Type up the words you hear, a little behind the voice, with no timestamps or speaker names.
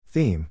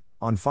Theme: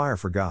 On Fire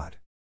for God.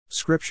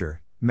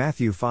 Scripture: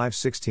 Matthew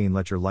 5:16.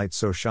 Let your light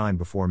so shine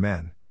before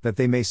men, that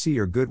they may see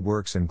your good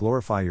works and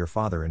glorify your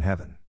Father in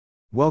heaven.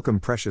 Welcome,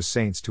 precious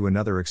saints, to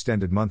another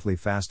extended monthly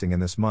fasting. In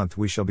this month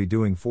we shall be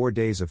doing 4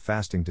 days of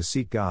fasting to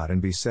seek God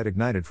and be set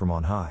ignited from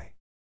on high.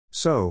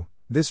 So,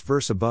 this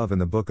verse above in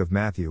the book of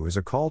Matthew is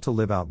a call to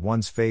live out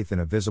one's faith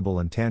in a visible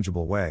and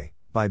tangible way,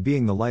 by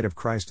being the light of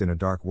Christ in a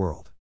dark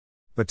world.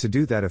 But to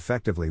do that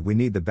effectively we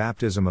need the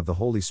baptism of the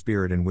Holy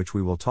Spirit, in which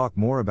we will talk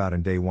more about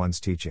in day 1's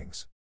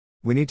teachings.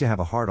 We need to have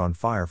a heart on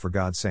fire for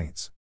God's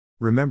saints.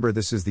 Remember,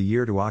 this is the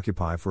year to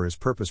occupy for His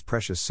purpose,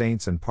 precious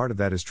saints, and part of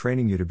that is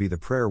training you to be the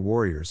prayer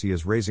warriors He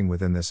is raising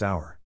within this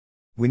hour.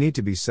 We need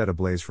to be set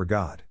ablaze for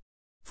God.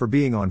 For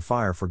being on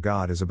fire for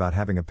God is about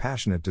having a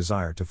passionate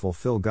desire to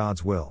fulfill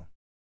God's will.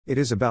 It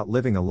is about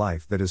living a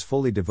life that is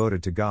fully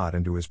devoted to God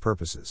and to His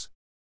purposes.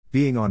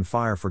 Being on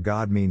fire for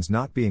God means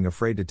not being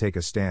afraid to take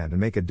a stand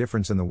and make a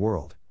difference in the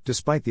world,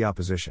 despite the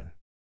opposition.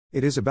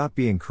 It is about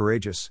being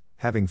courageous,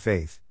 having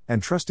faith,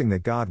 and trusting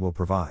that God will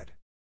provide.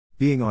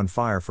 Being on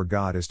fire for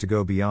God is to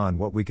go beyond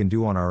what we can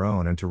do on our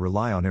own and to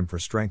rely on Him for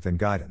strength and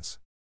guidance.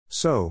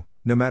 So,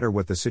 no matter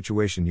what the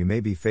situation you may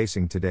be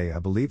facing today, I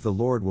believe the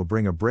Lord will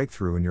bring a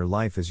breakthrough in your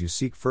life as you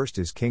seek first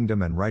His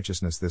kingdom and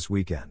righteousness this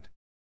weekend.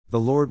 The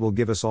Lord will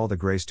give us all the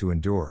grace to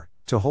endure,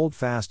 to hold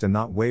fast and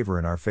not waver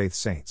in our faith,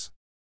 saints.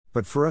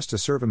 But for us to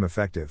serve Him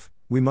effective,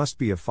 we must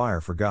be afire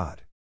for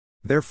God.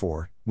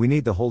 Therefore, we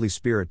need the Holy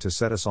Spirit to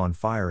set us on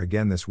fire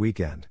again this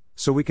weekend,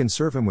 so we can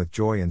serve Him with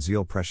joy and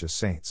zeal, precious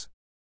saints.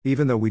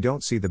 Even though we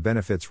don't see the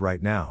benefits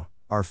right now,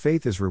 our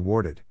faith is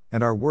rewarded,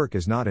 and our work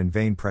is not in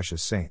vain,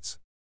 precious saints.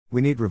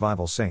 We need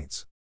revival,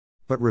 saints.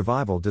 But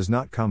revival does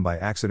not come by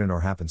accident or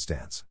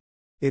happenstance.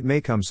 It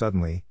may come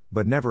suddenly,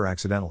 but never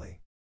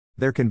accidentally.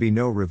 There can be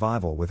no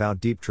revival without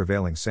deep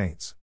travailing,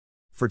 saints.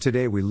 For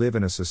today we live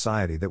in a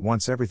society that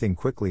wants everything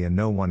quickly, and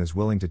no one is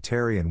willing to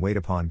tarry and wait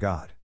upon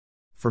God.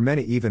 For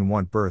many even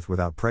want birth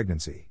without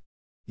pregnancy.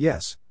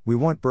 Yes, we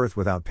want birth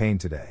without pain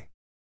today.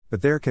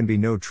 But there can be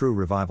no true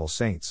revival,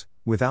 saints,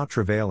 without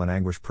travail and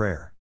anguish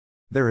prayer.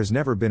 There has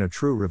never been a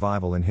true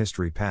revival in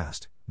history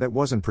past that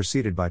wasn't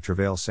preceded by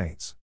travail,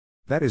 saints.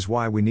 That is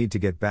why we need to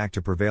get back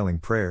to prevailing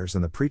prayers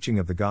and the preaching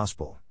of the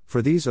gospel,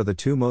 for these are the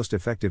two most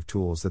effective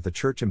tools that the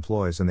church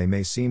employs, and they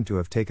may seem to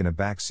have taken a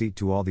back seat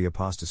to all the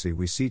apostasy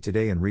we see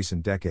today in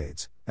recent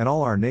decades, and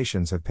all our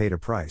nations have paid a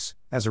price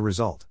as a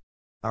result.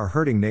 Our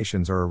hurting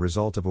nations are a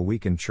result of a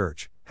weakened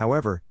church.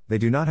 However, they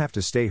do not have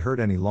to stay hurt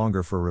any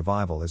longer, for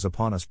revival is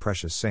upon us,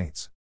 precious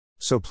saints.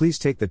 So please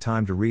take the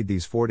time to read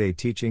these 4-day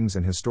teachings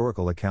and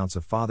historical accounts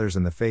of fathers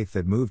in the faith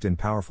that moved in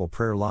powerful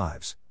prayer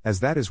lives, as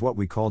that is what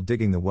we call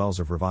digging the wells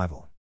of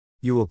revival.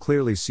 You will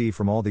clearly see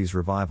from all these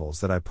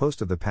revivals that I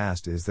post of the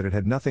past is that it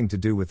had nothing to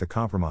do with the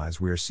compromise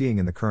we are seeing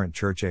in the current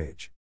church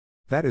age.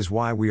 That is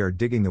why we are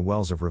digging the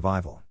wells of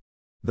revival.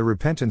 The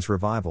repentance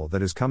revival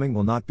that is coming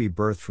will not be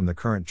birthed from the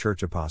current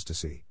church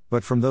apostasy,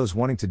 but from those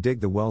wanting to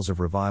dig the wells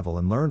of revival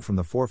and learn from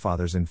the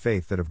forefathers in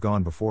faith that have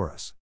gone before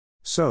us.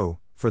 So,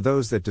 for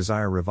those that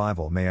desire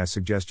revival, may I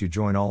suggest you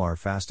join all our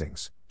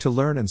fastings, to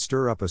learn and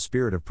stir up a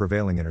spirit of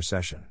prevailing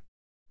intercession.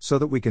 So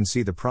that we can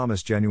see the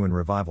promised genuine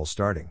revival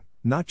starting,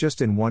 not just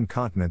in one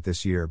continent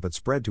this year but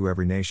spread to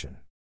every nation.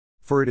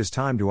 For it is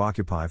time to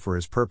occupy for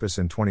His purpose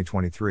in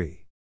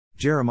 2023.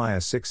 Jeremiah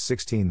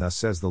 6:16. Thus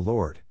says the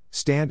Lord,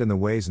 stand in the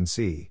ways and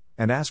see,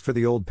 and ask for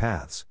the old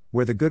paths,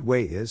 where the good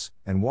way is,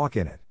 and walk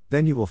in it,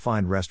 then you will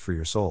find rest for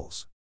your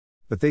souls.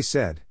 But they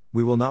said,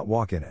 we will not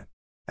walk in it.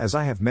 As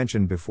I have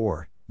mentioned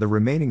before, the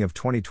remaining of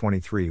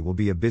 2023 will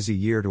be a busy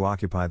year to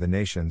occupy the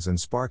nations and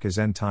spark His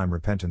end-time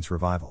repentance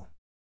revival.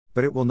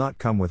 But it will not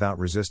come without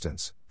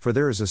resistance, for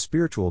there is a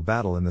spiritual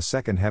battle in the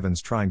second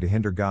heavens trying to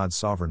hinder God's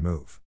sovereign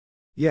move.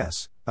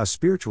 Yes, a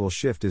spiritual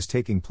shift is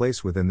taking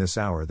place within this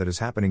hour that is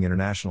happening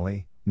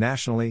internationally,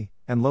 nationally,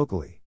 and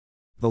locally.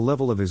 The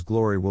level of His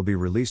glory will be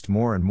released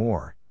more and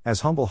more,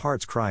 as humble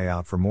hearts cry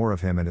out for more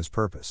of Him and His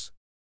purpose.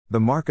 The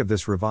mark of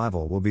this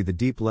revival will be the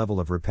deep level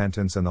of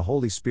repentance, and the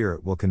Holy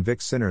Spirit will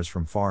convict sinners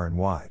from far and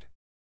wide.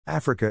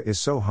 Africa is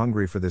so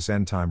hungry for this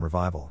end-time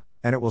revival,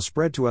 and it will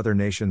spread to other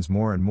nations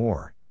more and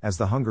more, as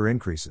the hunger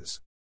increases.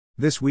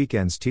 This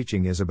weekend's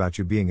teaching is about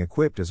you being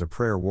equipped as a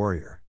prayer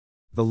warrior.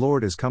 The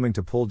Lord is coming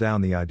to pull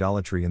down the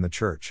idolatry in the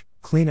church,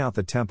 clean out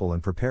the temple,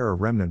 and prepare a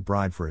remnant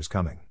bride for His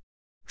coming.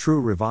 True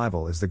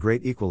revival is the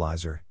great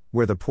equalizer,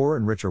 where the poor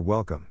and rich are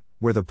welcome,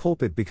 where the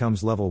pulpit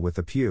becomes level with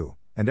the pew,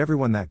 and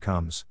everyone that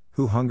comes,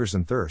 who hungers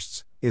and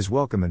thirsts, is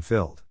welcome and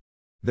filled.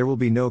 There will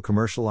be no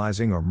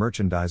commercializing or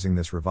merchandising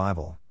this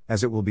revival,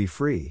 as it will be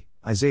free.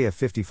 Isaiah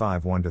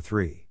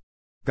 55:1-3.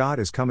 God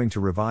is coming to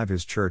revive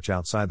His church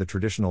outside the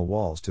traditional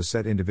walls, to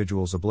set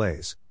individuals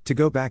ablaze, to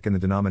go back in the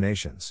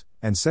denominations,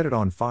 and set it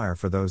on fire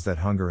for those that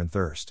hunger and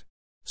thirst.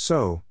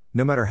 So,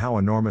 no matter how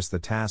enormous the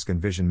task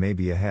and vision may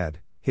be ahead,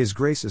 His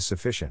grace is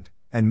sufficient,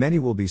 and many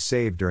will be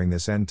saved during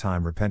this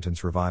end-time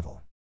repentance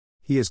revival.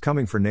 He is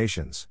coming for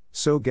nations,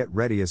 so get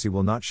ready, as He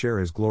will not share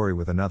His glory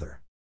with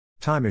another.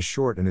 Time is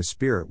short, and His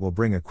Spirit will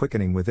bring a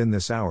quickening within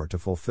this hour to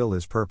fulfill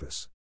His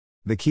purpose.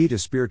 The key to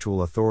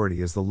spiritual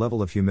authority is the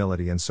level of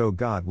humility, and so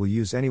God will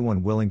use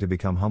anyone willing to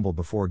become humble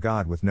before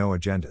God with no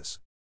agendas.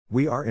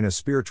 We are in a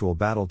spiritual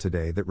battle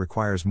today that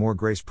requires more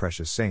grace,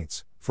 precious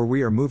saints, for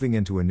we are moving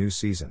into a new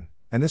season,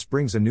 and this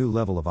brings a new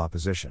level of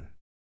opposition.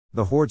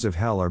 The hordes of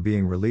hell are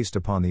being released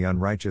upon the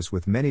unrighteous,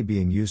 with many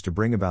being used to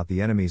bring about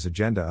the enemy's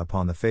agenda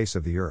upon the face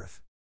of the earth.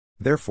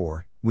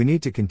 Therefore, we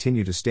need to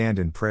continue to stand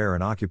in prayer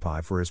and occupy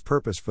for His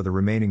purpose for the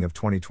remaining of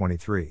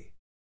 2023.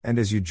 And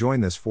as you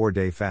join this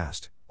 4-day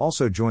fast,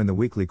 also join the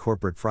weekly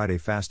corporate Friday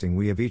fasting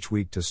we have each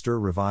week to stir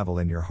revival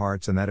in your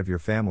hearts and that of your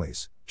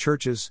families,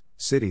 churches,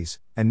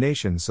 cities, and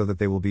nations, so that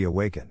they will be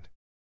awakened.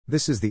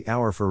 This is the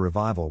hour for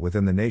revival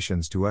within the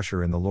nations to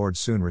usher in the Lord's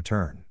soon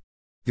return.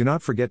 Do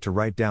not forget to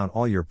write down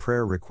all your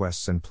prayer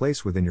requests and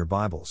place within your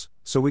Bibles,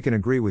 so we can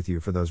agree with you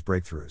for those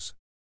breakthroughs.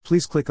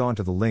 Please click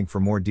onto the link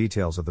for more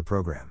details of the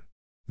program.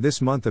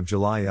 This month of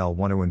July, I'll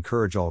want to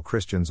encourage all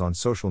Christians on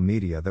social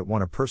media that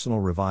want a personal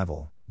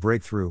revival,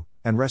 breakthrough,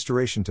 and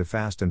restoration to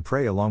fast and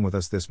pray along with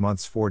us this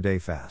month's 4-day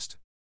fast.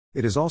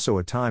 It is also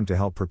a time to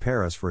help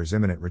prepare us for His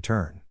imminent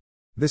return.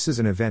 This is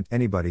an event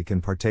anybody can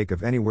partake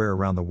of anywhere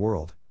around the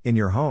world, in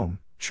your home,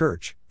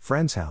 church,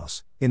 friend's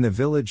house, in the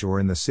village or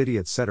in the city,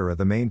 etc.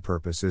 The main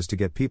purpose is to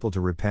get people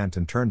to repent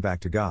and turn back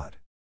to God.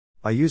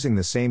 By using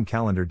the same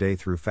calendar day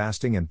through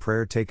fasting and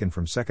prayer taken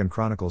from 2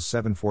 Chronicles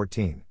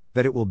 7:14,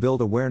 that it will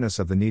build awareness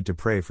of the need to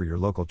pray for your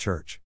local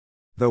church.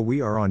 Though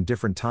we are on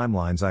different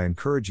timelines, I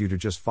encourage you to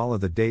just follow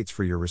the dates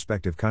for your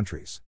respective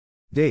countries.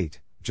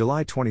 Date: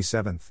 July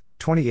 27th,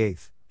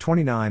 28th,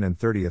 29th and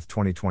 30th,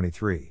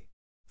 2023.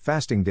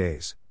 Fasting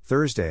days: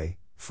 Thursday,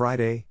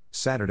 Friday,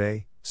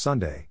 Saturday,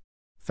 Sunday.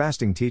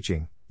 Fasting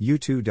teaching: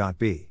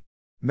 U2.B.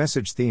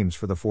 Message themes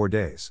for the 4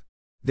 days.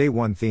 Day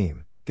 1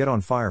 theme: Get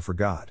on fire for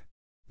God.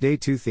 Day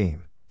 2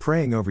 theme: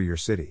 Praying over your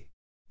city.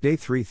 Day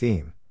 3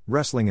 theme: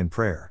 Wrestling in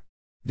prayer.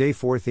 Day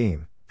 4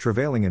 theme: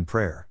 Travailing in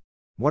prayer.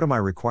 What am I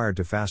required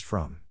to fast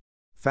from?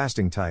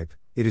 Fasting type: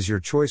 it is your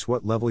choice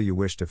what level you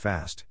wish to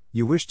fast.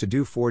 You wish to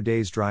do 4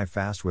 days dry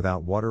fast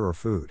without water or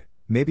food.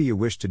 Maybe you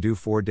wish to do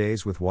 4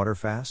 days with water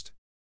fast?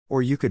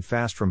 Or you could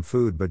fast from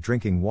food but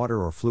drinking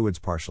water or fluids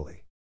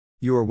partially.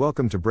 You are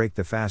welcome to break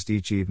the fast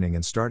each evening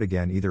and start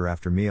again either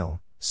after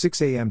meal,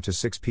 6 a.m. to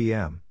 6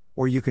 p.m.,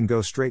 or you can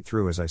go straight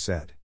through as I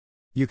said.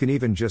 You can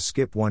even just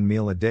skip 1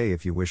 meal a day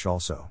if you wish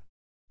also.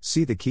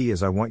 See, the key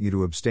is I want you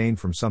to abstain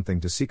from something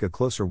to seek a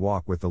closer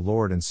walk with the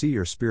Lord and see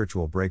your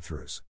spiritual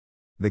breakthroughs.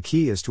 The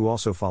key is to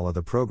also follow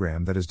the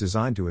program that is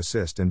designed to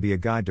assist and be a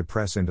guide to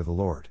press into the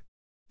Lord.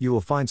 You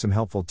will find some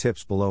helpful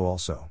tips below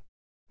also.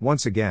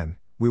 Once again,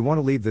 we want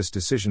to leave this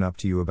decision up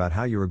to you about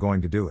how you are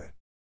going to do it.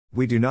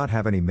 We do not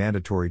have any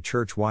mandatory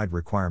church-wide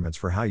requirements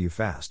for how you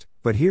fast,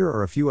 but here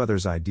are a few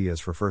others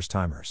ideas for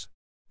first-timers.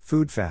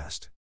 Food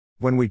fast.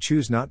 When we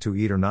choose not to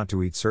eat or not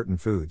to eat certain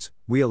foods,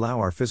 we allow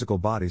our physical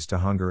bodies to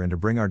hunger and to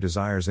bring our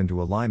desires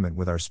into alignment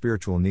with our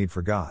spiritual need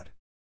for God.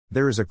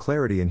 There is a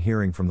clarity in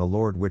hearing from the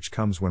Lord which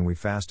comes when we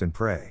fast and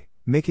pray,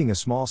 making a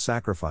small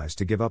sacrifice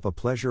to give up a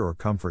pleasure or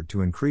comfort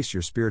to increase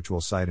your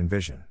spiritual sight and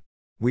vision.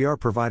 We are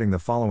providing the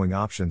following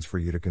options for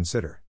you to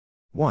consider.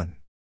 1.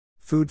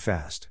 Food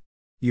fast.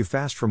 You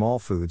fast from all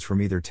foods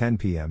from either 10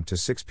 p.m. to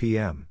 6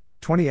 p.m.,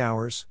 20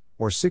 hours,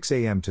 or 6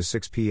 a.m. to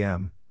 6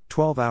 p.m.,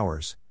 12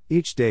 hours,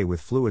 each day with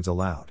fluids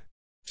allowed.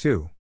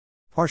 2.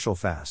 Partial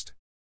fast.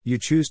 You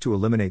choose to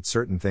eliminate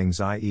certain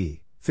things,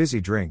 i.e., fizzy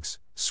drinks,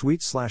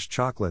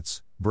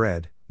 sweets/chocolates,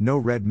 bread, no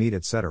red meat,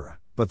 etc.,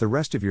 but the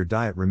rest of your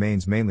diet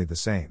remains mainly the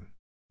same.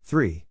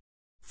 3.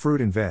 Fruit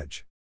and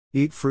veg.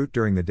 Eat fruit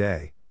during the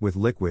day, with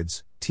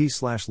liquids,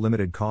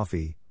 tea/limited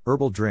coffee,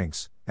 herbal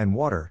drinks, and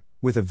water,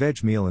 with a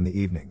veg meal in the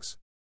evenings.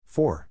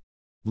 4.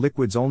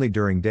 Liquids only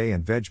during day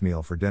and veg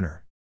meal for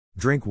dinner.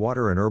 Drink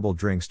water and herbal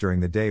drinks during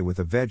the day with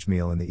a veg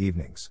meal in the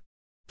evenings.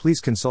 Please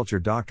consult your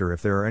doctor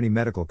if there are any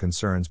medical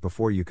concerns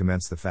before you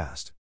commence the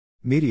fast.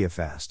 Media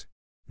fast.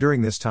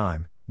 During this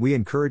time, we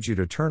encourage you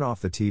to turn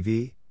off the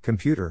TV,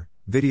 computer,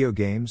 video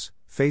games,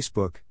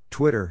 Facebook,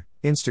 Twitter,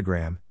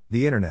 Instagram,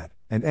 the internet,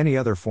 and any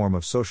other form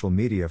of social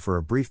media for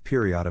a brief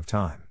period of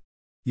time.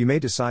 You may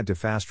decide to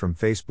fast from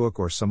Facebook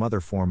or some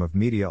other form of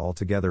media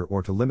altogether,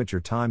 or to limit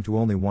your time to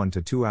only 1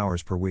 to 2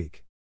 hours per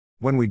week.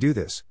 When we do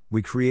this,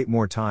 we create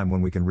more time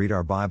when we can read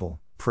our Bible,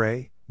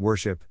 pray,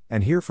 worship,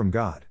 and hear from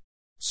God.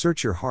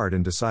 Search your heart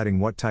in deciding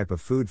what type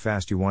of food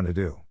fast you want to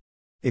do.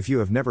 If you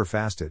have never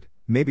fasted,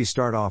 maybe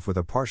start off with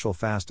a partial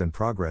fast and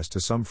progress to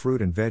some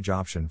fruit and veg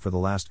option for the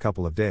last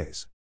couple of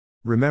days.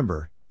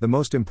 Remember, the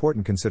most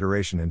important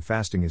consideration in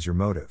fasting is your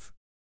motive.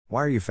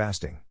 Why are you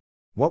fasting?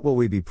 What will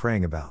we be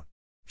praying about?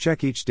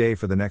 Check each day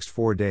for the next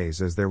 4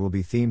 days, as there will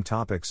be theme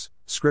topics,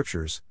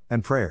 scriptures,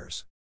 and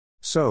prayers.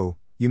 So,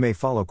 you may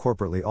follow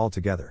corporately all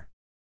together.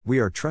 We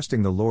are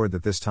trusting the Lord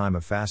that this time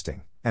of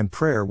fasting and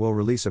prayer will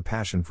release a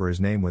passion for His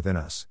name within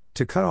us,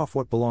 to cut off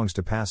what belongs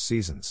to past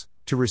seasons,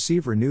 to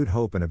receive renewed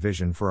hope and a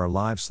vision for our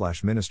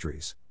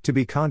lives/ministries, to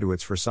be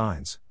conduits for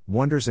signs,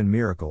 wonders and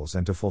miracles,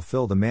 and to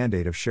fulfill the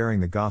mandate of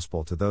sharing the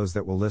gospel to those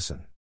that will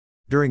listen.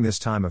 During this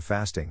time of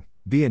fasting,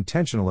 be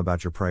intentional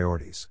about your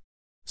priorities.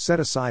 Set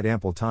aside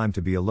ample time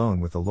to be alone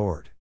with the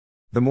Lord.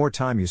 The more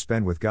time you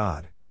spend with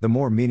God, the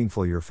more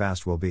meaningful your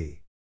fast will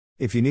be.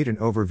 If you need an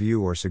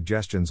overview or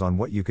suggestions on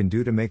what you can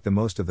do to make the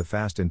most of the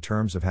fast in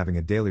terms of having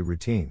a daily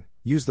routine,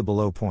 use the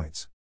below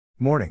points.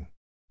 Morning.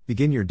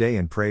 Begin your day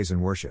in praise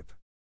and worship.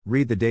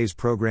 Read the day's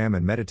program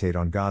and meditate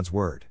on God's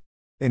Word.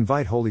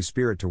 Invite Holy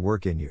Spirit to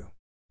work in you.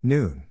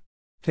 Noon.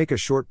 Take a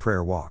short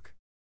prayer walk.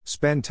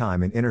 Spend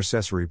time in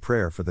intercessory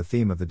prayer for the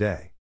theme of the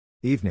day.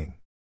 Evening.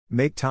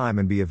 Make time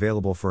and be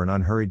available for an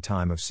unhurried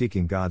time of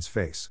seeking God's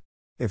face.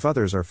 If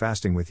others are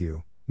fasting with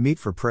you, meet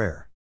for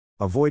prayer.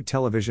 Avoid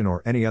television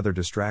or any other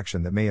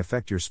distraction that may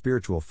affect your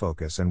spiritual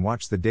focus and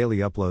watch the daily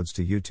uploads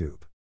to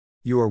YouTube.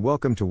 You are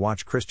welcome to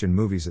watch Christian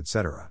movies,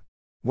 etc.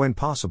 When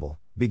possible,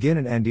 begin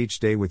and end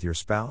each day with your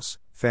spouse,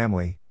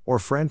 family, or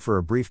friend for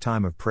a brief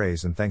time of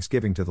praise and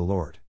thanksgiving to the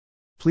Lord.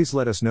 Please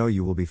let us know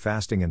you will be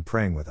fasting and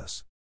praying with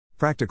us.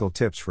 Practical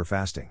tips for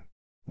fasting.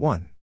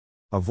 1.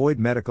 Avoid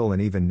medical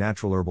and even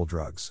natural herbal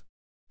drugs.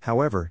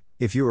 However,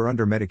 if you are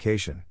under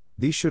medication,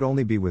 these should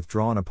only be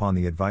withdrawn upon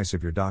the advice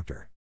of your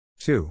doctor.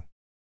 2.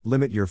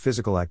 Limit your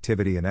physical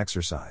activity and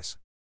exercise.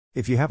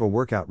 If you have a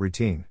workout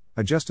routine,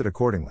 adjust it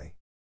accordingly.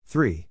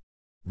 3.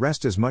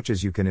 Rest as much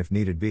as you can if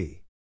needed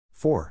be.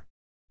 4.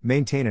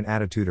 Maintain an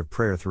attitude of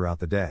prayer throughout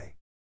the day.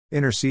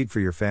 Intercede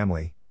for your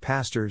family,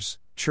 pastors,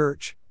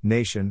 church,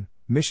 nation,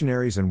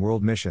 missionaries and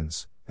world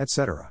missions,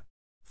 etc.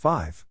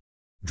 5.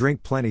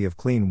 Drink plenty of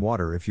clean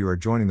water if you are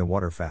joining the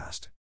water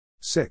fast.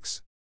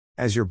 6.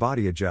 As your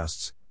body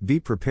adjusts, be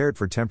prepared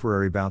for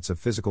temporary bouts of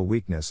physical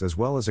weakness as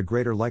well as a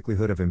greater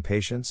likelihood of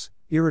impatience,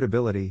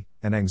 irritability,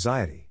 and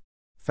anxiety.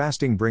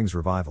 Fasting brings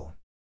revival.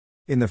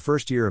 In the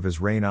first year of his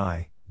reign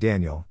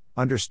Daniel,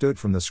 understood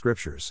from the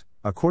Scriptures,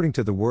 according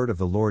to the word of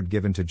the Lord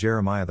given to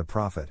Jeremiah the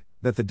prophet,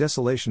 that the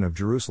desolation of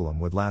Jerusalem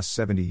would last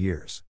 70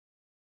 years.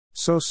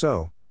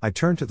 So, I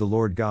turned to the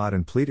Lord God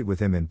and pleaded with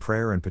him in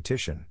prayer and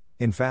petition,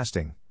 in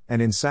fasting,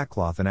 and in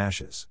sackcloth and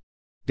ashes.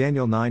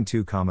 Daniel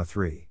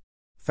 9:2-3.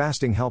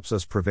 Fasting helps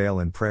us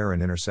prevail in prayer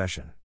and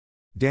intercession.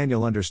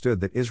 Daniel understood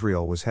that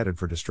Israel was headed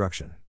for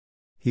destruction.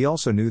 He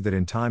also knew that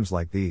in times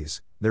like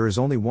these, there is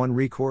only one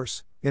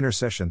recourse: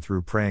 intercession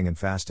through praying and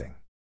fasting.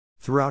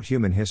 Throughout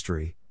human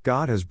history,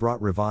 God has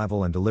brought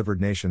revival and delivered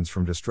nations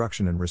from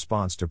destruction in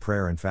response to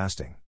prayer and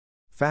fasting.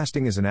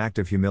 Fasting is an act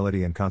of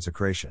humility and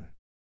consecration.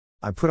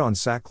 I put on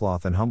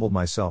sackcloth and humbled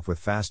myself with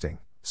fasting.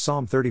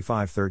 Psalm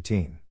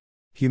 35:13.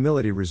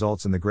 Humility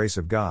results in the grace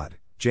of God.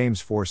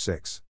 James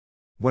 4:6.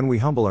 When we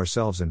humble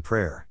ourselves in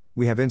prayer,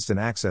 we have instant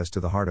access to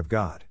the heart of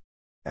God.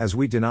 As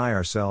we deny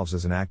ourselves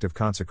as an act of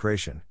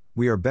consecration,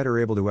 we are better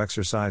able to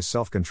exercise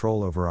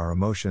self-control over our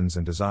emotions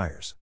and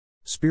desires.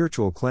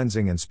 Spiritual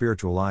cleansing and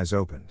spiritual eyes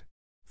opened.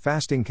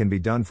 Fasting can be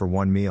done for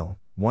one meal,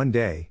 one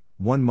day,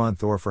 1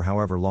 month, or for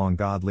however long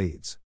God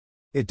leads.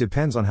 It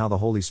depends on how the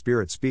Holy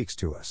Spirit speaks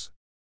to us.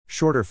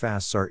 Shorter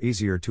fasts are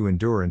easier to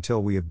endure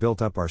until we have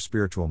built up our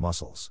spiritual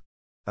muscles.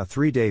 A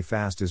 3-day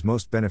fast is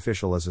most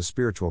beneficial as a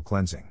spiritual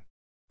cleansing.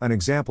 An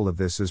example of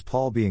this is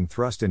Paul being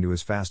thrust into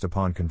his fast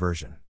upon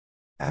conversion.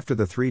 After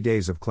the 3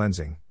 days of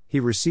cleansing, he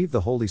received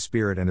the Holy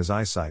Spirit and his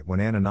eyesight when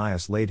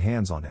Ananias laid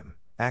hands on him.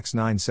 Acts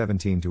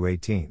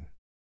 9:17-18.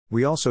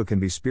 We also can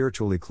be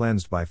spiritually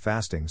cleansed by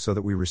fasting so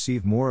that we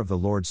receive more of the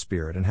Lord's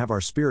Spirit and have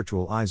our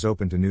spiritual eyes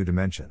open to new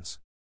dimensions.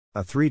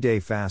 A 3-day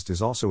fast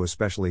is also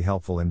especially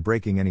helpful in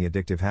breaking any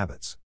addictive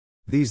habits.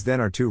 These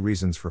then are 2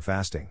 reasons for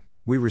fasting: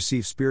 we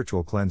receive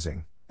spiritual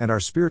cleansing, and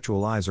our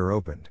spiritual eyes are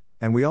opened,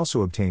 and we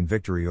also obtain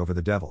victory over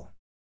the devil.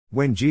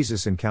 When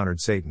Jesus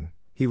encountered Satan,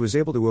 he was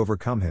able to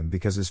overcome him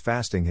because his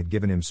fasting had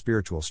given him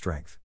spiritual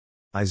strength.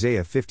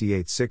 Isaiah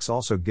 58:6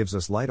 also gives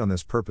us light on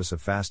this purpose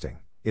of fasting.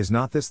 Is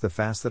not this the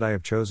fast that I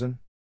have chosen?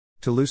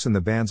 To loosen the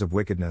bands of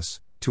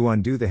wickedness, to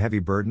undo the heavy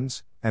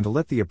burdens, and to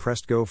let the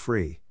oppressed go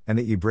free, and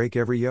that ye break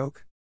every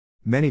yoke?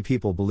 Many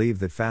people believe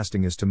that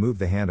fasting is to move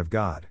the hand of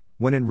God,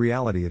 when in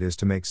reality it is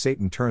to make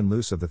Satan turn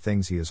loose of the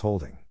things he is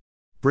holding.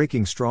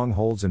 Breaking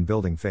strongholds and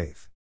building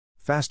faith.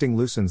 Fasting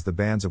loosens the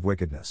bands of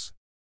wickedness.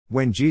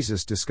 When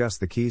Jesus discussed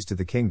the keys to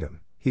the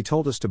kingdom, he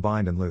told us to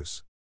bind and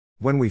loose.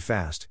 When we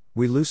fast,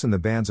 we loosen the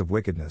bands of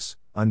wickedness,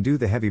 undo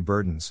the heavy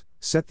burdens,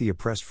 set the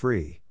oppressed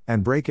free,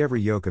 and break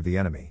every yoke of the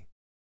enemy.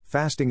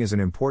 Fasting is an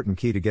important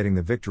key to getting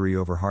the victory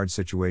over hard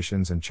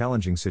situations and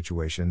challenging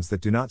situations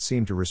that do not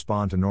seem to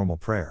respond to normal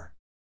prayer.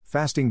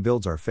 Fasting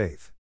builds our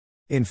faith.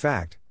 In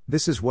fact,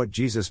 this is what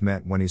Jesus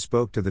meant when he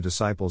spoke to the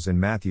disciples in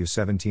Matthew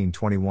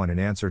 17:21 in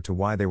answer to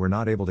why they were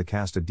not able to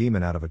cast a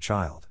demon out of a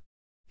child.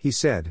 He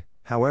said,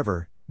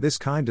 however, this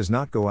kind does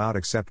not go out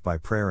except by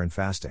prayer and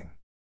fasting.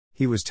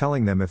 He was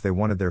telling them if they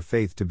wanted their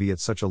faith to be at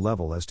such a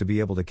level as to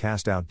be able to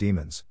cast out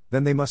demons,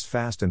 then they must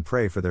fast and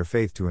pray for their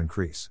faith to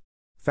increase.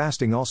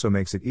 Fasting also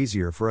makes it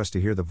easier for us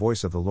to hear the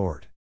voice of the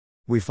Lord.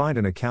 We find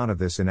an account of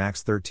this in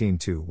Acts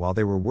 13:2. While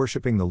they were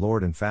worshiping the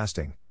Lord and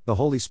fasting, the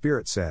Holy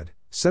Spirit said,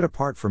 "Set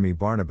apart for me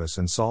Barnabas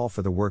and Saul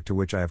for the work to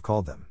which I have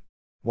called them."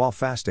 While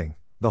fasting,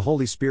 the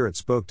Holy Spirit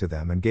spoke to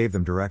them and gave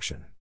them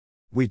direction.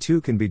 We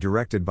too can be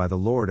directed by the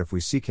Lord if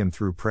we seek Him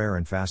through prayer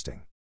and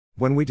fasting.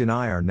 When we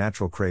deny our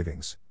natural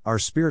cravings, our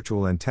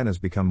spiritual antennas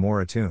become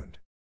more attuned.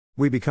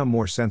 We become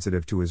more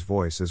sensitive to His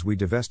voice as we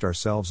divest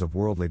ourselves of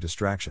worldly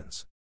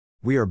distractions.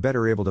 We are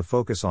better able to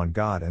focus on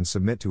God and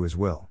submit to His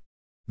will.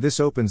 This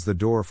opens the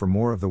door for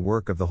more of the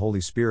work of the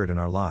Holy Spirit in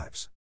our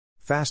lives.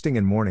 Fasting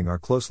and mourning are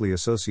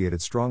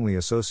strongly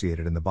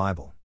associated in the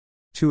Bible.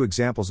 Two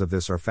examples of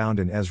this are found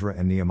in Ezra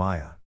and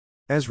Nehemiah.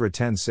 Ezra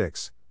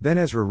 10:6, Then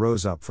Ezra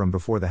rose up from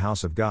before the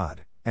house of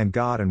God, and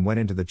went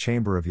into the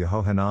chamber of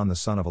Jehohanan the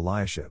son of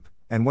Eliashib,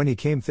 and when he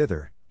came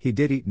thither, he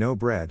did eat no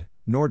bread,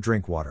 nor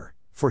drink water,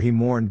 for he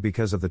mourned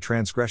because of the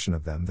transgression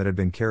of them that had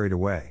been carried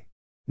away.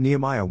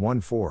 Nehemiah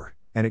 1:4,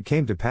 And it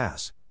came to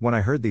pass, when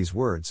I heard these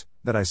words,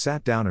 that I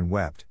sat down and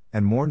wept,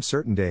 and mourned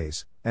certain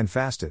days, and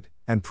fasted,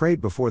 and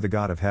prayed before the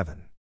God of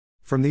heaven.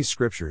 From these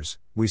scriptures,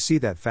 we see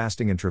that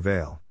fasting and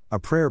travail, a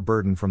prayer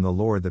burden from the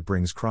Lord that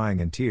brings crying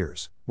and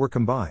tears, were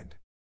combined.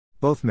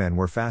 Both men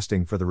were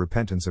fasting for the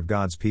repentance of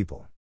God's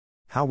people.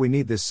 How we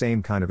need this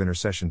same kind of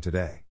intercession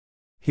today.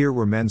 Here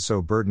were men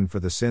so burdened for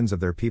the sins of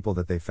their people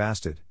that they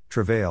fasted,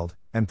 travailed,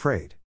 and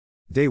prayed.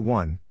 Day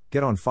 1,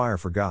 Get on fire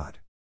for God.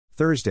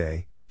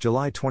 Thursday,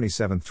 July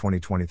 27,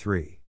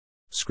 2023.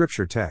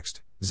 Scripture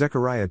text,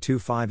 Zechariah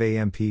 2:5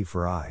 AMP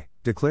For I,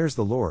 declares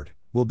the Lord,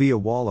 will be a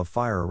wall of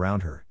fire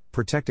around her,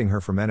 protecting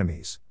her from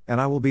enemies,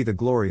 and I will be the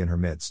glory in her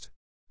midst.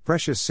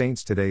 Precious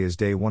saints, today is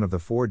day 1 of the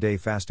 4-day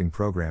fasting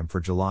program for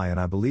July, and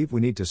I believe we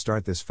need to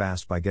start this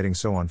fast by getting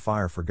so on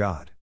fire for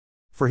God.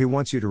 For He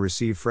wants you to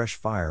receive fresh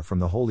fire from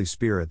the Holy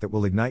Spirit that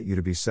will ignite you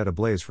to be set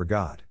ablaze for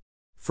God.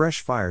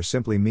 Fresh fire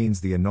simply means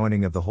the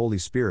anointing of the Holy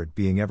Spirit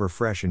being ever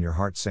fresh in your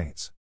heart,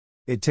 saints.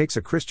 It takes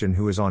a Christian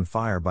who is on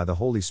fire by the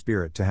Holy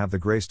Spirit to have the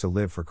grace to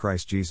live for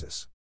Christ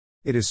Jesus.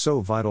 It is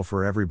so vital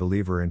for every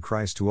believer in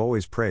Christ to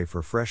always pray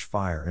for fresh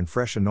fire and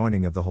fresh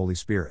anointing of the Holy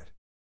Spirit.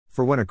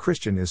 For when a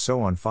Christian is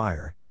so on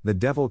fire, the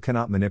devil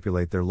cannot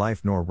manipulate their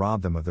life nor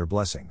rob them of their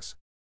blessings.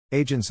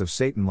 Agents of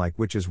Satan like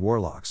witches,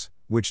 warlocks,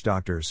 witch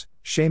doctors,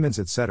 shamans,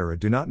 etc.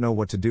 do not know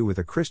what to do with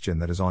a Christian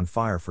that is on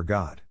fire for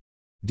God.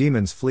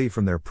 Demons flee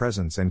from their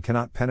presence and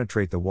cannot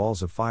penetrate the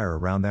walls of fire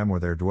around them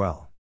or their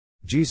dwell.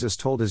 Jesus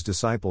told His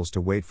disciples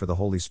to wait for the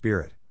Holy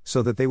Spirit,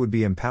 so that they would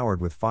be empowered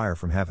with fire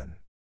from heaven.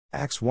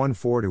 Acts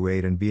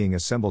 1:4-8 And being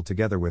assembled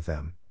together with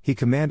them, He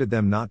commanded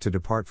them not to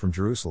depart from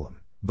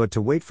Jerusalem, but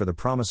to wait for the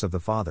promise of the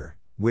Father,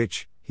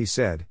 which, He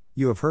said,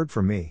 you have heard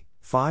from me.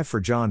 5 For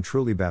John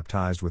truly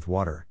baptized with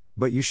water,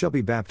 but you shall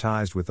be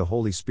baptized with the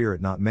Holy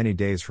Spirit not many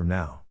days from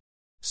now.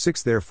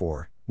 6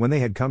 Therefore, when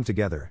they had come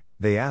together,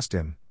 they asked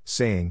Him,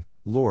 saying,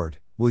 Lord,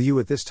 will you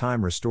at this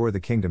time restore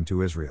the kingdom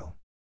to Israel?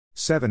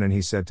 7 And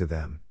He said to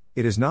them,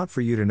 It is not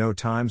for you to know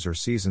times or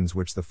seasons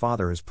which the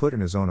Father has put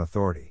in His own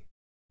authority.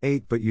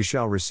 8 But you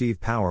shall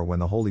receive power when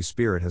the Holy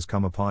Spirit has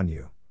come upon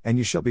you, and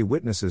you shall be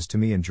witnesses to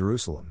me in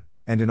Jerusalem,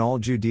 and in all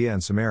Judea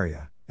and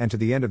Samaria, and to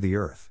the end of the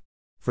earth.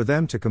 For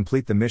them to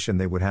complete the mission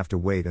they would have to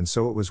wait, and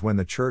so it was when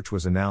the church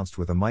was announced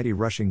with a mighty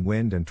rushing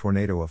wind and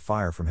tornado of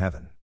fire from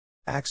heaven.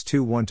 Acts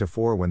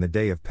 2:1-4 When the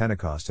day of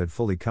Pentecost had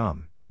fully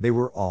come, they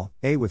were all,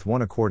 with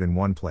one accord in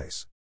one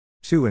place.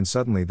 2 And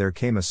suddenly there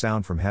came a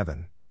sound from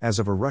heaven, as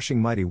of a rushing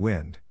mighty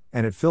wind,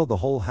 and it filled the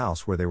whole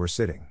house where they were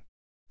sitting.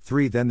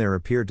 3 Then there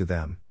appeared to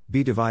them,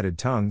 divided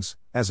tongues,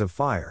 as of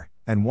fire,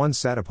 and one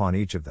sat upon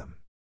each of them.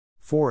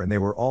 4 And they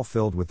were all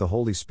filled with the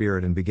Holy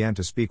Spirit and began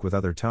to speak with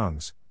other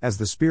tongues, as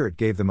the Spirit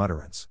gave them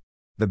utterance.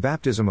 The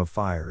baptism of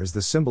fire is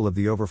the symbol of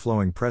the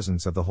overflowing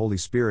presence of the Holy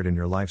Spirit in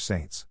your life,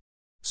 saints.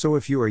 So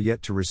if you are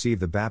yet to receive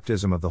the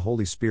baptism of the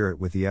Holy Spirit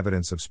with the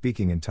evidence of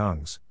speaking in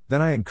tongues,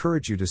 then I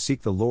encourage you to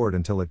seek the Lord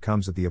until it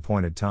comes at the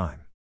appointed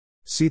time.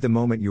 See, the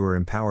moment you are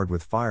empowered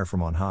with fire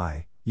from on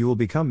high, you will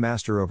become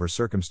master over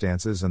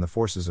circumstances and the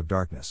forces of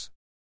darkness.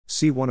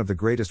 See, one of the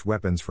greatest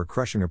weapons for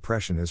crushing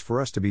oppression is for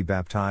us to be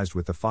baptized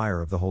with the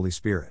fire of the Holy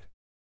Spirit.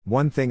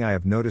 One thing I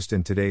have noticed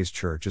in today's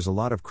church is a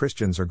lot of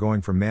Christians are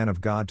going from man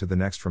of God to the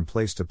next, from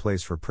place to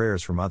place for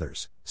prayers from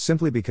others,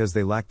 simply because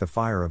they lack the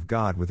fire of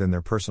God within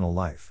their personal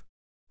life.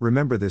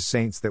 Remember this,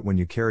 saints, that when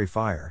you carry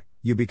fire,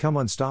 you become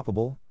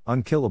unstoppable,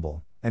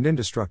 unkillable, and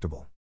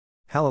indestructible.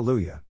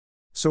 Hallelujah.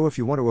 So if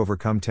you want to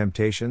overcome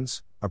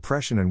temptations,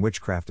 oppression and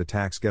witchcraft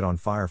attacks, get on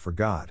fire for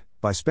God,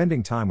 by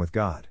spending time with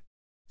God.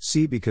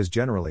 See, because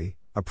generally,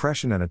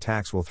 oppression and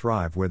attacks will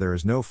thrive where there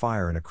is no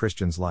fire in a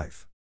Christian's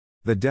life.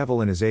 The devil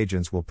and his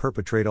agents will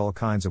perpetrate all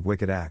kinds of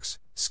wicked acts,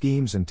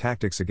 schemes and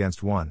tactics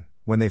against one,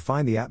 when they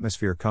find the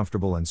atmosphere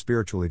comfortable and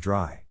spiritually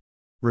dry.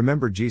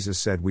 Remember, Jesus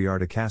said we are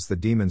to cast the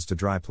demons to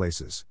dry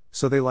places,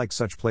 so they like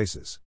such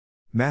places.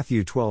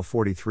 Matthew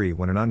 12:43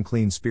 When an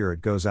unclean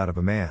spirit goes out of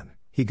a man,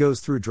 he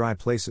goes through dry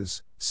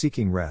places,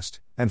 seeking rest,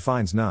 and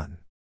finds none.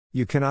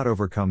 You cannot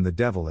overcome the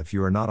devil if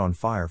you are not on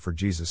fire for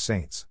Jesus,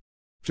 saints.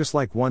 Just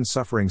like one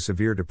suffering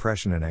severe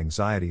depression and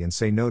anxiety, and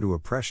say no to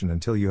oppression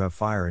until you have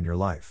fire in your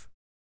life.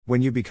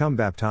 When you become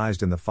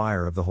baptized in the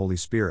fire of the Holy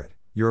Spirit,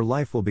 your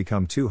life will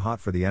become too hot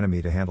for the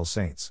enemy to handle,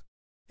 saints.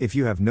 If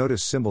you have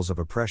noticed symbols of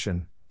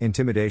oppression,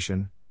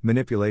 intimidation,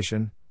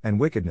 manipulation, and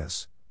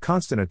wickedness,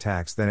 constant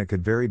attacks, then it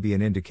could very be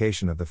an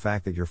indication of the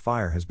fact that your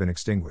fire has been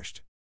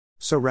extinguished.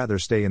 So rather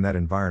stay in that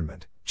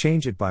environment,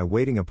 change it by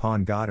waiting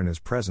upon God in His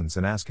presence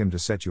and ask Him to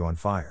set you on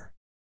fire.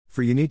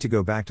 For you need to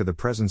go back to the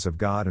presence of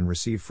God and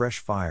receive fresh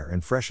fire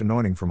and fresh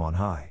anointing from on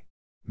high.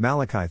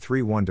 Malachi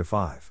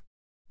 3:1-5.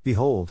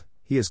 Behold,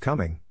 He is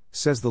coming,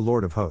 says the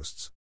Lord of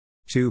hosts.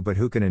 2 But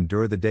who can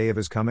endure the day of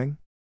His coming?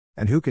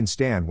 And who can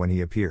stand when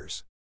He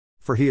appears?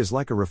 For He is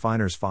like a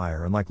refiner's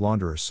fire and like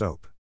launderer's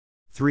soap.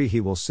 3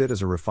 He will sit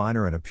as a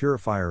refiner and a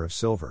purifier of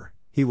silver,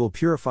 He will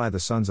purify the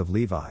sons of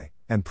Levi,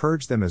 and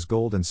purge them as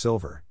gold and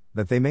silver,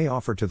 that they may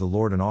offer to the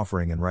Lord an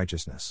offering in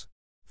righteousness.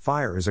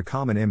 Fire is a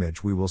common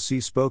image we will see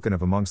spoken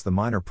of amongst the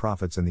minor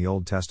prophets in the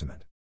Old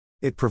Testament.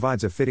 It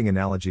provides a fitting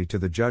analogy to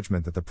the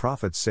judgment that the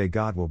prophets say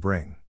God will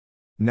bring.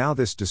 Now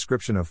this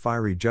description of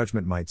fiery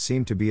judgment might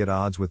seem to be at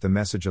odds with the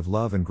message of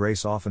love and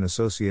grace often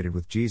associated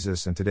with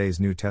Jesus and today's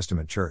New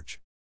Testament church.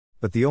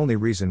 But the only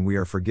reason we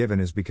are forgiven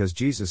is because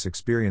Jesus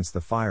experienced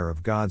the fire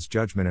of God's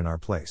judgment in our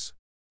place.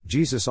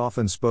 Jesus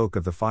often spoke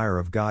of the fire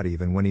of God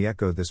even when He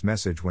echoed this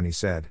message when He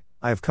said,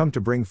 I have come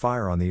to bring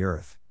fire on the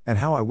earth, and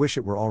how I wish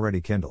it were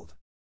already kindled.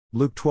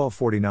 Luke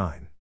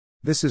 12:49.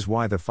 This is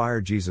why the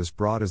fire Jesus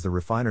brought is the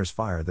refiner's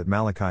fire that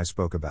Malachi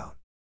spoke about.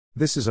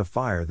 This is a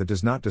fire that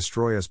does not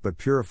destroy us but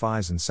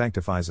purifies and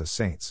sanctifies us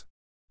saints.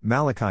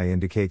 Malachi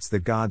indicates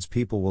that God's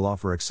people will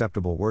offer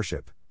acceptable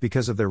worship,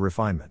 because of their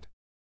refinement.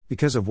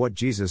 Because of what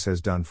Jesus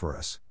has done for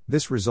us,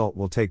 this result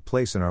will take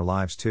place in our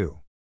lives too.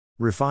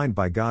 Refined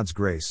by God's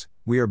grace,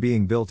 we are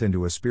being built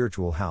into a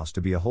spiritual house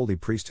to be a holy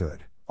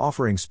priesthood,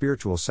 offering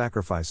spiritual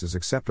sacrifices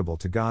acceptable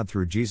to God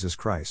through Jesus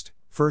Christ,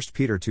 1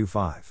 Peter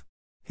 2:5.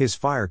 His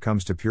fire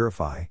comes to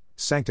purify,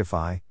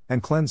 sanctify,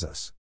 and cleanse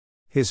us.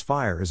 His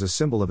fire is a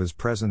symbol of His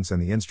presence and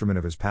the instrument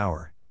of His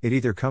power. It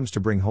either comes to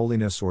bring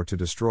holiness or to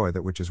destroy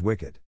that which is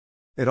wicked.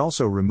 It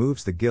also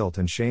removes the guilt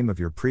and shame of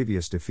your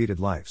previous defeated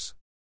lives.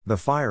 The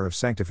fire of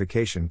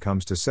sanctification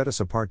comes to set us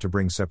apart to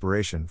bring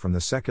separation from the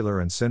secular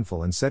and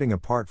sinful and setting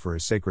apart for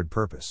His sacred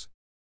purpose.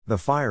 The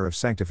fire of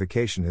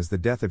sanctification is the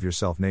death of your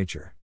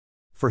self-nature.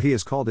 For He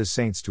has called His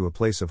saints to a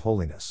place of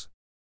holiness.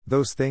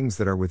 Those things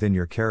that are within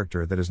your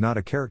character that is not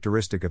a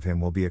characteristic of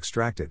Him will be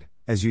extracted,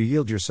 as you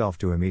yield yourself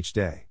to Him each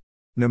day.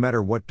 No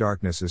matter what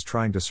darkness is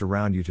trying to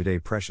surround you today,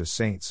 precious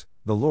saints,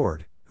 the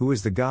Lord, who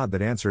is the God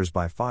that answers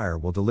by fire,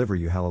 will deliver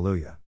you.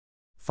 Hallelujah.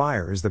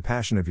 Fire is the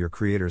passion of your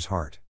Creator's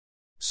heart.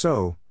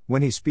 So,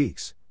 when He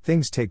speaks,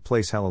 things take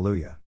place.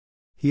 Hallelujah.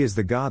 He is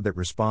the God that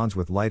responds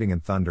with lightning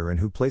and thunder and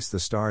who placed the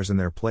stars in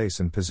their place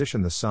and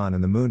positioned the sun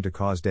and the moon to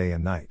cause day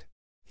and night.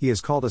 He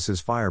has called us His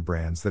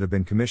firebrands that have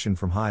been commissioned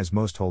from High's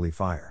most holy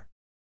fire.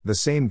 The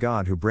same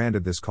God who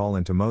branded this call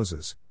into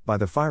Moses, by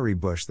the fiery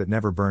bush that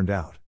never burned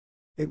out.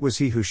 It was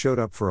He who showed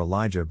up for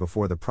Elijah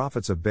before the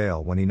prophets of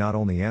Baal when he not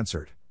only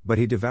answered, but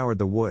he devoured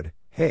the wood,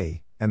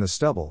 hay, and the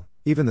stubble.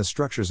 Even the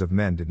structures of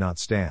men did not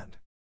stand.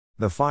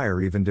 The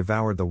fire even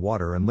devoured the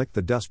water and licked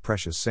the dust.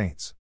 Precious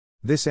saints.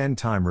 This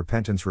end-time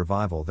repentance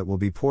revival that will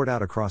be poured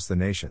out across the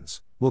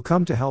nations, will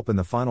come to help in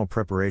the final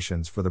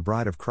preparations for the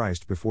bride of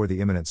Christ before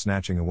the imminent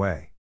snatching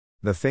away.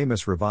 The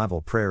famous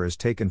revival prayer is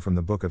taken from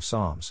the book of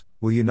Psalms.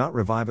 Will you not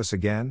revive us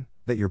again,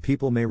 that your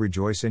people may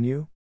rejoice in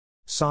you?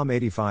 Psalm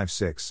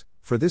 85:6,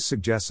 for this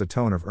suggests a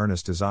tone of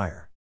earnest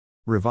desire.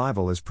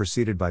 Revival is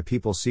preceded by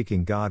people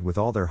seeking God with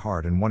all their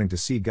heart and wanting to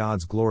see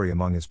God's glory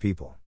among His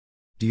people.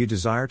 Do you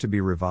desire to be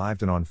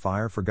revived and on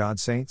fire for God,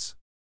 saints?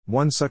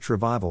 One such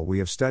revival we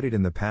have studied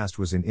in the past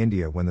was in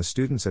India when the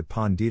students at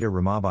Pandita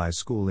Ramabai's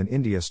school in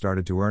India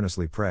started to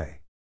earnestly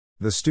pray.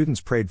 The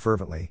students prayed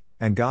fervently,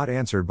 and God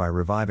answered by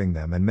reviving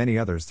them and many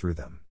others through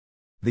them.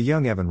 The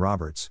young Evan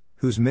Roberts,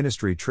 whose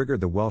ministry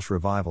triggered the Welsh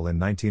revival in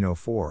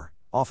 1904,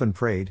 often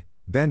prayed,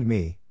 "Bend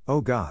me,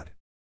 O God."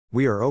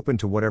 We are open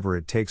to whatever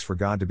it takes for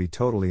God to be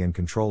totally in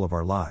control of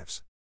our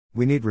lives.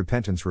 We need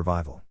repentance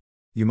revival.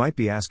 You might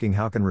be asking,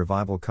 how can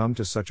revival come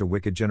to such a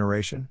wicked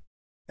generation?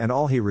 And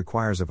all He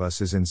requires of us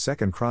is in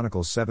 2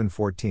 Chronicles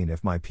 7:14,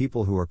 if my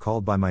people who are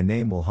called by my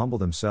name will humble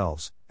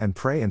themselves, and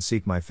pray and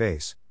seek my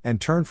face, and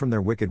turn from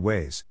their wicked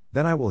ways,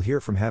 then I will hear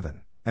from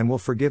heaven, and will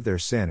forgive their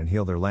sin and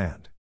heal their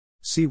land.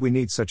 See, we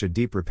need such a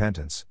deep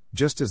repentance,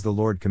 just as the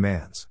Lord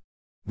commands.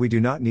 We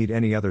do not need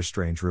any other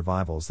strange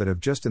revivals that have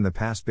just in the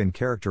past been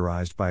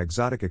characterized by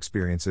exotic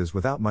experiences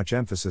without much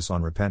emphasis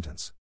on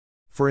repentance.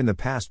 For in the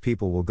past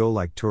people will go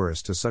like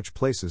tourists to such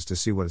places to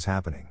see what is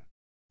happening.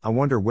 I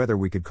wonder whether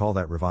we could call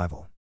that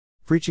revival.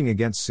 Preaching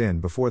against sin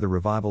before the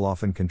revival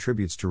often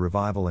contributes to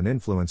revival and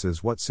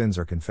influences what sins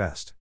are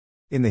confessed.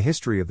 In the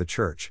history of the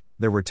church,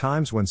 there were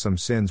times when some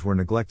sins were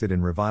neglected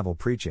in revival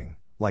preaching,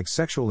 like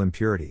sexual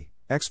impurity,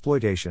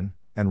 exploitation,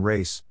 and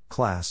race,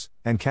 class,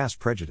 and caste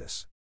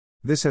prejudice.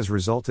 This has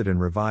resulted in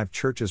revived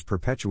churches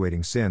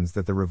perpetuating sins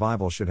that the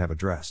revival should have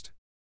addressed.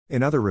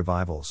 In other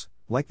revivals,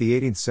 like the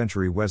 18th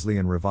century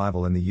Wesleyan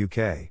revival in the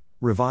UK,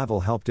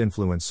 revival helped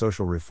influence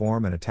social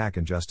reform and attack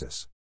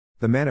injustice.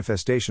 The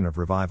manifestation of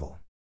revival.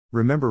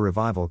 Remember,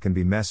 revival can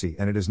be messy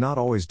and it is not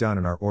always done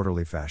in our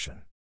orderly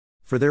fashion.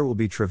 For there will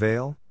be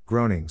travail,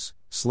 groanings,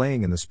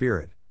 slaying in the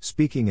spirit,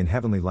 speaking in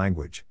heavenly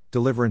language,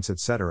 deliverance,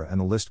 etc., and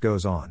the list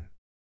goes on.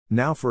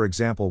 Now, for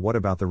example, what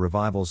about the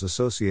revivals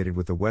associated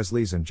with the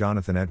Wesleys and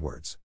Jonathan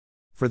Edwards?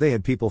 For they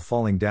had people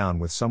falling down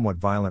with somewhat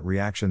violent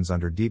reactions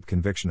under deep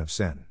conviction of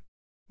sin.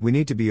 We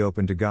need to be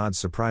open to God's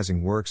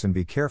surprising works and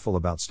be careful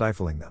about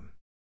stifling them.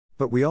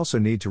 But we also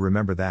need to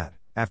remember that,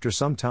 after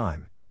some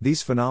time,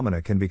 these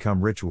phenomena can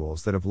become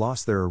rituals that have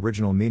lost their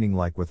original meaning,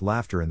 like with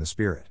laughter in the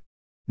spirit.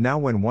 Now,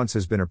 when once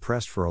has been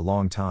oppressed for a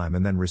long time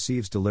and then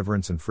receives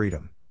deliverance and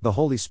freedom, the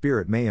Holy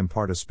Spirit may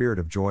impart a spirit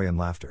of joy and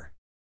laughter.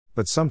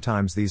 But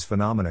sometimes these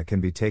phenomena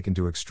can be taken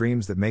to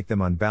extremes that make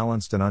them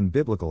unbalanced and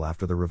unbiblical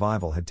after the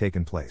revival had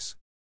taken place.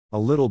 A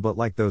little bit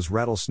like those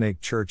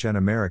rattlesnake church in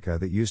America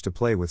that used to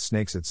play with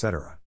snakes,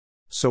 etc.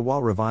 So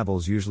while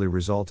revivals usually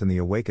result in the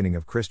awakening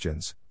of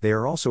Christians, they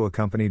are also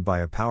accompanied by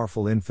a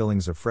powerful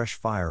infillings of fresh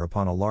fire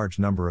upon a large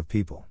number of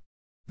people.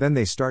 Then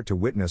they start to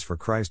witness for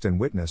Christ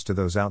and witness to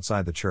those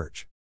outside the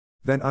church.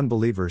 Then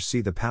unbelievers see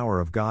the power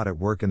of God at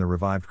work in the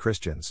revived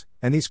Christians,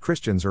 and these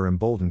Christians are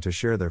emboldened to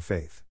share their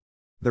faith.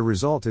 The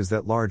result is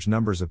that large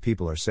numbers of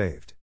people are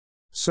saved.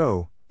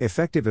 So,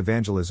 effective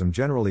evangelism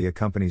generally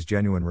accompanies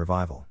genuine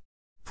revival.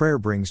 Prayer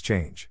brings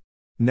change.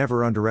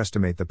 Never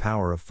underestimate the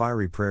power of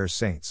fiery prayers,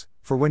 saints,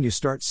 for when you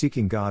start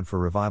seeking God for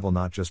revival,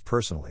 not just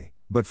personally,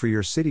 but for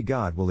your city,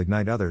 God will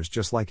ignite others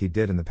just like He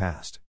did in the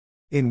past.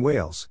 In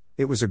Wales,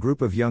 it was a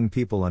group of young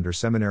people under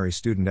seminary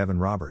student Evan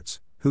Roberts,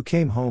 who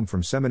came home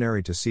from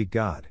seminary to seek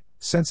God,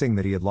 sensing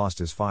that he had lost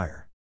his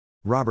fire.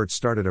 Roberts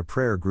started a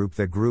prayer group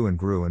that grew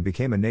and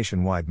became a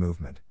nationwide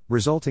movement,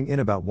 resulting in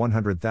about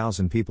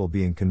 100,000 people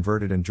being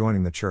converted and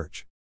joining the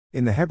church.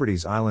 In the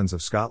Hebrides Islands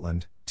of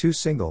Scotland, two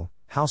single,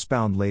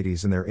 housebound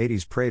ladies in their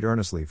 80s prayed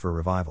earnestly for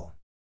revival.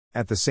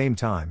 At the same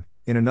time,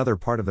 in another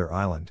part of their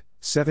island,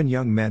 7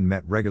 young men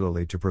met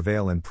regularly to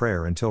prevail in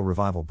prayer until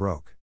revival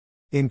broke.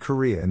 In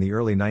Korea in the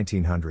early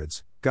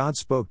 1900s, God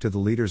spoke to the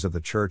leaders of the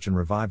church and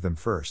revived them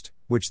first,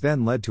 which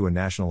then led to a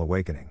national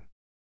awakening.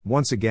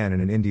 Once again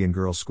in an Indian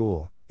girls'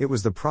 school, it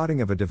was the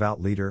prodding of a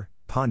devout leader,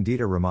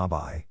 Pandita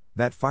Ramabai,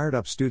 that fired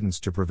up students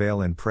to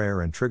prevail in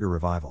prayer and trigger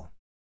revival.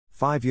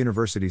 5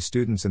 university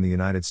students in the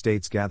United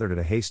States gathered at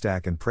a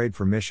haystack and prayed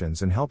for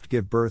missions and helped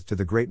give birth to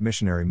the great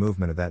missionary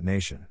movement of that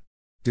nation.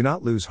 Do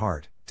not lose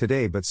heart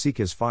today, but seek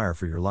His fire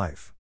for your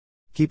life.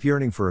 Keep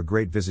yearning for a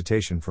great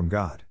visitation from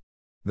God.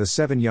 The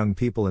 7 young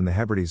people in the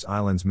Hebrides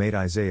Islands made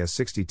Isaiah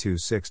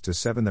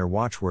 62:6-7 their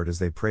watchword as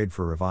they prayed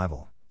for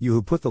revival. You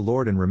who put the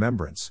Lord in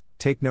remembrance,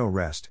 take no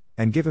rest,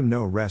 and give Him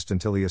no rest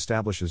until He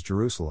establishes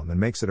Jerusalem and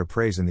makes it a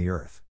praise in the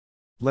earth.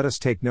 Let us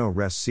take no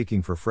rest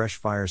seeking for fresh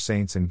fire,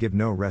 saints, and give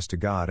no rest to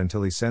God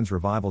until He sends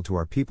revival to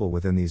our people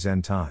within these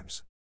end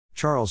times.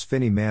 Charles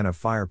Finney, man of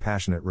fire,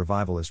 passionate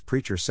revivalist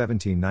preacher,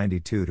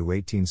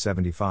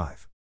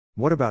 1792-1875.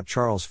 What about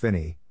Charles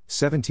Finney,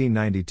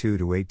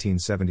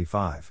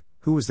 1792-1875,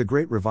 who was the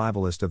great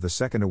revivalist of the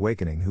Second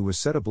Awakening, who was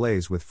set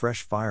ablaze with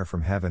fresh fire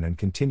from heaven and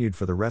continued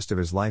for the rest of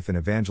his life in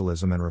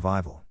evangelism and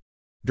revival?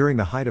 During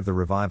the height of the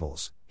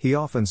revivals, he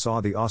often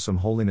saw the awesome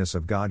holiness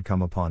of God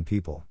come upon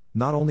people,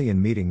 not only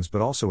in meetings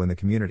but also in the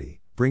community,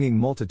 bringing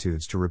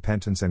multitudes to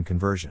repentance and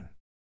conversion.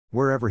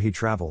 Wherever he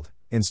traveled,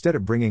 instead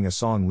of bringing a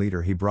song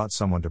leader, he brought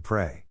someone to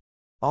pray.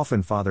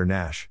 Often Father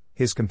Nash,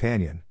 his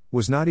companion,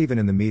 was not even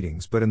in the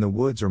meetings but in the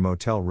woods or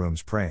motel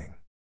rooms praying.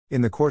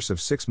 In the course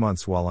of 6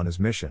 months while on his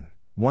mission,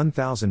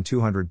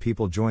 1,200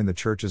 people joined the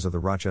churches of the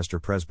Rochester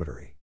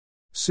Presbytery.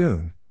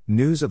 Soon,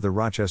 news of the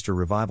Rochester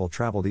revival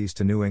traveled east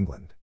to New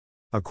England.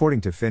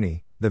 According to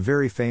Finney, the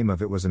very fame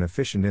of it was an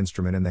efficient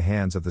instrument in the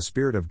hands of the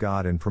Spirit of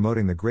God in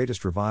promoting the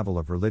greatest revival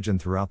of religion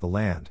throughout the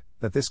land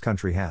that this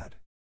country had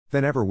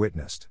then ever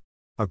witnessed.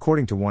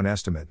 According to one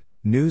estimate,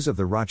 news of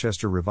the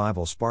Rochester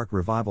revival sparked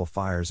revival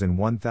fires in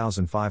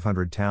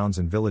 1,500 towns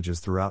and villages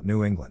throughout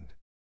New England.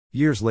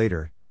 Years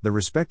later, the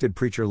respected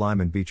preacher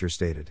Lyman Beecher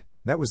stated,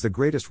 "That was the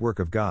greatest work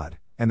of God,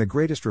 and the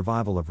greatest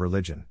revival of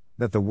religion,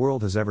 that the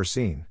world has ever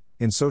seen,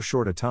 in so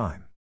short a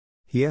time."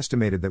 He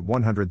estimated that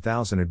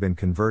 100,000 had been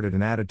converted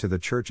and added to the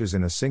churches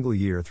in a single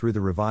year through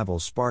the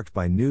revivals sparked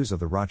by news of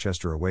the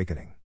Rochester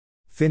Awakening.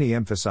 Finney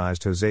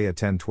emphasized Hosea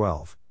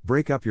 10:12,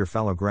 "Break up your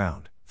fallow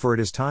ground, for it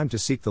is time to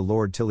seek the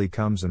Lord till He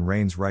comes and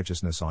rains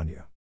righteousness on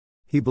you."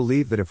 He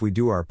believed that if we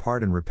do our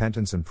part in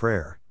repentance and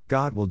prayer,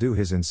 God will do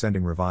His in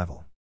sending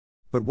revival.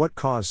 But what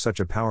caused such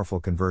a powerful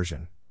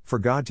conversion, for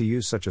God to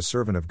use such a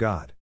servant of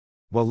God?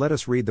 Well, let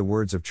us read the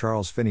words of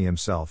Charles Finney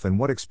himself and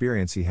what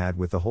experience he had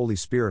with the Holy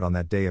Spirit on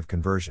that day of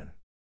conversion.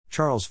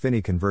 Charles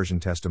Finney conversion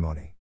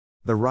testimony.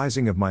 "The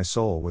rising of my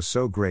soul was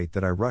so great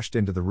that I rushed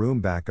into the room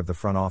back of the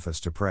front office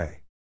to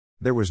pray.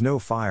 There was no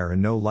fire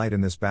and no light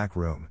in this back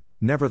room,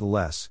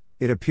 nevertheless,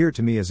 it appeared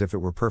to me as if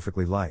it were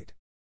perfectly light.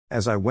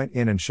 As I went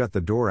in and shut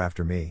the door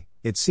after me,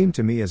 it seemed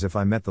to me as if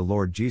I met the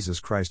Lord Jesus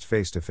Christ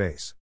face to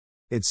face.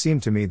 It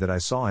seemed to me that I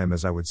saw Him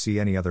as I would see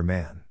any other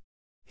man.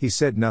 He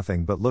said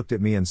nothing but looked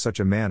at me in such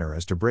a manner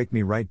as to break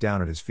me right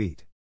down at His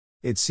feet.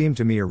 It seemed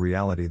to me a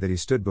reality that He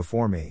stood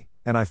before me,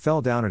 and I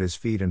fell down at His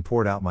feet and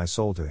poured out my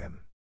soul to Him.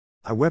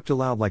 I wept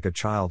aloud like a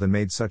child and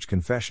made such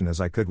confession as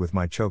I could with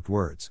my choked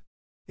words.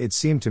 It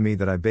seemed to me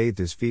that I bathed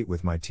His feet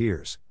with my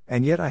tears,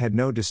 and yet I had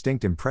no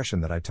distinct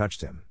impression that I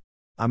touched Him.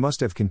 I must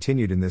have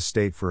continued in this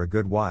state for a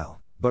good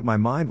while, But my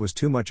mind was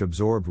too much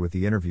absorbed with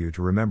the interview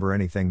to remember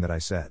anything that I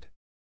said.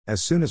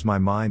 As soon as my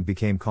mind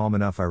became calm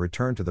enough, I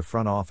returned to the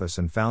front office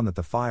and found that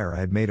the fire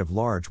I had made of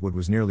large wood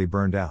was nearly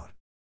burned out.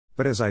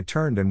 But as I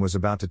turned and was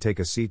about to take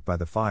a seat by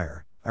the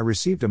fire, I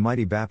received a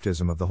mighty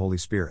baptism of the Holy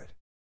Spirit.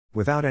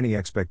 Without any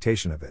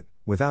expectation of it,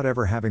 without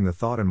ever having the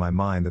thought in my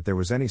mind that there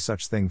was any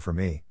such thing for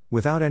me,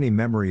 without any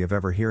memory of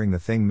ever hearing the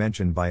thing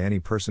mentioned by any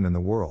person in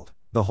the world,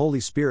 the Holy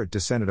Spirit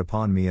descended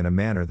upon me in a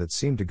manner that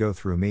seemed to go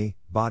through me,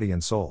 body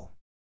and soul.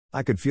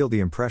 I could feel the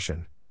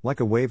impression, like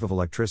a wave of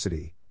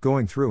electricity,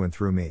 going through and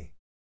through me.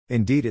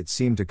 Indeed, it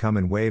seemed to come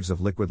in waves of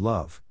liquid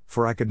love,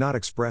 for I could not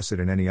express it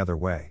in any other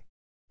way.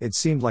 It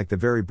seemed like the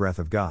very breath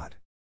of God.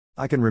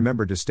 I can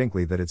remember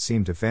distinctly that it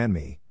seemed to fan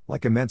me,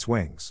 like immense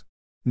wings.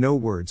 No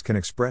words can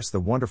express the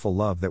wonderful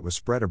love that was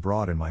spread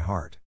abroad in my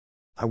heart.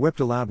 I wept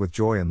aloud with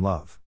joy and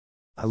love.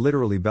 I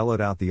literally bellowed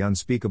out the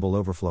unspeakable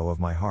overflow of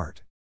my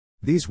heart.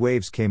 These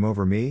waves came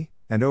over me,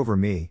 and over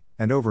me,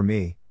 and over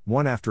me,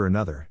 one after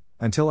another,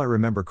 until I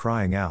remember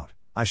crying out,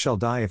 "I shall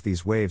die if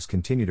these waves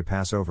continue to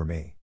pass over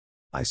me."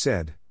 I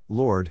said,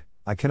 "Lord,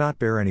 I cannot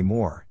bear any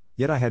more,"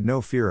 yet I had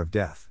no fear of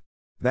death.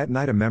 That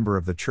night a member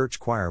of the church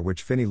choir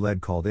which Finney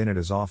led called in at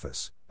his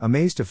office,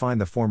 amazed to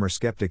find the former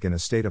skeptic in a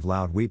state of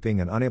loud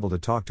weeping and unable to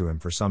talk to him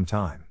for some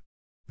time.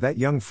 That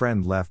young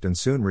friend left and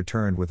soon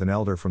returned with an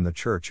elder from the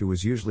church who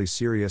was usually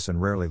serious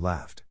and rarely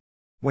laughed.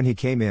 When he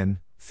came in,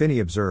 Finney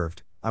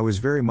observed, "I was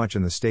very much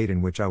in the state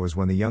in which I was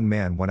when the young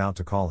man went out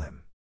to call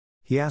him."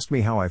 He asked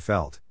me how I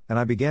felt, and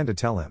I began to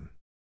tell him.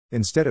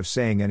 Instead of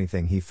saying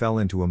anything, he fell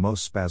into a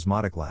most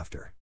spasmodic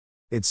laughter.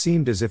 It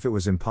seemed as if it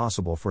was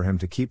impossible for him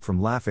to keep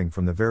from laughing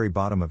from the very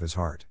bottom of his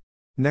heart.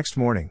 Next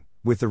morning,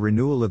 with the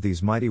renewal of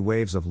these mighty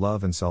waves of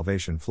love and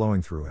salvation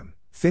flowing through him,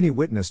 Finney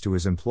witnessed to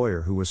his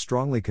employer, who was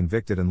strongly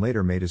convicted and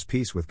later made his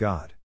peace with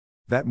God.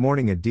 That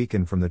morning a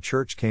deacon from the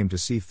church came to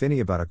see Finney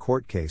about a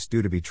court case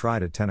due to be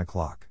tried at 10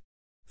 o'clock.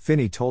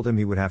 Finney told him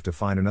he would have to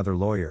find another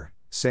lawyer,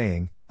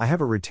 saying, "I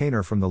have a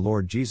retainer from the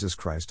Lord Jesus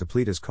Christ to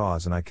plead his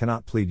cause and I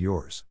cannot plead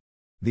yours."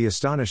 The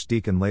astonished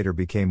deacon later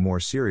became more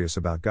serious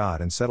about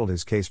God and settled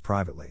his case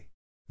privately.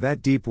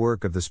 That deep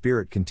work of the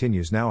Spirit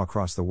continues now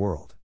across the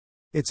world.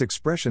 Its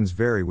expressions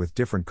vary with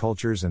different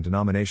cultures and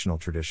denominational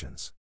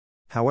traditions.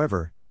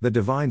 However, the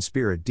divine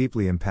Spirit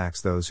deeply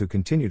impacts those who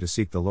continue to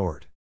seek the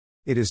Lord.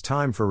 It is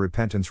time for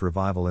repentance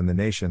revival in the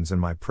nations,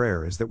 and my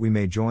prayer is that we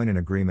may join in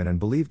agreement and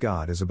believe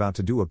God is about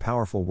to do a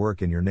powerful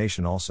work in your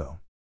nation also.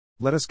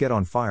 Let us get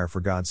on fire for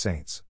God's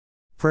saints.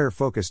 Prayer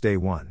Focus Day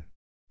 1.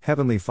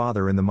 Heavenly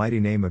Father, in the mighty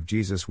name of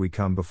Jesus, we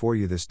come before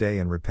you this day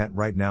and repent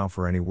right now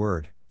for any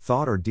word,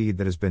 thought or deed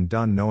that has been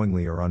done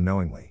knowingly or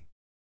unknowingly.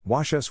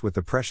 Wash us with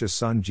the precious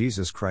Son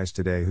Jesus Christ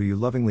today, who you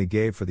lovingly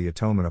gave for the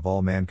atonement of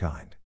all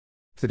mankind.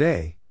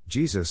 Today,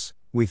 Jesus,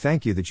 we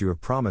thank you that you have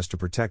promised to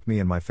protect me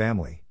and my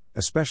family,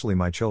 especially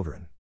my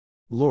children.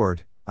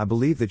 Lord, I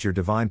believe that your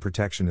divine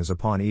protection is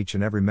upon each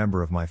and every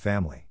member of my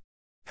family.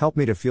 Help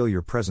me to feel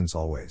your presence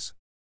always.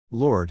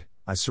 Lord,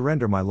 I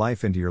surrender my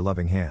life into your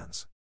loving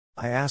hands.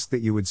 I ask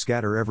that you would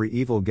scatter every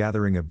evil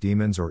gathering of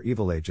demons or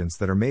evil agents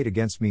that are made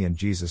against me in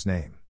Jesus'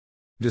 name.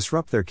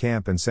 Disrupt their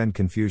camp and send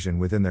confusion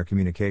within their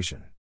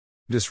communication.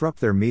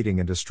 Disrupt their meeting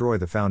and destroy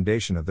the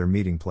foundation of their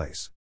meeting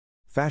place.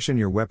 Fashion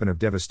your weapon of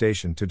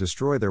devastation to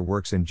destroy their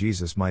works in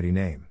Jesus' mighty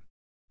name.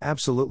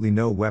 Absolutely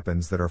no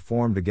weapons that are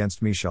formed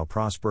against me shall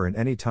prosper, and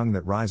any tongue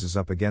that rises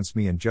up against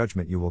me in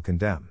judgment you will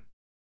condemn.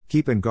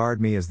 Keep and guard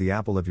me as the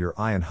apple of your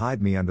eye, and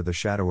hide me under the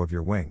shadow of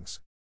your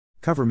wings.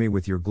 Cover me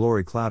with your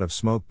glory cloud of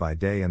smoke by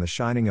day and the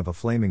shining of a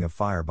flaming of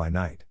fire by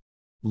night.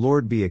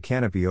 Lord, be a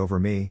canopy over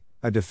me,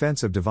 a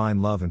defense of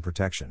divine love and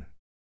protection.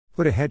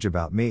 Put a hedge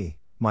about me,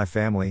 my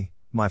family,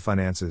 my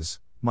finances,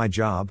 my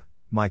job,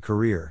 my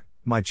career,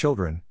 my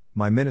children,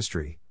 my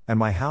ministry, and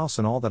my house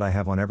and all that I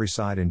have on every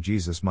side in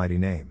Jesus' mighty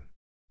name.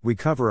 We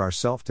cover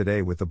ourselves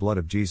today with the blood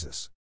of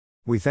Jesus.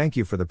 We thank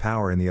you for the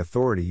power and the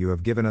authority you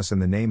have given us in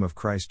the name of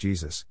Christ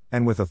Jesus,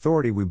 and with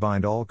authority we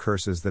bind all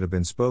curses that have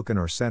been spoken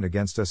or sent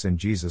against us in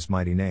Jesus'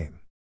 mighty name.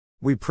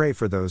 We pray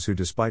for those who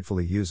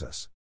despitefully use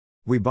us.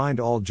 We bind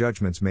all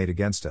judgments made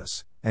against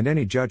us, and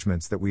any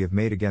judgments that we have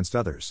made against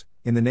others,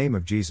 in the name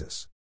of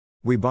Jesus.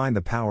 We bind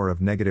the power of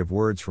negative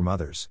words from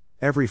others,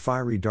 every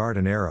fiery dart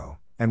and arrow,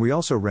 and we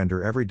also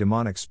render every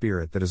demonic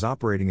spirit that is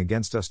operating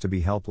against us to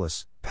be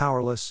helpless,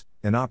 powerless,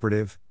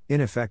 inoperative,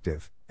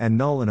 ineffective, and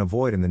null and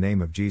void in the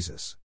name of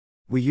Jesus.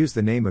 We use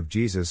the name of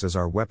Jesus as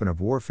our weapon of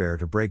warfare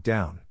to break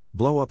down,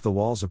 blow up the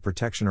walls of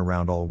protection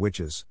around all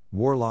witches,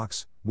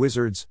 warlocks,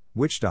 wizards,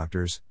 witch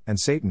doctors, and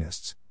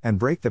Satanists, and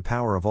break the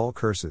power of all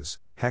curses,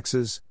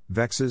 hexes,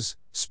 vexes,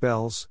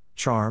 spells,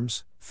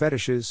 charms,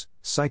 fetishes,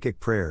 psychic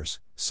prayers,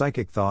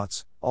 psychic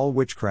thoughts, all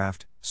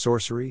witchcraft,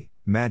 sorcery,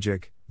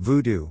 magic,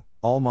 voodoo,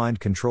 all mind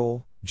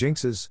control,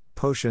 jinxes,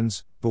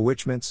 potions,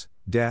 bewitchments,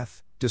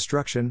 death,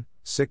 destruction,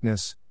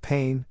 sickness,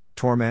 pain,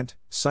 torment,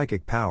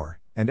 psychic power,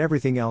 and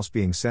everything else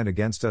being sent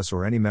against us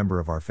or any member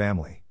of our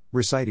family.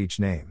 Recite each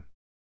name.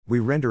 We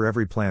render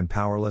every plan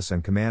powerless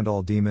and command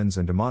all demons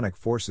and demonic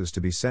forces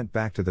to be sent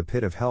back to the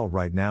pit of hell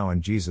right now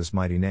in Jesus'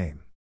 mighty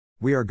name.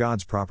 We are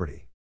God's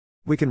property.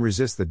 We can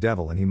resist the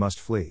devil and he must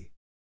flee.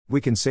 We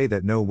can say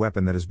that no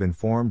weapon that has been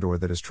formed or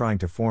that is trying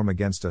to form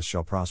against us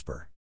shall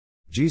prosper.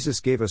 Jesus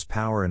gave us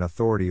power and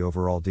authority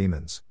over all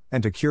demons,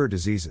 and to cure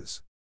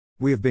diseases.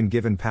 We have been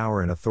given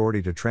power and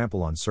authority to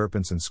trample on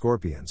serpents and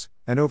scorpions,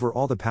 and over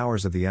all the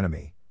powers of the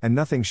enemy, and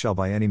nothing shall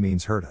by any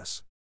means hurt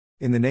us.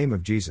 In the name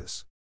of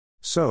Jesus.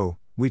 So,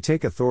 we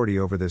take authority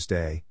over this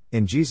day,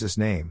 in Jesus'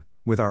 name,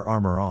 with our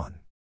armor on.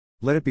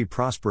 Let it be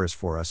prosperous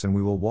for us and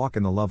we will walk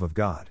in the love of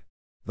God.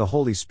 The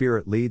Holy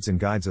Spirit leads and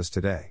guides us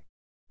today.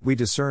 We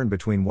discern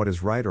between what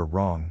is right or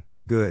wrong,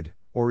 good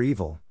or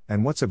evil,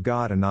 and what's of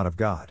God and not of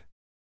God.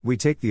 We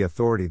take the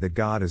authority that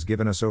God has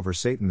given us over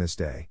Satan this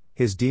day,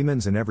 his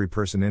demons and every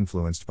person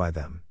influenced by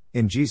them,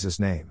 in Jesus'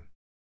 name.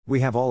 We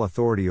have all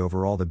authority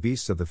over all the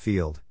beasts of the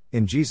field,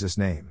 in Jesus'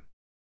 name.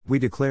 We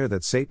declare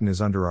that Satan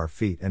is under our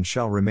feet and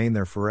shall remain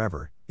there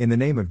forever, in the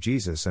name of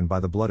Jesus and by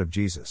the blood of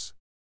Jesus.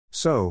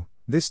 So,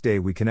 this day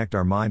we connect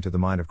our mind to the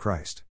mind of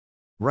Christ.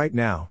 Right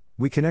now,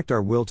 we connect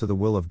our will to the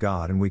will of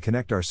God and we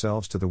connect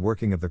ourselves to the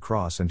working of the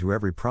cross and to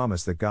every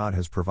promise that God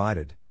has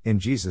provided, in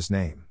Jesus'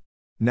 name.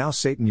 Now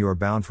Satan, you are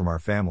bound from our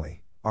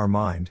family, our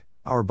mind,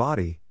 our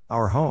body,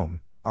 our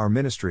home, our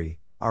ministry,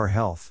 our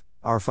health,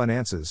 our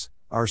finances,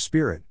 our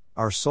spirit,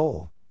 our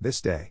soul, this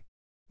day.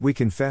 We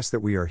confess that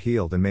we are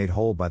healed and made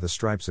whole by the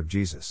stripes of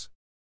Jesus.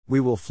 We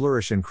will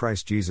flourish in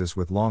Christ Jesus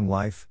with long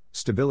life,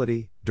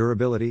 stability,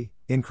 durability,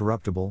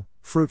 incorruptible,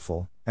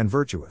 fruitful, and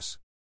virtuous.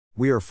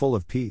 We are full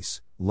of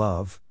peace,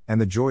 love,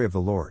 and the joy of the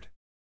Lord.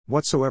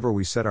 Whatsoever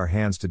we set our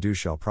hands to do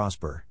shall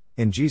prosper,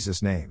 in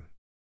Jesus' name.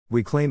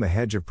 We claim a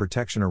hedge of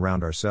protection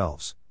around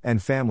ourselves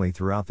and family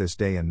throughout this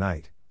day and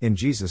night, in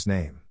Jesus'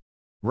 name.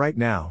 Right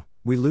now,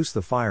 we loose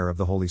the fire of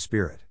the Holy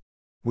Spirit.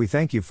 We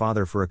thank you,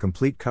 Father, for a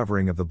complete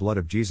covering of the blood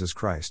of Jesus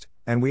Christ,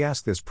 and we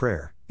ask this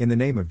prayer, in the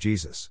name of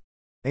Jesus.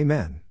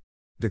 Amen.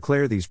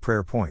 Declare these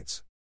prayer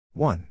points.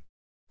 1.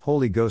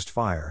 Holy Ghost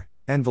fire,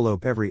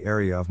 envelope every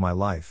area of my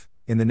life,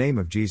 in the name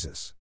of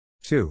Jesus.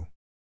 2.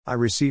 I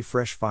receive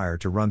fresh fire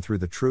to run through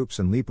the troops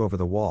and leap over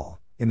the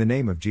wall, in the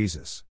name of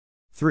Jesus.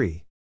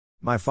 3.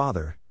 My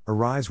Father,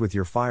 arise with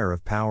your fire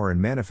of power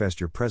and manifest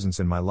your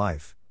presence in my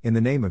life, in the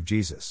name of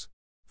Jesus.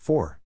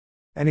 4.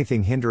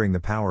 Anything hindering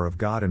the power of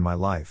God in my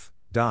life,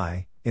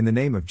 die, in the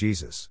name of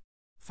Jesus.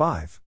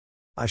 5.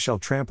 I shall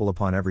trample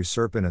upon every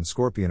serpent and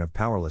scorpion of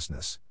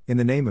powerlessness, in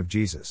the name of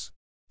Jesus.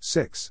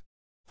 6.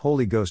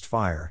 Holy Ghost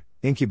fire,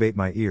 incubate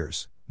my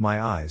ears,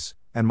 my eyes,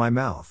 and my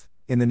mouth,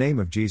 in the name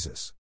of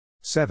Jesus.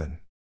 7.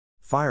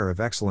 Fire of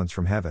excellence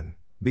from heaven,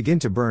 begin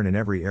to burn in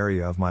every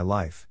area of my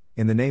life,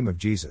 in the name of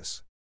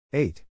Jesus.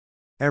 8.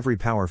 Every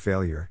power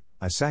failure,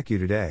 I sack you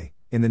today,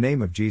 in the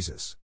name of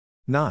Jesus.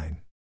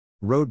 9.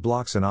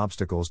 Roadblocks and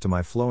obstacles to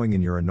my flowing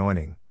in your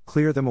anointing,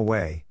 clear them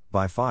away,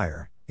 by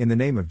fire, in the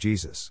name of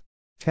Jesus.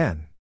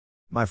 10.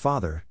 My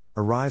Father,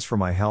 arise for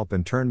my help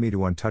and turn me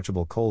to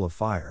untouchable coal of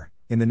fire,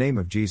 in the name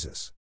of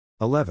Jesus.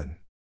 11.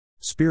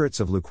 Spirits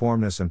of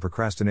lukewarmness and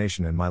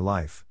procrastination in my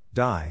life,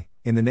 die,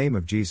 in the name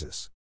of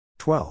Jesus.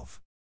 12.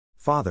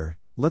 Father,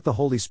 let the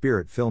Holy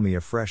Spirit fill me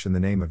afresh in the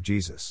name of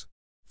Jesus.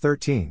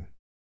 13.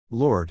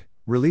 Lord,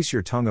 release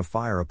your tongue of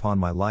fire upon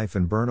my life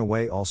and burn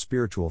away all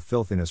spiritual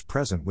filthiness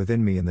present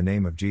within me in the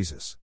name of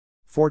Jesus.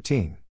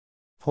 14.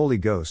 Holy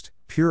Ghost,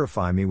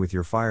 purify me with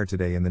your fire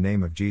today in the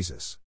name of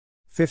Jesus.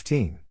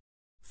 15.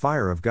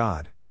 Fire of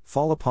God,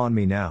 fall upon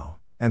me now,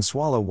 and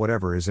swallow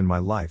whatever is in my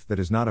life that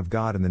is not of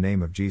God in the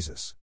name of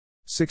Jesus.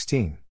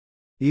 16.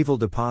 Evil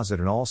deposit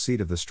and all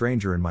seed of the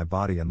stranger in my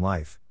body and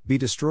life, be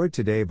destroyed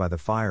today by the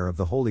fire of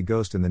the Holy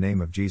Ghost in the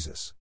name of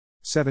Jesus.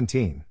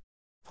 17.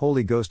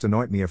 Holy Ghost,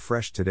 anoint me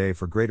afresh today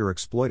for greater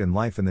exploit in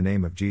life in the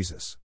name of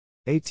Jesus.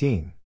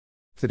 18.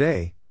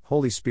 Today,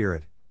 Holy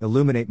Spirit,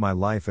 illuminate my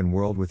life and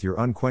world with your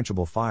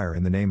unquenchable fire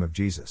in the name of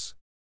Jesus.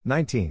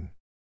 19.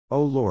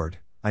 O Lord,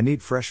 I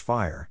need fresh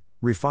fire,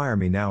 refire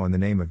me now in the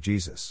name of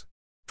Jesus.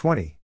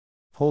 20.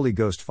 Holy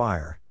Ghost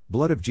fire,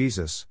 blood of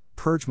Jesus,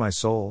 purge my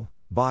soul,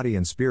 body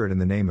and spirit in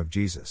the name of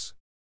Jesus.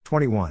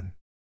 21.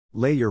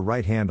 Lay your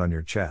right hand on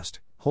your chest,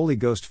 Holy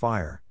Ghost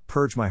fire,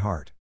 purge my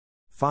heart.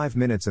 5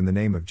 minutes in the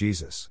name of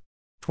Jesus.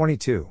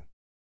 22.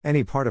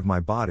 Any part of my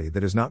body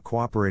that is not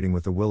cooperating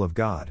with the will of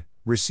God,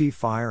 receive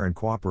fire and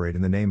cooperate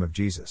in the name of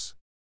Jesus.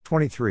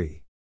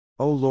 23.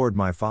 O Lord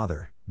my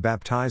Father,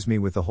 baptize me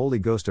with the Holy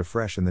Ghost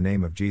afresh in the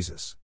name of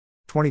Jesus.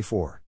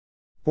 24.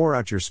 Pour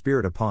out your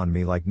Spirit upon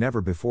me like never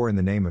before in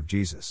the name of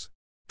Jesus.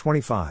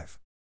 25.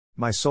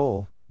 My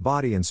soul,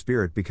 body and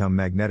spirit become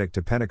magnetic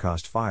to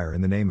Pentecost fire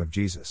in the name of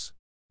Jesus.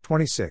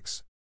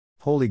 26.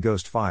 Holy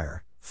Ghost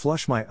fire,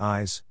 flush my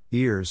eyes,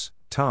 ears,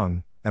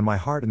 tongue, and my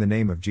heart in the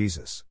name of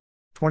Jesus.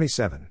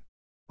 27.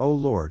 O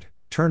Lord,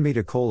 turn me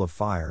to coal of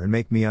fire and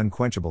make me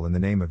unquenchable in the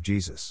name of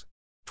Jesus.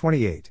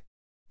 28.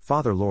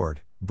 Father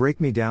Lord,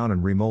 break me down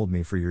and remold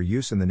me for your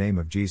use in the name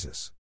of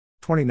Jesus.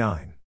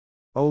 29.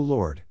 O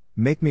Lord,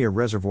 make me a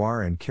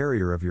reservoir and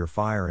carrier of your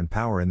fire and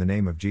power in the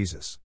name of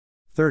Jesus.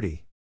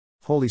 30.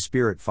 Holy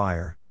Spirit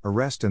fire,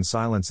 arrest and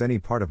silence any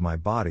part of my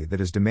body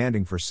that is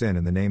demanding for sin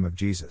in the name of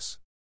Jesus.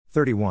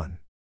 31.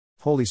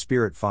 Holy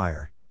Spirit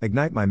fire,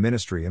 Ignite my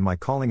ministry and my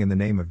calling in the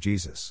name of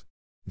Jesus.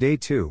 Day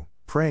 2,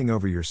 Praying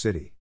over your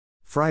city.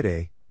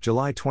 Friday,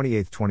 July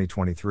 28,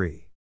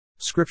 2023.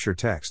 Scripture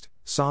text,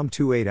 Psalm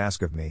 2:8.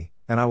 Ask of me,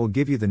 and I will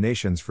give you the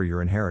nations for your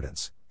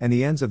inheritance, and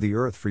the ends of the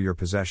earth for your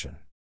possession.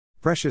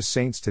 Precious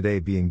saints, today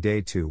being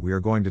day 2, we are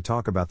going to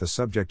talk about the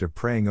subject of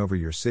praying over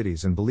your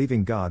cities and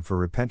believing God for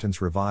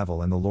repentance,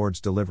 revival, and the Lord's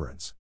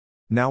deliverance.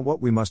 Now, what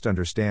we must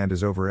understand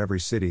is over every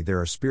city there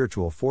are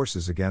spiritual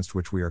forces against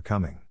which we are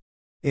coming.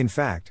 In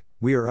fact,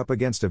 we are up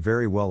against a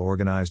very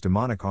well-organized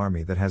demonic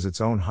army that has its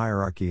own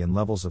hierarchy and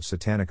levels of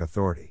satanic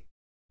authority.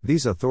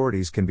 These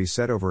authorities can be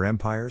set over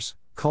empires,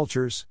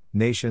 cultures,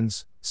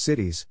 nations,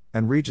 cities,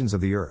 and regions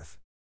of the earth.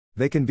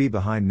 They can be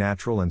behind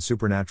natural and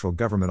supernatural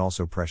government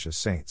also, precious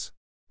saints.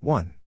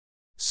 1.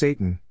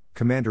 Satan,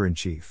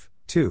 Commander-in-Chief.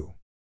 2.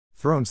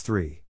 Thrones.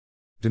 3.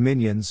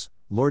 Dominions,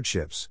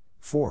 Lordships.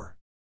 4.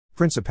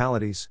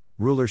 Principalities,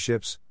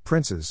 Rulerships,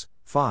 Princes.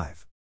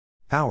 5.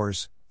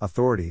 Powers,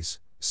 Authorities.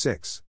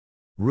 6.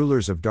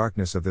 Rulers of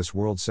darkness of this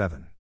world.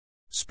 7.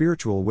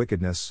 Spiritual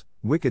wickedness,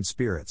 wicked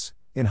spirits,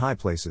 in high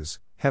places,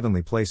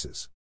 heavenly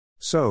places.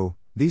 So,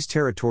 these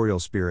territorial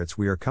spirits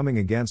we are coming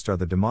against are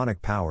the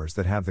demonic powers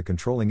that have the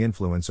controlling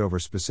influence over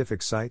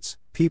specific sites,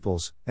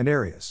 peoples, and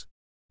areas.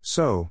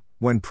 So,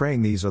 when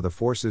praying, these are the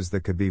forces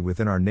that could be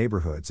within our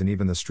neighborhoods and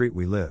even the street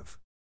we live.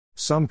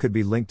 Some could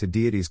be linked to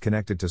deities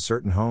connected to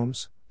certain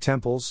homes,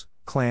 temples,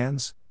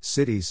 clans,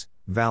 cities,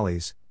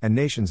 valleys, and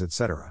nations,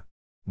 etc.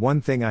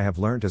 One thing I have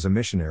learned as a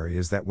missionary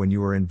is that when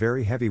you are in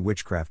very heavy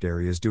witchcraft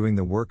areas doing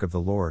the work of the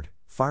Lord,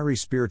 fiery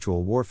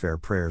spiritual warfare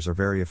prayers are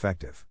very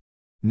effective.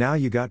 Now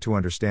you got to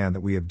understand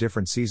that we have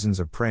different seasons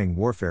of praying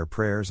warfare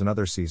prayers and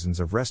other seasons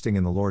of resting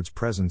in the Lord's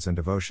presence and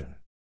devotion.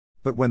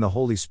 But when the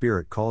Holy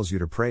Spirit calls you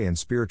to pray in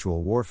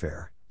spiritual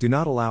warfare, do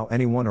not allow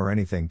anyone or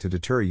anything to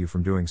deter you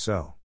from doing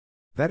so.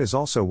 That is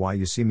also why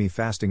you see me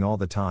fasting all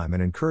the time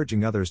and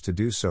encouraging others to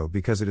do so,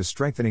 because it is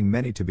strengthening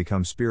many to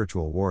become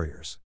spiritual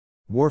warriors.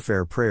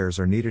 Warfare prayers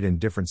are needed in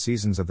different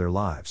seasons of their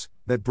lives,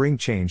 that bring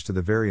change to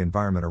the very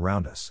environment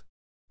around us.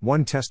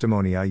 One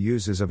testimony I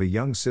use is of a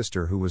young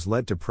sister who was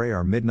led to pray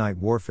our midnight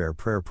warfare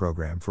prayer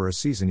program for a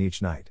season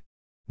each night.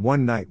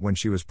 One night when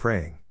she was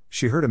praying,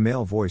 she heard a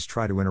male voice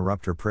try to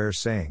interrupt her prayers,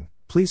 saying,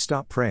 "Please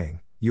stop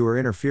praying, you are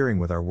interfering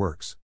with our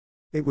works."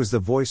 It was the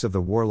voice of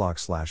the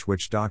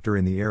warlock/witch doctor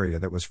in the area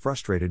that was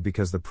frustrated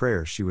because the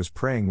prayers she was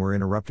praying were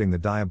interrupting the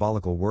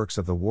diabolical works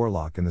of the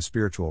warlock in the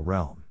spiritual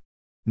realm.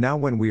 Now,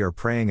 when we are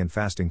praying and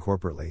fasting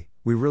corporately,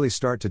 we really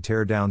start to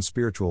tear down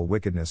spiritual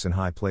wickedness in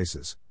high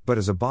places, but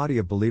as a body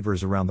of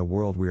believers around the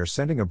world, we are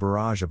sending a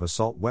barrage of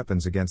assault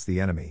weapons against the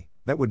enemy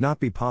that would not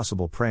be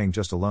possible praying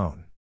just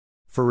alone.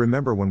 For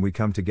remember, when we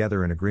come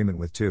together in agreement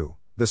with two,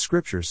 the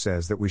scripture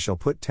says that we shall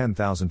put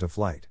 10,000 to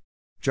flight.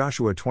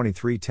 Joshua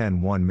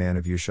 23:10. 1 man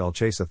of you shall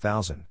chase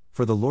 1,000,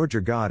 for the Lord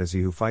your God is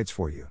he who fights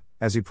for you,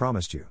 as he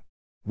promised you.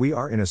 We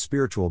are in a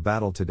spiritual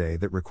battle today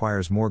that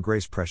requires more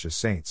grace, precious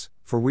saints,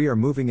 for we are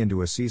moving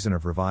into a season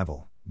of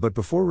revival, but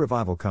before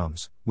revival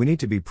comes, we need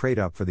to be prayed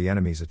up for the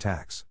enemy's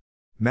attacks.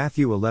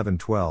 Matthew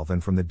 11:12.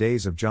 And from the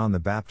days of John the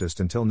Baptist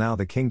until now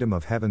the kingdom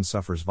of heaven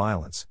suffers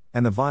violence,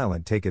 and the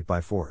violent take it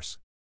by force.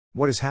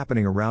 What is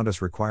happening around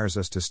us requires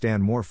us to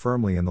stand more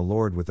firmly in the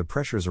Lord with the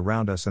pressures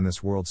around us and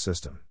this world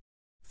system.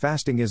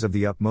 Fasting is of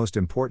the utmost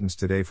importance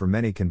today, for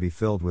many can be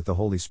filled with the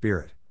Holy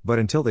Spirit, but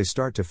until they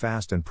start to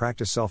fast and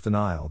practice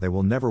self-denial, they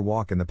will never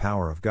walk in the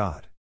power of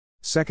God.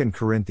 2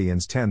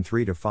 Corinthians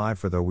 10:3-5.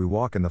 For though we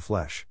walk in the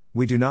flesh,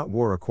 we do not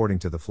war according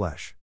to the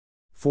flesh.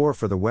 For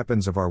the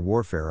weapons of our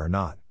warfare are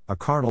not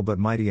carnal, but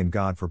mighty in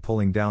God for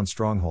pulling down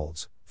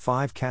strongholds.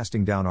 5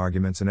 Casting down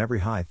arguments and every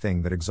high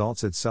thing that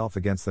exalts itself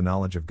against the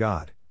knowledge of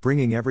God,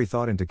 bringing every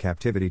thought into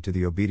captivity to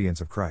the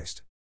obedience of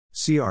Christ.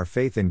 See, our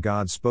faith in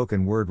God's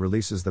spoken word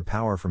releases the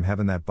power from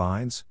heaven that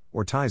binds,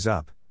 or ties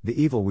up, the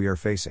evil we are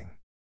facing.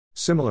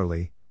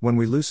 Similarly, when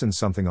we loosen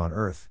something on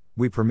earth,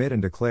 we permit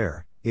and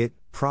declare it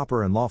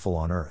proper and lawful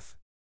on earth.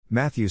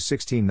 Matthew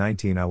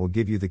 16:19. I will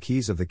give you the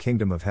keys of the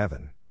kingdom of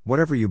heaven.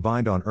 Whatever you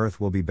bind on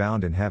earth will be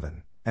bound in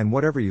heaven, and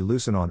whatever you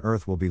loosen on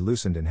earth will be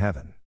loosened in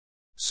heaven.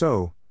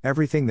 So,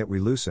 everything that we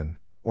loosen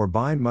or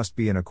bind must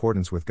be in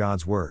accordance with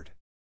God's word.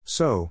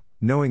 So,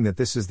 knowing that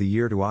this is the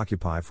year to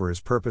occupy for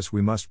his purpose,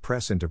 we must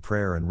press into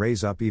prayer and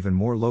raise up even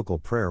more local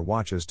prayer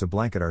watches to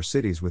blanket our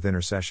cities with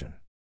intercession.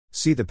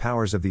 See, the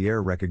powers of the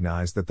air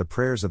recognize that the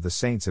prayers of the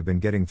saints have been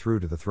getting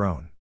through to the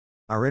throne.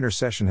 Our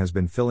intercession has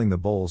been filling the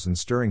bowls and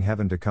stirring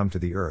heaven to come to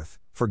the earth,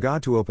 for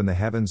God to open the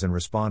heavens and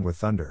respond with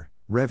thunder,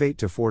 Rev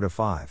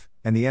 8:4-5,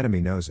 and the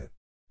enemy knows it.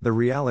 The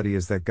reality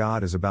is that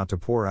God is about to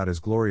pour out his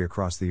glory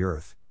across the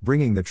earth,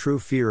 bringing the true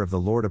fear of the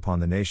Lord upon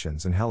the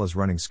nations, and hell is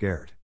running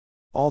scared.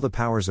 All the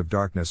powers of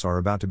darkness are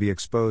about to be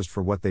exposed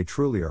for what they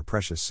truly are,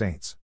 precious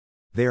saints.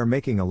 They are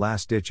making a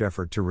last-ditch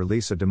effort to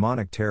release a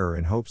demonic terror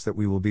in hopes that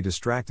we will be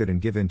distracted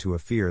and give in to a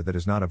fear that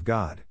is not of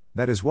God.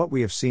 That is what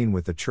we have seen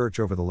with the church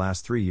over the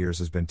last 3 years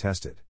has been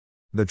tested.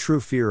 The true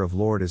fear of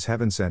Lord is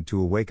heaven sent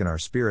to awaken our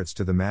spirits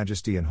to the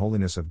majesty and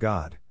holiness of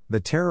God. The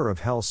terror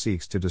of hell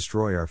seeks to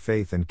destroy our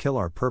faith and kill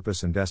our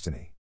purpose and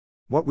destiny.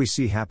 What we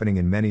see happening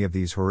in many of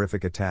these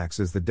horrific attacks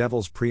is the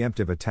devil's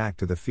preemptive attack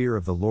to the fear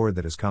of the Lord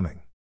that is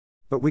coming.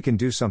 But we can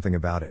do something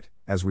about it,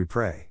 as we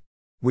pray.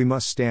 We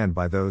must stand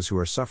by those who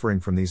are suffering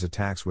from these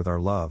attacks with our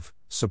love,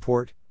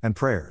 support, and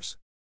prayers.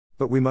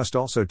 But we must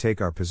also take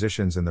our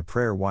positions in the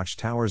prayer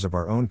watchtowers of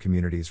our own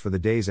communities for the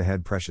days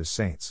ahead, precious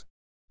saints.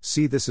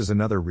 See, this is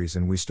another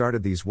reason we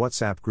started these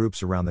WhatsApp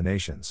groups around the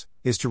nations,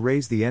 is to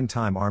raise the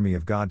end-time army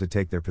of God to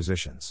take their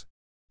positions.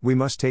 We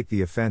must take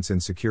the offense in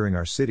securing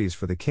our cities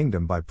for the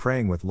kingdom by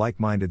praying with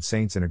like-minded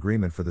saints in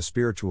agreement for the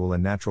spiritual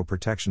and natural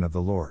protection of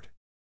the Lord.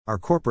 Our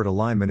corporate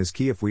alignment is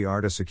key if we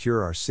are to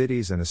secure our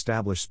cities and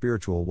establish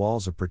spiritual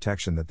walls of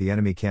protection that the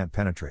enemy can't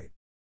penetrate.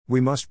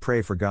 We must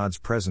pray for God's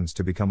presence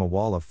to become a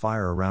wall of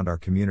fire around our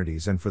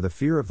communities and for the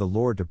fear of the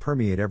Lord to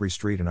permeate every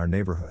street in our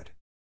neighborhood.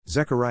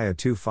 Zechariah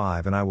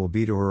 2:5 And I will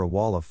be to her a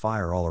wall of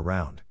fire all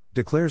around,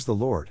 declares the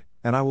Lord,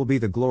 and I will be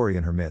the glory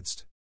in her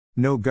midst.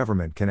 No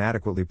government can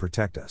adequately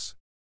protect us.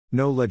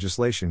 No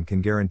legislation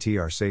can guarantee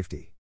our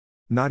safety.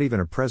 Not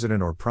even a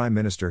president or prime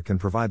minister can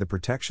provide the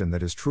protection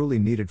that is truly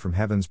needed from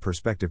heaven's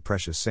perspective,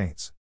 precious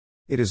saints.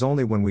 It is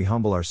only when we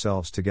humble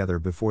ourselves together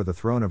before the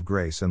throne of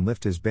grace and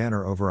lift His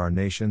banner over our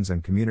nations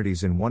and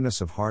communities in oneness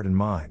of heart and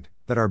mind,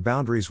 that our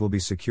boundaries will be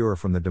secure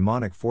from the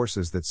demonic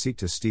forces that seek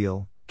to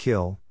steal,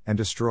 kill, and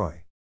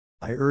destroy.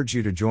 I urge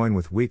you to join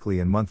with weekly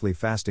and monthly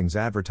fastings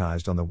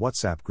advertised on the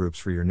WhatsApp groups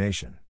for your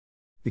nation.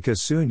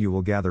 Because soon you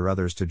will gather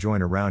others to join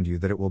around you,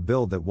 that it will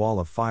build that wall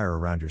of fire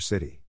around your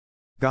city.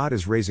 God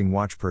is raising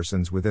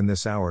watchpersons within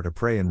this hour to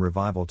pray in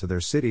revival to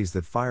their cities,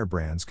 that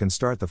firebrands can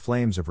start the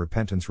flames of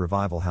repentance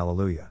revival.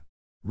 Hallelujah.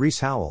 Rees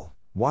Howell,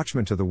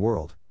 Watchman to the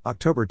World,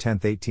 October 10,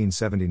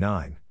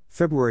 1879,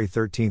 February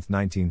 13,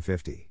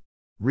 1950.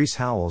 Rees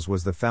Howells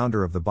was the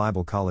founder of the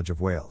Bible College of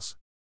Wales.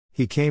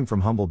 He came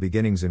from humble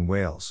beginnings in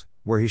Wales,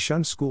 where he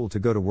shunned school to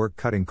go to work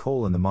cutting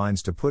coal in the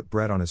mines to put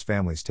bread on his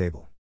family's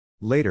table.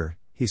 Later,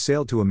 he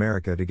sailed to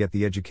America to get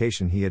the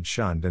education he had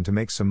shunned and to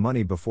make some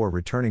money before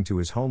returning to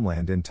his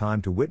homeland in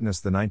time to witness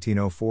the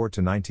 1904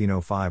 to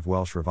 1905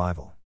 Welsh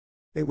revival.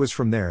 It was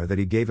from there that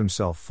he gave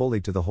himself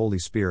fully to the Holy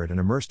Spirit and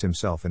immersed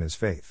himself in his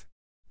faith.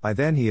 By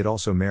then he had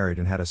also married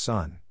and had a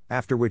son,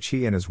 after which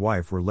he and his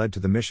wife were led to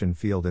the mission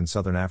field in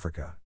southern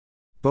Africa.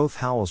 Both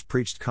Howells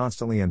preached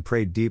constantly and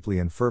prayed deeply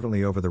and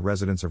fervently over the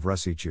residents of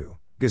Rusichu,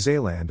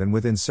 Gazeland, and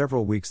within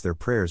several weeks their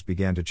prayers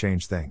began to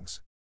change things.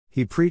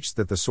 He preached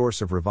that the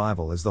source of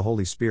revival is the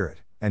Holy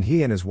Spirit, and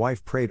he and his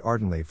wife prayed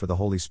ardently for the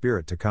Holy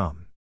Spirit to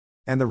come.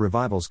 And the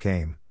revivals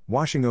came,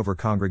 washing over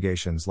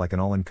congregations like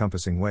an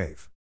all-encompassing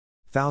wave.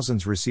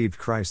 Thousands received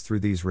Christ through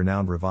these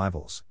renowned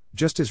revivals,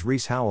 just as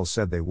Rees Howells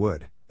said they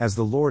would, as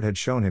the Lord had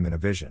shown him in a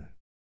vision.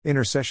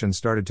 Intercession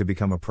started to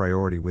become a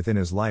priority within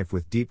his life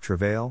with deep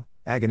travail,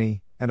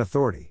 agony, and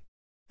authority.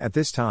 At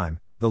this time,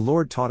 the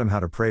Lord taught him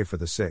how to pray for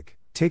the sick,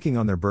 taking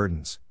on their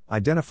burdens,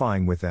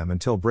 identifying with them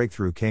until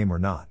breakthrough came or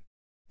not.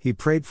 He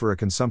prayed for a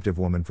consumptive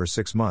woman for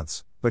 6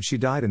 months, but she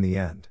died in the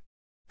end.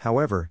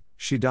 However,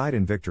 she died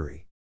in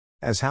victory.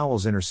 As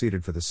Howells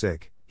interceded for the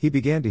sick, he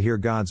began to hear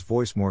God's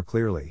voice more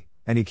clearly,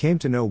 and he came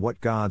to know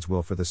what God's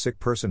will for the sick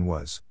person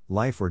was,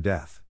 life or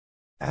death.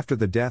 After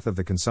the death of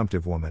the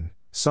consumptive woman,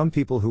 some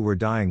people who were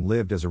dying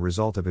lived as a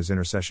result of his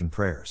intercession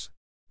prayers.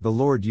 The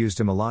Lord used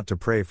him a lot to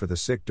pray for the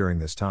sick during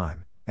this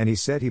time, and he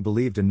said he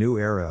believed a new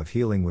era of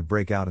healing would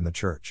break out in the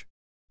church.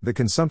 The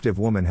consumptive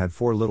woman had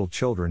 4 little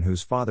children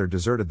whose father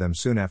deserted them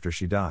soon after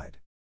she died.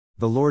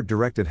 The Lord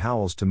directed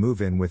Howells to move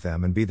in with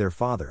them and be their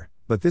father,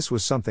 but this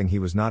was something he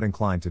was not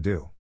inclined to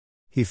do.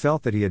 He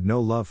felt that he had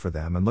no love for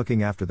them and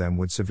looking after them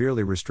would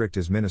severely restrict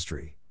his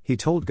ministry. He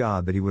told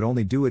God that he would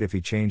only do it if he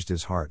changed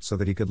his heart so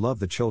that he could love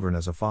the children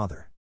as a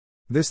father.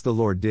 This the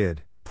Lord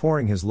did,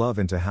 pouring his love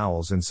into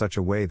Howells in such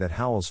a way that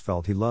Howells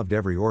felt he loved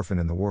every orphan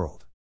in the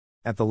world.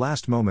 At the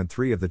last moment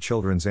 3 of the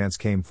children's aunts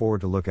came forward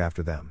to look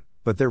after them,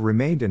 but there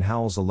remained in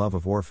Howells a love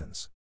of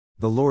orphans.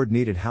 The Lord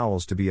needed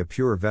Howells to be a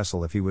pure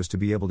vessel if he was to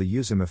be able to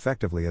use him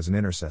effectively as an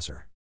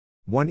intercessor.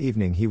 One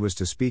evening he was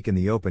to speak in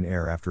the open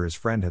air after his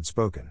friend had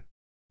spoken.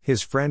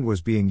 His friend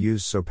was being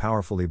used so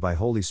powerfully by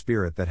Holy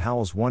Spirit that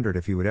Howells wondered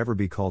if he would ever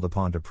be called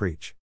upon to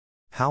preach.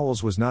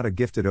 Howells was not a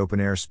gifted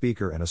open-air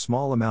speaker and a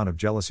small amount of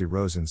jealousy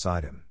rose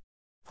inside him.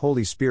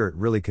 Holy Spirit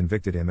really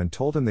convicted him and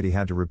told him that he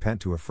had to repent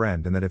to a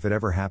friend and that if it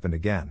ever happened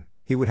again,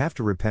 he would have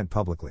to repent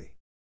publicly.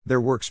 Their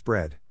work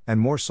spread, and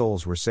more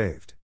souls were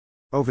saved.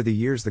 Over the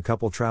years the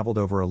couple traveled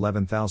over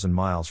 11,000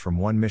 miles from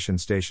one mission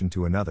station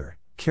to another,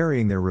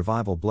 carrying their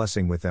revival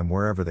blessing with them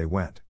wherever they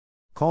went.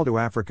 Call to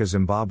Africa,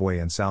 Zimbabwe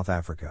and South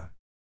Africa.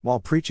 While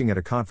preaching at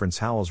a conference,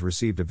 Howells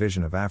received a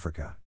vision of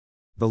Africa.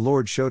 The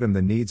Lord showed him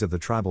the needs of the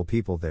tribal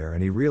people there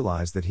and he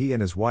realized that he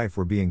and his wife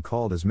were being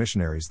called as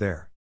missionaries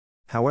there.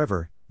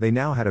 However, they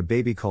now had a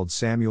baby called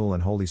Samuel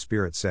and Holy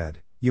Spirit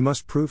said, "You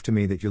must prove to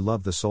me that you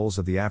love the souls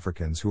of the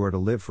Africans who are to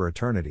live for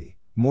eternity,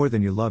 more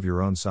than you love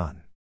your own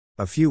son."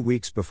 A few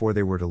weeks before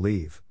they were to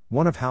leave,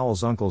 one of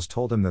Howells' uncles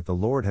told him that the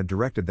Lord had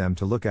directed them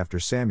to look after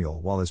Samuel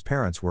while his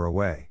parents were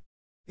away.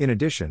 In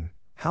addition,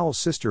 Howells'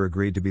 sister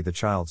agreed to be the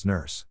child's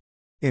nurse.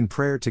 In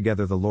prayer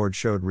together, the Lord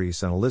showed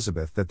Reese and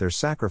Elizabeth that their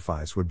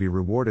sacrifice would be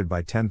rewarded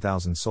by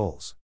 10,000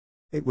 souls.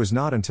 It was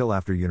not until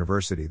after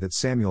university that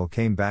Samuel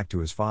came back to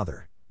his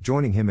father,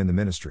 joining him in the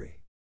ministry.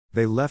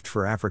 They left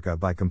for Africa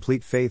by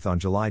complete faith on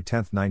July 10,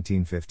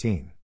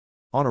 1915.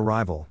 On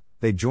arrival,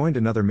 they joined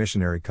another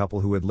missionary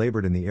couple who had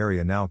labored in the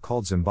area now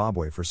called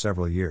Zimbabwe for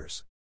several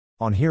years.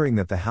 On hearing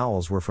that the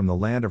Howells were from the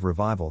land of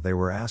revival, they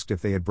were asked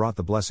if they had brought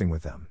the blessing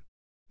with them.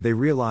 They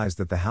realized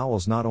that the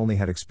Howells not only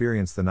had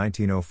experienced the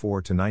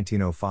 1904 to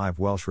 1905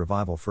 Welsh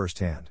revival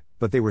firsthand,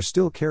 but they were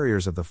still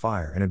carriers of the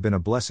fire and had been a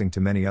blessing to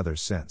many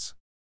others since.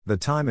 The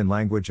time in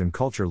language and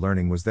culture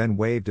learning was then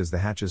waived, as the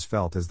Hatches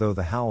felt as though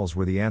the Howells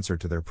were the answer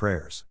to their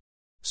prayers.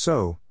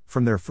 So,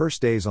 from their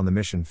first days on the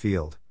mission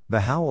field,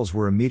 the Howells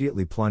were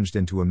immediately plunged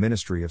into a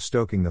ministry of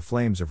stoking the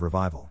flames of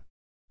revival.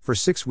 For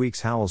 6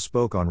 weeks Howells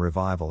spoke on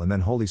revival, and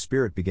then Holy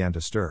Spirit began to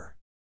stir.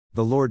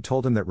 The Lord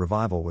told him that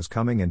revival was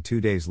coming, and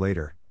 2 days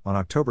later, on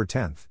October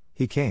 10,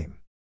 he came.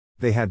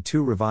 They had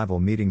 2 revival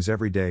meetings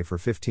every day for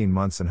 15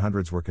 months and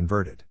hundreds were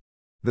converted.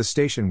 The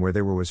station where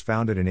they were was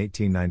founded in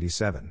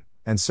 1897,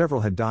 and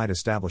several had died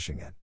establishing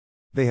it.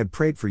 They had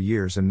prayed for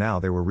years and now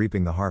they were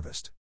reaping the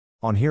harvest.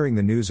 On hearing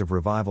the news of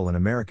revival, an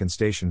American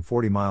station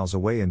 40 miles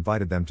away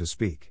invited them to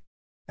speak.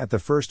 At the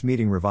first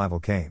meeting, revival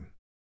came.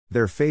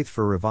 Their faith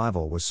for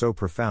revival was so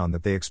profound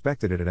that they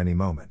expected it at any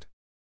moment.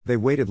 They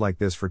waited like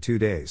this for 2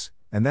 days,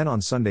 and then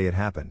on Sunday it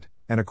happened,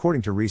 and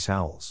according to Reese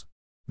Howells,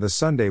 the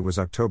Sunday was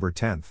October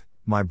 10th,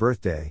 my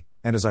birthday,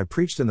 and as I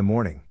preached in the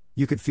morning,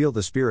 you could feel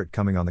the Spirit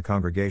coming on the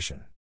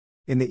congregation.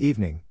 In the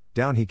evening,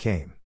 down he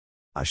came.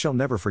 I shall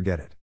never forget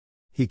it.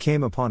 He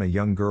came upon a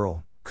young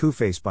girl,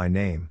 Kuface by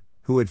name,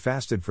 who had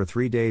fasted for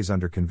 3 days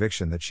under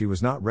conviction that she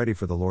was not ready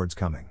for the Lord's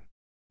coming.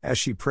 As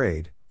she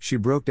prayed, she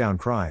broke down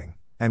crying,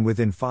 and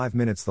within 5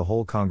 minutes the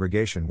whole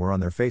congregation were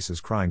on their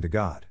faces crying to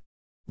God.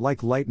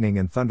 Like lightning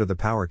and thunder the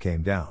power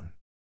came down.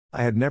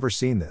 I had never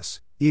seen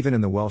this, even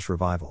in the Welsh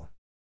revival.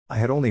 I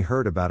had only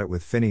heard about it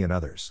with Finney and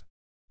others.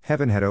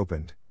 Heaven had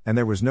opened, and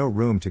there was no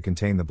room to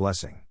contain the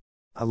blessing.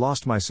 I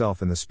lost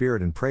myself in the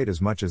Spirit and prayed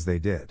as much as they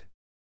did.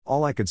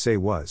 All I could say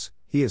was,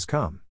 "He has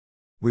come."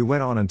 We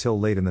went on until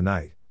late in the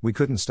night. We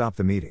couldn't stop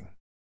the meeting.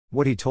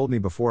 What he told me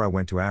before I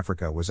went to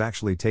Africa was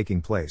actually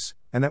taking place,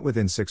 and that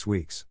within 6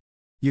 weeks.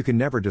 You can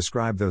never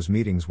describe those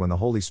meetings when the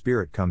Holy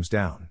Spirit comes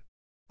down.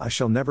 I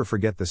shall never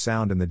forget the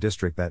sound in the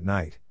district that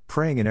night,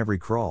 praying in every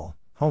kraal,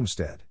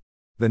 homestead.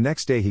 The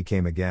next day he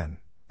came again,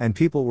 and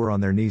people were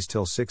on their knees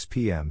till 6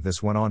 p.m.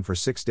 This went on for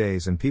 6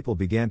 days, and people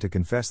began to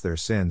confess their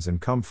sins and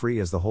come free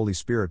as the Holy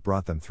Spirit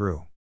brought them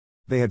through.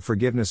 They had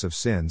forgiveness of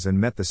sins and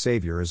met the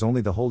Savior as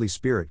only the Holy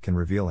Spirit can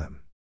reveal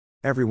him.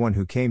 Everyone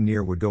who came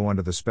near would go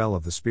under the spell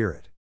of the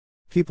Spirit.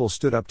 People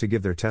stood up to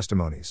give their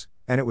testimonies,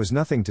 and it was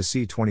nothing to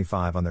see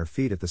 25 on their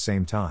feet at the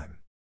same time.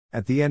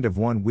 At the end of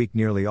 1 week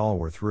nearly all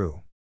were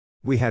through.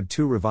 We had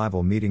 2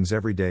 revival meetings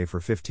every day for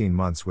 15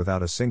 months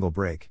without a single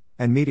break,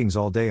 and meetings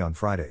all day on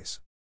Fridays.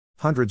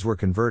 Hundreds were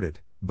converted,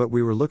 but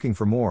we were looking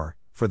for more,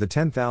 for the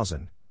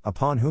 10,000,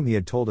 upon whom he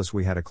had told us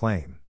we had a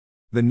claim.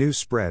 The news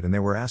spread and they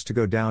were asked to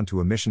go down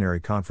to a missionary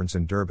conference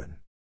in Durban.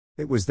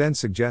 It was then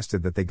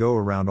suggested that they go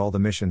around all the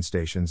mission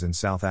stations in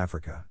South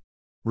Africa.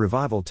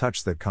 Revival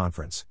touched that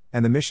conference,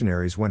 and the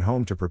missionaries went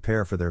home to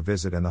prepare for their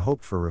visit and the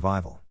hope for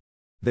revival.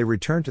 They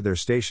returned to their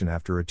station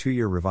after a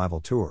 2-year revival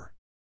tour.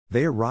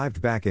 They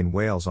arrived back in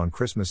Wales on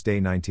Christmas Day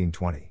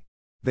 1920.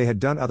 They had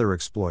done other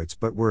exploits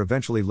but were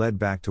eventually led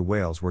back to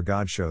Wales, where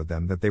God showed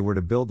them that they were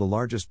to build the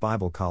largest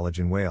Bible college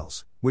in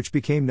Wales, which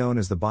became known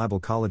as the Bible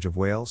College of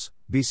Wales,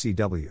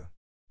 BCW.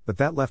 But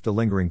that left a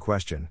lingering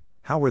question: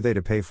 how were they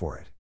to pay for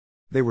it?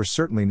 They were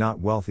certainly not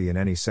wealthy in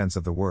any sense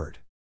of the word.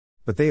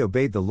 But they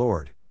obeyed the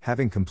Lord,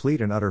 having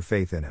complete and utter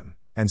faith in him,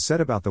 and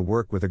set about the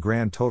work with a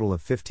grand total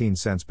of 15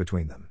 cents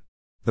between them.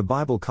 The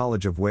Bible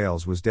College of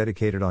Wales was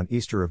dedicated on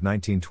Easter of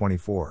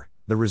 1924,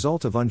 the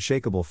result of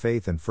unshakable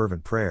faith and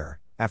fervent prayer,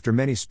 after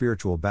many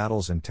spiritual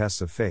battles and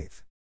tests of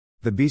faith.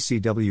 The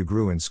BCW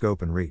grew in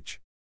scope and reach.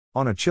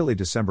 On a chilly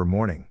December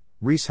morning,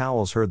 Reese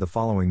Howells heard the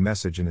following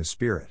message in his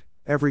spirit: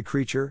 every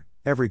creature,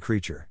 every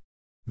creature.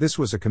 This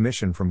was a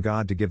commission from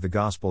God to give the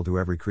gospel to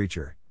every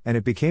creature, and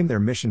it became their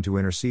mission to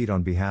intercede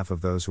on behalf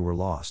of those who were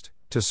lost,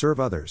 to serve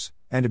others,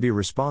 and to be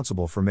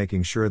responsible for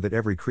making sure that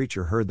every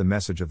creature heard the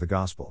message of the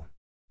gospel.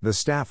 The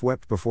staff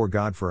wept before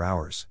God for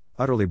hours,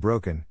 utterly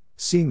broken,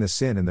 seeing the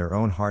sin in their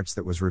own hearts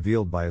that was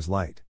revealed by his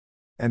light.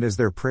 And as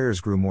their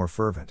prayers grew more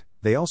fervent,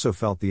 they also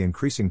felt the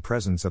increasing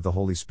presence of the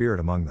Holy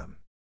Spirit among them.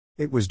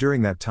 It was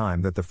during that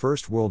time that the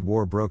First World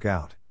War broke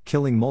out,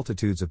 killing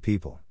multitudes of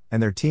people,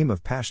 and their team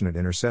of passionate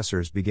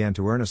intercessors began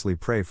to earnestly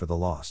pray for the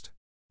lost.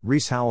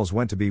 Reese Howells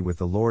went to be with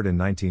the Lord in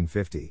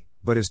 1950,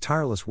 but his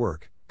tireless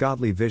work,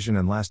 godly vision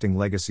and lasting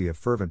legacy of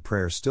fervent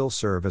prayer still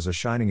serve as a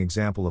shining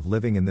example of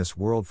living in this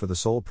world for the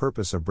sole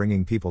purpose of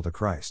bringing people to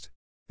Christ.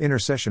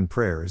 Intercession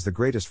prayer is the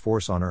greatest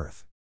force on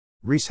earth.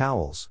 Reese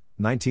Howells,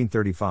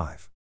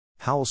 1935.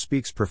 Howells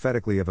speaks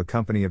prophetically of a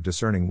company of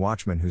discerning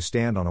watchmen who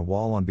stand on a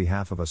wall on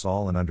behalf of us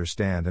all and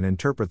understand and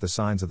interpret the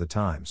signs of the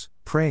times,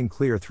 praying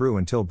clear through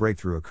until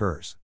breakthrough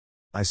occurs.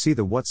 I see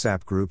the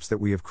WhatsApp groups that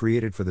we have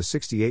created for the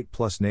 68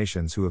 plus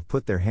nations who have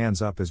put their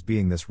hands up as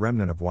being this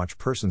remnant of watch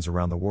persons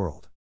around the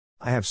world.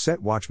 I have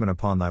set watchmen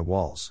upon thy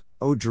walls,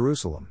 O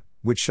Jerusalem,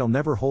 which shall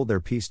never hold their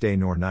peace day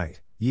nor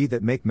night, ye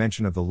that make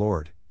mention of the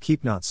Lord,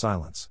 keep not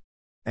silence.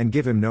 And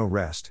give him no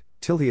rest,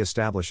 till he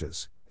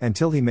establishes, and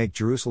till he make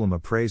Jerusalem a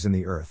praise in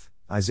the earth.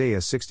 Isaiah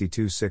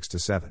 62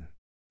 6-7.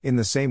 In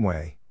the same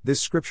way, this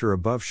scripture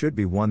above should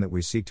be one that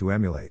we seek to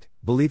emulate,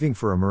 believing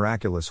for a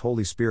miraculous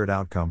Holy Spirit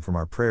outcome from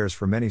our prayers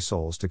for many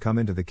souls to come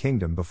into the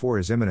kingdom before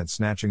his imminent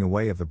snatching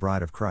away of the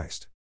bride of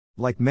Christ.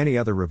 Like many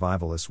other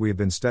revivalists we have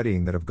been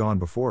studying that have gone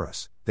before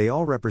us, they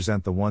all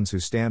represent the ones who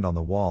stand on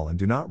the wall and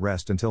do not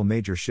rest until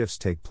major shifts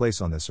take place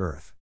on this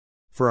earth.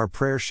 For our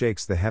prayer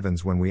shakes the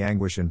heavens when we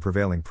anguish in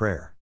prevailing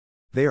prayer.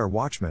 They are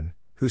watchmen,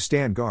 who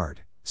stand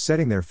guard,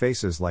 setting their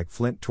faces like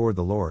flint toward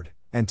the Lord,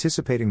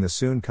 anticipating the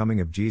soon coming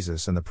of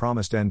Jesus and the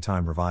promised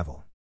end-time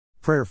revival.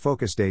 Prayer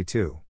Focus Day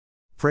 2.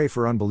 Pray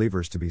for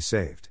unbelievers to be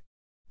saved.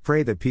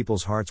 Pray that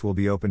people's hearts will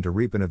be open to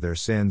repent of their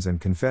sins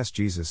and confess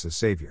Jesus as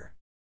Savior.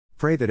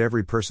 Pray that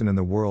every person in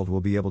the world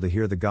will be able to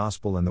hear the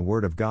gospel and the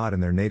word of God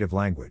in their native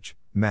language.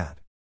 Matt.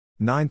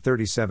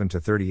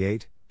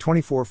 9:37-38,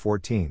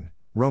 24:14,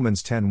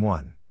 Romans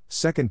 10:1,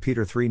 2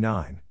 Peter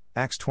 3:9,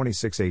 Acts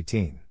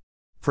 26:18.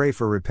 Pray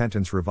for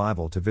repentance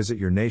revival to visit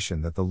your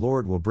nation, that the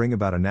Lord will bring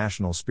about a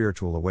national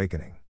spiritual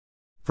awakening.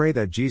 Pray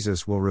that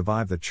Jesus will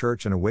revive the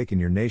church and awaken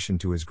your nation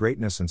to his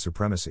greatness and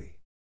supremacy.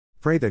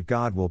 Pray that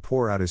God will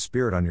pour out his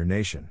Spirit on your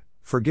nation,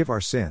 forgive our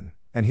sin,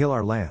 and heal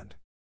our land.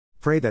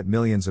 Pray that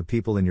millions of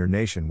people in your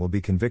nation will be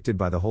convicted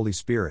by the Holy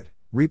Spirit,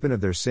 repent of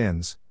their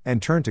sins,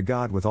 and turn to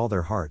God with all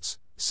their hearts.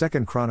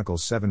 2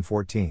 Chronicles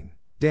 7:14,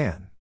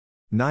 Dan.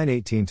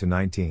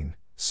 9:18-19,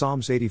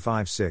 Psalms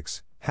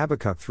 85:6,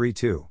 Habakkuk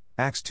 3:2,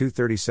 Acts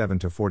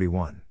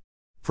 2:37-41.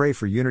 Pray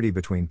for unity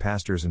between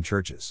pastors and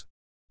churches.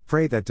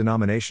 Pray that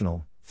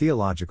denominational,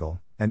 theological,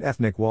 and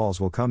ethnic walls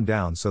will come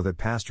down so that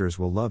pastors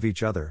will love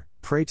each other,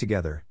 pray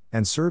together,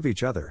 and serve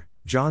each other.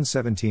 John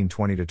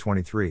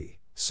 17:20-23,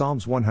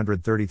 Psalms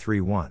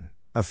 133:1,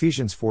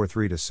 Ephesians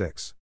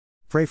 4:3-6.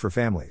 Pray for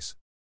families.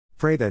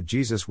 Pray that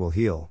Jesus will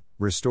heal,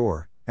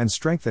 restore, and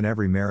strengthen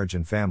every marriage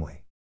and family.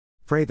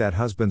 Pray that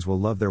husbands will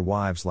love their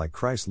wives like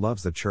Christ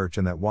loves the church,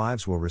 and that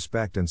wives will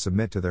respect and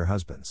submit to their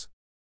husbands.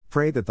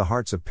 Pray that the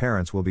hearts of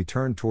parents will be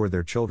turned toward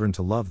their children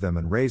to love them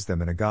and raise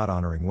them in a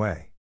God-honoring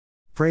way.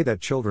 Pray that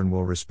children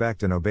will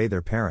respect and obey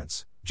their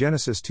parents.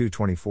 Genesis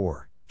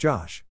 2:24,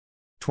 Josh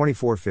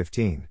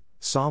 24:15,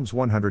 Psalms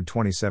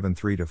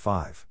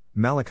 127:3-5,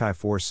 Malachi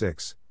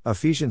 4:6,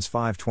 Ephesians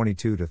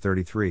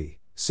 5:22-33,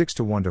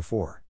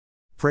 6:1-4.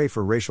 Pray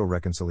for racial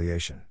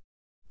reconciliation.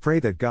 Pray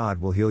that God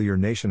will heal your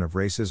nation of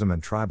racism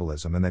and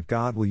tribalism, and that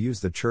God will use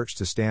the church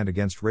to stand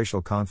against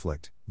racial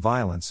conflict,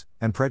 violence,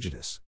 and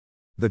prejudice.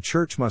 The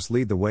church must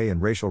lead the way in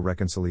racial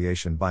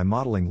reconciliation by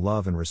modeling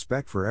love and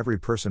respect for every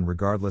person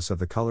regardless of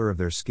the color of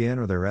their skin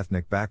or their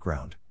ethnic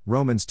background.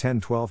 Romans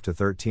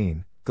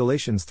 10:12-13,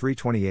 Galatians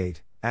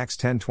 3:28, Acts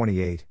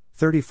 10:28,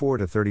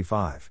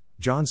 34-35,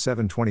 John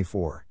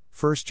 7:24,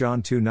 1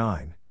 John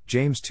 2:9,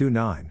 James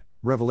 2:9,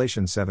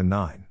 Revelation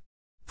 7:9.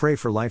 Pray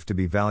for life to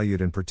be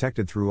valued and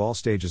protected through all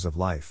stages of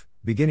life,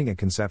 beginning at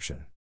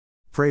conception.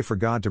 Pray for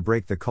God to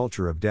break the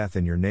culture of death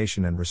in your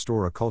nation and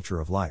restore a culture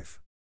of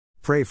life.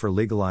 Pray for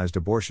legalized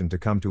abortion to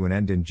come to an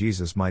end in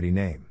Jesus' mighty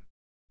name.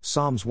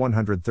 Psalms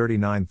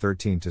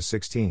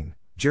 139:13-16,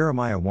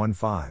 Jeremiah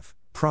 1:5,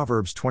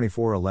 Proverbs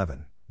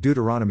 24:11,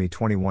 Deuteronomy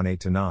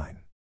 21:8-9.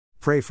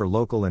 Pray for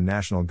local and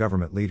national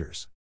government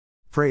leaders.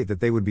 Pray that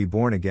they would be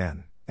born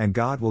again, and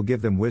God will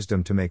give them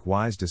wisdom to make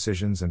wise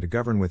decisions and to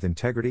govern with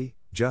integrity,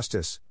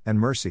 justice, and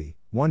mercy.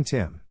 1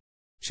 Tim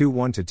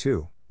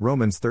 2:1-2,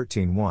 Romans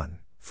 13:1,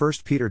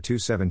 1 Peter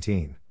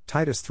 2:17,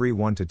 Titus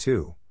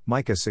 3:1-2,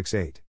 Micah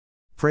 6:8.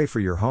 Pray for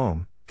your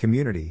home,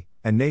 community,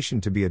 and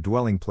nation to be a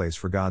dwelling place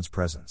for God's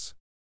presence.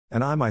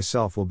 And I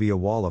myself will be a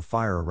wall of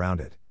fire around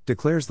it,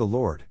 declares the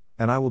Lord,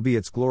 and I will be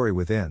its glory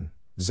within.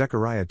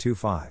 Zechariah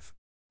 2:5.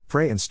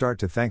 Pray and start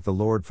to thank the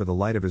Lord for the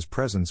light of his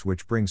presence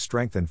which brings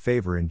strength and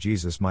favor in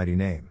Jesus' mighty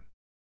name.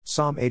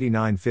 Psalm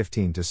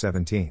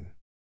 89:15-17.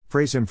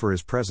 Praise him for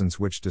his presence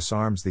which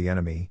disarms the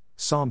enemy.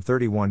 Psalm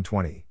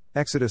 31:20,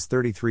 Exodus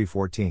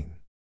 33:14.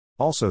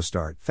 Also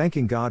start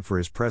thanking God for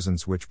his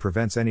presence which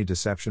prevents any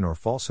deception or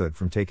falsehood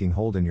from taking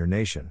hold in your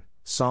nation.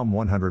 Psalm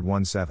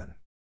 101:7.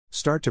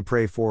 Start to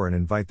pray for and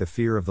invite the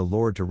fear of the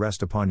Lord to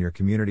rest upon your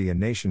community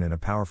and nation in a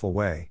powerful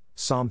way.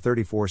 Psalm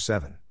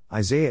 34:7,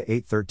 Isaiah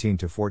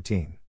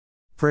 8:13-14.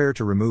 Prayer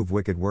to remove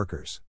wicked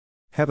workers.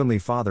 Heavenly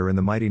Father, in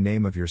the mighty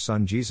name of your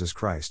Son Jesus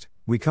Christ,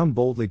 we come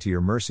boldly to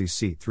your mercy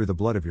seat through the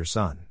blood of your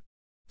Son.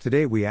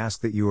 Today we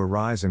ask that you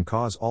arise and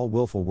cause all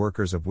willful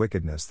workers of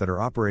wickedness that are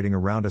operating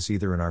around us,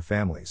 either in our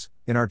families,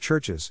 in our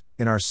churches,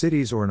 in our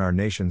cities, or in our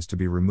nations, to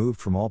be removed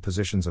from all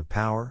positions of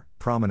power,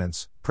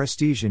 prominence,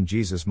 prestige in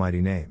Jesus'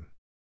 mighty name.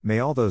 May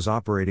all those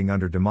operating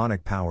under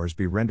demonic powers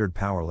be rendered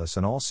powerless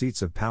and all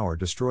seats of power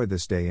destroyed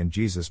this day in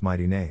Jesus'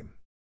 mighty name.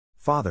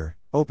 Father,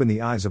 open the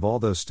eyes of all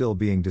those still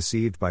being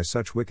deceived by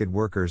such wicked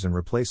workers and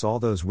replace all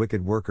those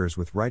wicked workers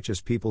with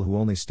righteous people who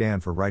only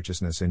stand for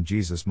righteousness in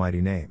Jesus' mighty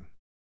name.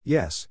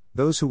 Yes,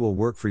 those who will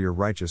work for your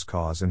righteous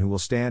cause and who will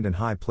stand in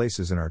high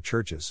places in our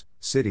churches,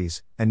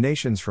 cities, and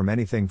nations, from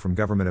anything from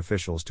government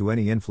officials to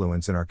any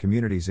influence in our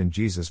communities, in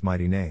Jesus'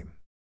 mighty name.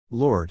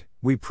 Lord,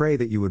 we pray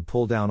that you would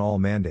pull down all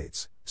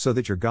mandates, so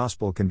that your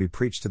gospel can be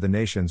preached to the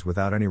nations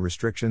without any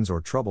restrictions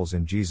or troubles,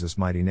 in Jesus'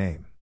 mighty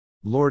name.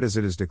 Lord, as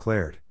it is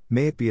declared,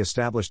 may it be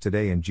established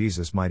today in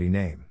Jesus' mighty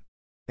name.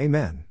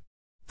 Amen.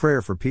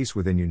 Prayer for peace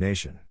within you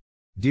nation.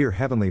 Dear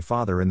Heavenly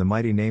Father, in the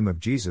mighty name of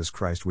Jesus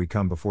Christ we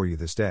come before you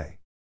this day.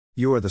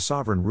 You are the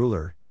sovereign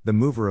ruler, the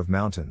mover of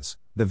mountains,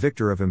 the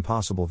victor of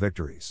impossible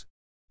victories.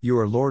 You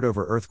are Lord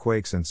over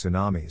earthquakes and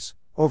tsunamis,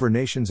 over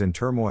nations in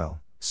turmoil,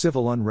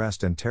 civil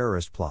unrest and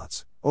terrorist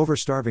plots, over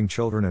starving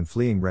children and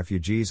fleeing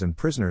refugees and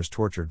prisoners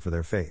tortured for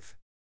their faith.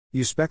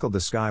 You speckled the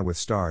sky with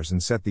stars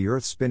and set the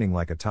earth spinning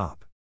like a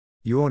top.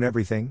 You own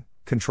everything,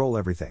 control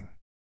everything.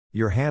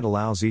 Your hand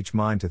allows each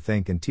mind to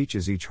think and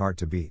teaches each heart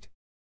to beat.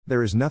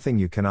 There is nothing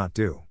you cannot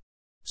do.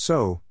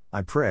 So,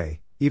 I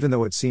pray, even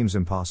though it seems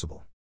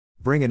impossible,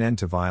 bring an end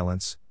to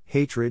violence,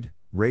 hatred,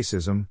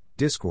 racism,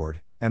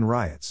 discord, and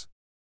riots.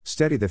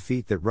 Steady the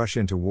feet that rush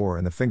into war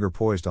and the finger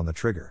poised on the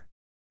trigger.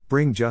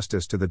 Bring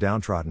justice to the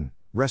downtrodden,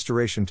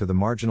 restoration to the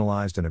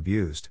marginalized and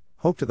abused,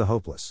 hope to the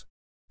hopeless.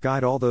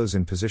 Guide all those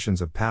in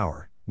positions of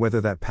power,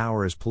 whether that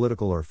power is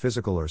political or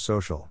physical or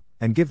social,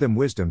 and give them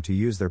wisdom to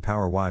use their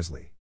power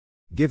wisely.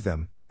 Give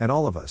them, and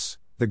all of us,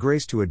 the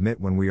grace to admit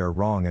when we are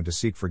wrong and to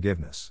seek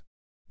forgiveness.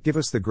 Give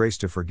us the grace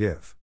to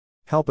forgive.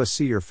 Help us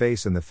see your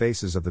face in the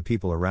faces of the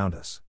people around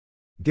us.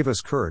 Give us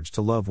courage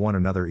to love one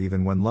another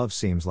even when love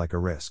seems like a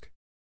risk.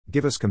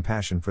 Give us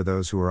compassion for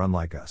those who are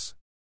unlike us.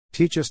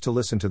 Teach us to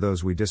listen to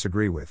those we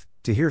disagree with,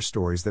 to hear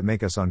stories that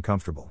make us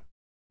uncomfortable.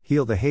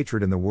 Heal the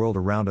hatred in the world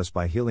around us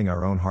by healing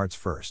our own hearts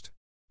first.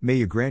 May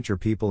you grant your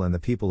people and the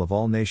people of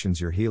all nations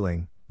your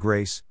healing,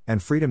 grace,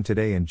 and freedom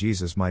today in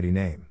Jesus' mighty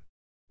name.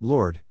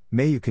 Lord,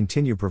 may you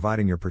continue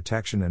providing your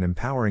protection and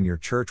empowering your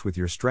church with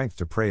your strength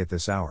to pray at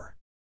this hour.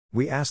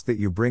 We ask that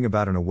you bring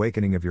about an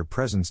awakening of your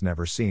presence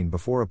never seen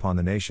before upon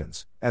the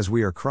nations, as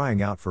we are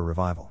crying out for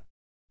revival.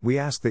 We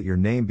ask that your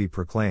name be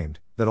proclaimed,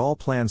 that all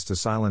plans to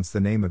silence the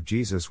name of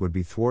Jesus would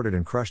be thwarted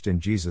and crushed in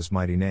Jesus'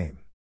 mighty name.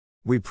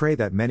 We pray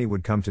that many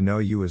would come to know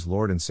you as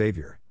Lord and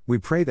Savior. We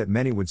pray that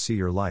many would see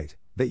your light,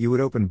 that you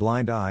would open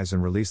blind eyes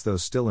and release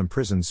those still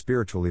imprisoned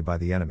spiritually by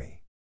the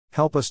enemy.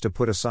 Help us to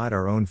put aside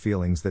our own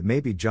feelings that may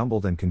be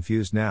jumbled and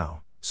confused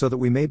now, so that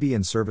we may be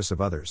in service of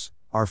others,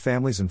 our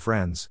families and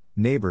friends,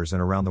 neighbors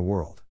and around the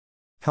world.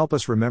 Help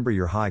us remember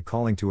your high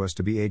calling to us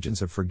to be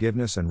agents of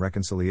forgiveness and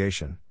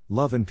reconciliation,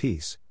 love and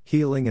peace,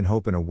 healing and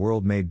hope in a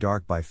world made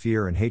dark by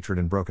fear and hatred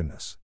and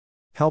brokenness.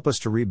 Help us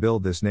to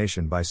rebuild this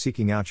nation by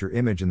seeking out your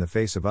image in the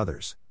face of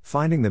others,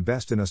 finding the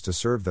best in us to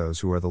serve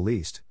those who are the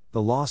least,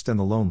 the lost and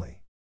the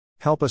lonely.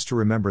 Help us to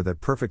remember that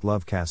perfect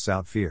love casts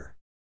out fear.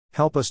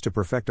 Help us to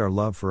perfect our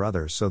love for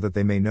others so that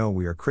they may know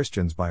we are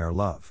Christians by our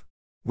love.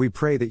 We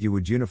pray that you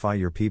would unify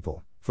your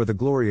people, for the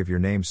glory of your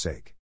name's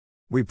sake.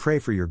 We pray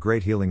for your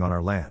great healing on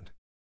our land.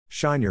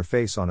 Shine your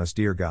face on us,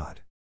 dear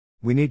God.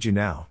 We need you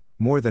now,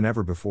 more than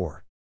ever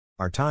before.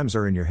 Our times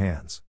are in your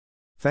hands.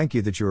 Thank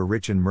you that you are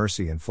rich in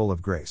mercy and full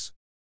of grace.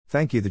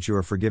 Thank you that you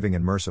are forgiving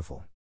and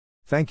merciful.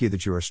 Thank you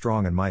that you are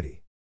strong and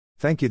mighty.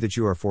 Thank you that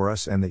you are for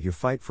us and that you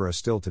fight for us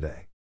still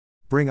today.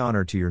 Bring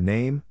honor to your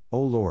name, O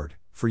Lord,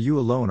 for you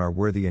alone are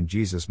worthy in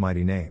Jesus'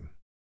 mighty name.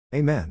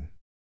 Amen.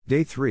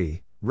 Day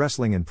 3,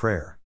 Wrestling in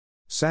Prayer.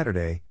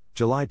 Saturday,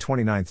 July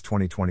 29,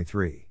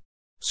 2023.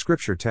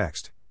 Scripture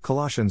text,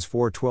 Colossians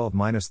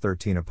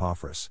 4:12-13.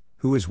 Epaphras,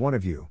 who is one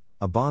of you,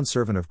 a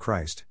bondservant of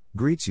Christ,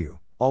 greets you,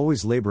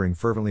 always laboring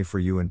fervently for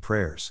you in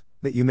prayers,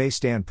 that you may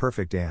stand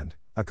perfect and,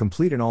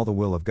 complete in all the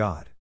will of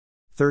God.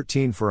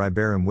 13. For I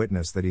bear him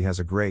witness that he has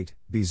a great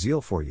zeal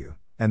for you,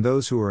 and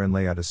those who are in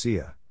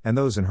Laodicea, and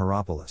those in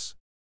Hierapolis.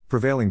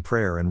 Prevailing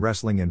prayer and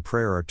wrestling in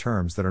prayer are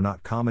terms that are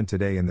not common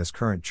today in this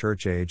current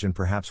church age, and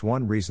perhaps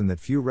one reason that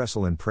few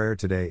wrestle in prayer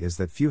today is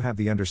that few have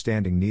the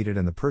understanding needed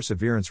and the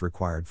perseverance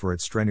required for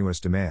its strenuous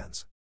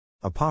demands.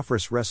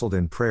 Epaphras wrestled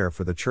in prayer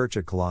for the church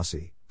at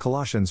Colossae,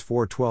 Colossians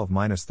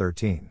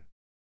 4:12-13.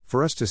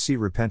 For us to see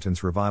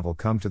repentance revival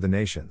come to the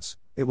nations,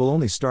 it will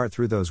only start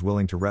through those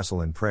willing to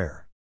wrestle in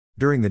prayer.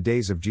 During the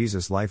days of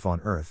Jesus' life on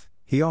earth,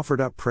 he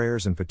offered up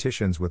prayers and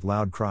petitions with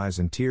loud cries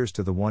and tears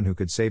to the one who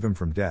could save him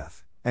from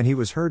death, and he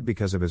was heard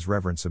because of his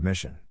reverent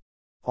submission.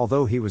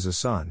 Although he was a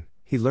son,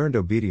 he learned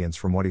obedience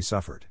from what he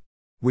suffered.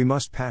 We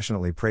must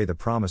passionately pray the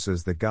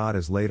promises that God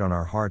has laid on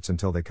our hearts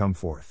until they come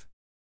forth.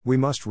 We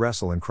must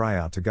wrestle and cry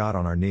out to God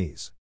on our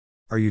knees.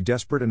 Are you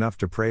desperate enough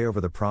to pray over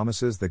the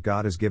promises that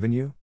God has given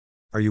you?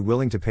 Are you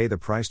willing to pay the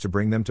price to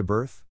bring them to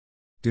birth?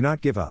 Do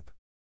not give up.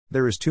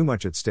 There is too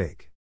much at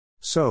stake.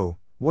 So,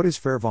 what is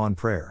fervent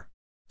prayer?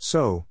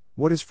 So,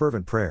 what is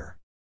fervent prayer?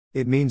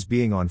 It means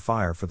being on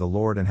fire for the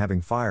Lord and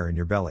having fire in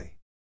your belly.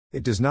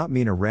 It does not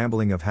mean a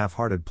rambling of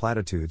half-hearted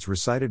platitudes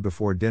recited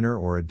before dinner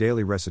or a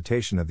daily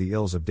recitation of the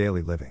ills of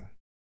daily living.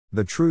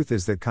 The truth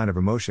is that kind of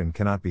emotion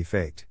cannot be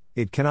faked,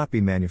 it cannot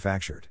be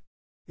manufactured.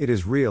 It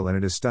is real and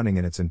it is stunning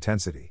in its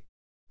intensity.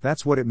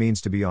 That's what it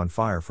means to be on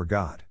fire for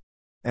God.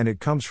 And it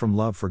comes from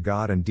love for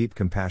God and deep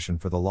compassion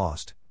for the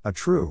lost, a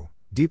true,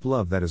 deep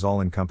love that is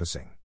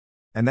all-encompassing.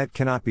 And that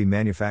cannot be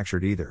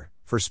manufactured either,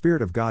 for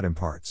Spirit of God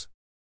imparts.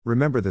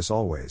 Remember this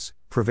always,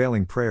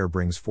 prevailing prayer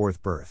brings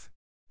forth birth.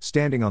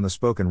 Standing on the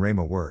spoken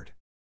Rhema word.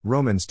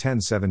 Romans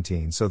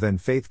 10:17. So then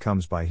faith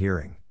comes by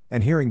hearing,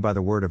 and hearing by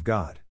the word of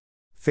God.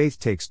 Faith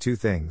takes two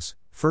things,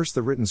 first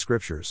the written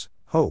scriptures,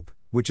 hope,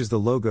 which is the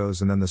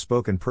logos, and then the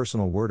spoken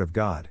personal word of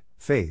God,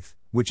 faith,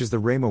 which is the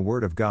Rhema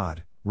word of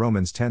God,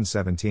 Romans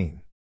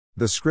 10:17.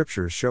 The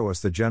scriptures show us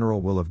the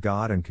general will of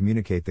God and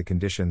communicate the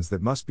conditions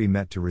that must be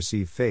met to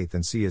receive faith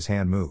and see His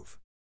hand move.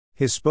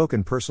 His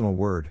spoken personal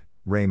word,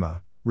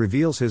 Rhema,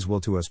 reveals His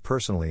will to us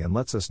personally and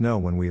lets us know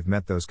when we have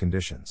met those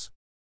conditions.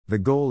 The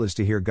goal is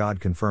to hear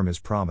God confirm His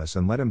promise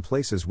and let Him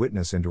place His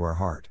witness into our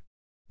heart.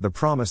 The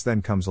promise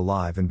then comes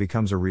alive and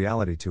becomes a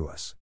reality to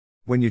us.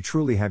 When you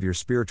truly have your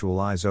spiritual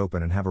eyes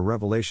open and have a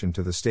revelation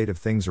to the state of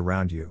things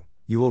around you,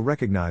 you will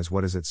recognize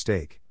what is at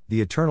stake, the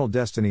eternal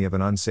destiny of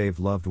an unsaved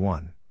loved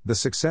one, the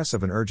success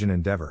of an urgent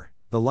endeavor,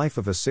 the life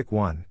of a sick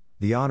one,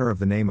 the honor of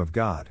the name of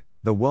God,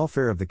 the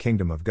welfare of the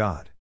kingdom of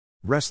God.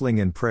 Wrestling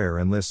in prayer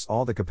enlists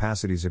all the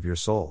capacities of your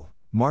soul,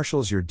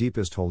 marshals your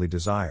deepest holy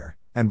desire,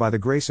 and by the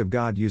grace of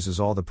God uses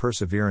all the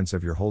perseverance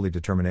of your holy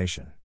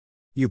determination.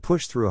 You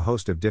push through a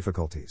host of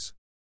difficulties.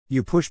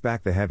 You push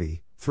back the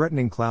heavy,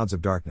 threatening clouds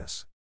of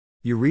darkness.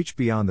 You reach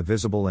beyond the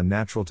visible and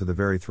natural to the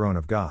very throne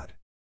of God.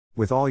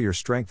 With all your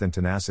strength and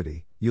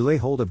tenacity, you lay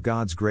hold of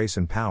God's grace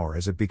and power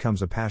as it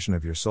becomes a passion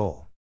of your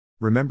soul.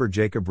 Remember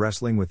Jacob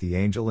wrestling with the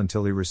angel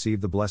until he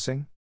received the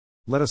blessing?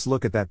 Let us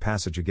look at that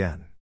passage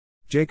again.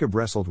 Jacob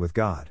wrestled with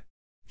God.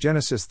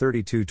 Genesis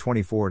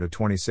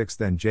 32:24-26.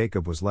 Then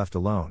Jacob was left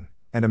alone,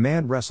 and a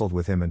man wrestled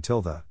with him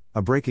until the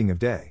breaking of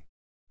day.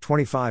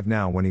 25.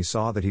 Now when he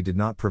saw that he did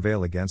not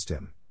prevail against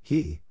him,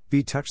 he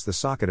touched the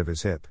socket of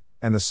his hip,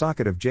 and the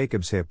socket of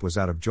Jacob's hip was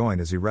out of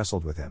joint as he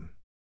wrestled with him.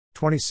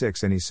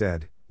 26. And he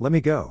said, Let me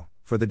go,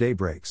 for the day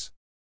breaks.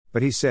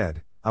 But he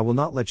said, I will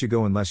not let you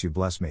go unless you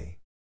bless me.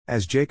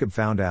 As Jacob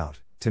found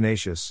out,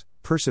 tenacious,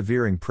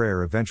 persevering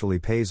prayer eventually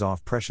pays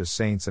off, precious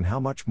saints, and how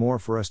much more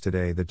for us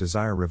today that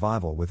desire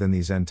revival within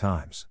these end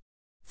times.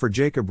 For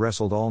Jacob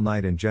wrestled all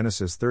night in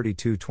Genesis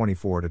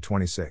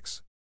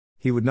 32:24-26.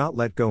 He would not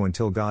let go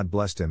until God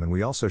blessed him, and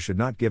we also should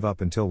not give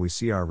up until we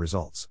see our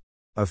results.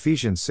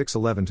 Ephesians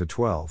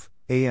 6:11-12,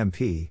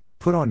 AMP,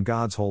 put on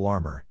God's whole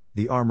armor,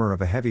 the armor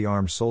of a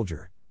heavy-armed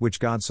soldier, which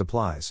God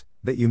supplies,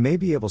 that you may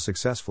be able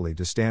successfully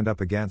to stand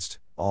up against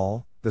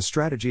all the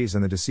strategies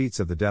and the deceits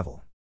of the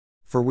devil.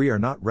 For we are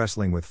not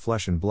wrestling with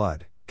flesh and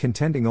blood,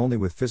 contending only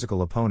with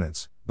physical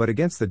opponents, but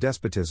against the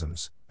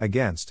despotisms,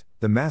 against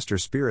the master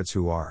spirits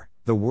who are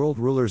the world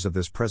rulers of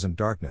this present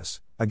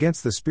darkness,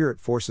 against the spirit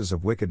forces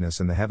of wickedness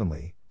in the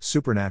heavenly,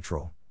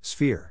 supernatural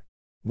sphere.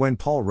 When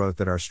Paul wrote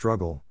that our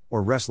struggle,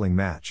 or wrestling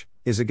match,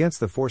 is against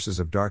the forces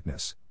of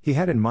darkness, he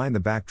had in mind the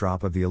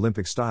backdrop of the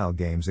Olympic-style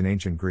games in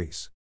ancient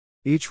Greece.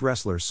 Each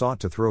wrestler sought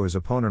to throw his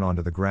opponent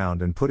onto the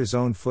ground and put his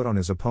own foot on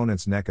his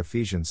opponent's neck.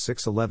 Ephesians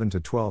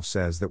 6:11-12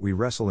 says that we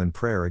wrestle in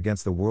prayer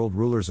against the world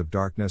rulers of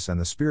darkness and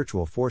the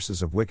spiritual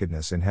forces of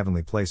wickedness in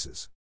heavenly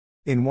places.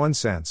 In one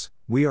sense,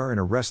 we are in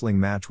a wrestling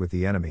match with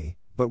the enemy,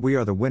 but we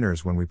are the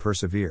winners when we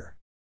persevere.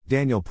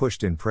 Daniel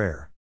pushed in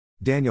prayer.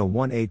 Daniel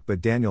 1:8.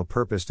 But Daniel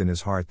purposed in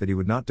his heart that he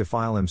would not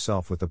defile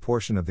himself with the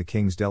portion of the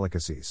king's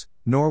delicacies,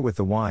 nor with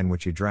the wine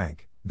which he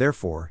drank.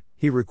 Therefore,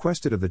 he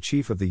requested of the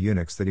chief of the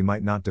eunuchs that he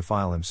might not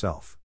defile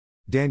himself.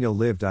 Daniel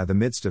lived in the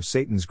midst of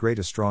Satan's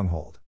greatest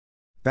stronghold.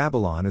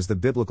 Babylon is the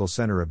biblical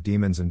center of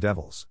demons and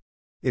devils.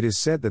 It is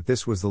said that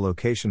this was the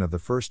location of the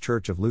first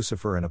church of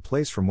Lucifer and a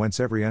place from whence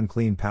every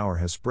unclean power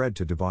has spread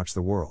to debauch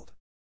the world.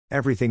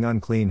 Everything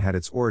unclean had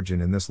its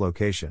origin in this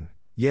location,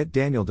 yet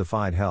Daniel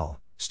defied hell,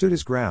 stood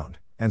his ground,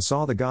 and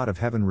saw the God of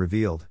heaven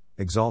revealed,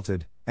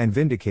 exalted, and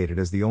vindicated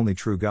as the only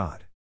true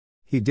God.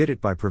 He did it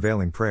by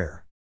prevailing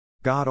prayer.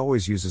 God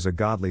always uses a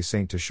godly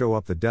saint to show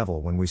up the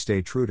devil when we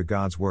stay true to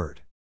God's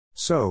word.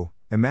 So,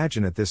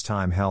 imagine at this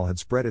time hell had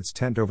spread its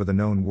tent over the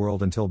known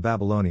world until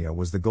Babylonia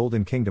was the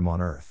golden kingdom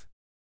on earth.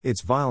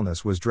 Its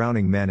vileness was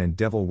drowning men in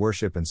devil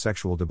worship and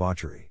sexual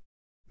debauchery.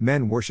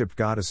 Men worshipped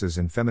goddesses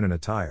in feminine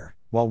attire,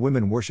 while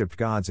women worshipped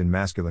gods in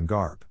masculine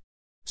garb.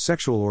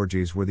 Sexual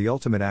orgies were the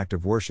ultimate act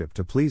of worship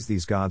to please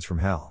these gods from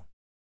hell.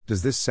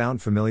 Does this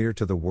sound familiar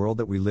to the world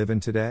that we live in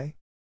today?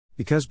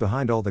 Because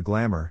behind all the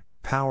glamour,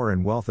 power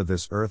and wealth of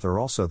this earth are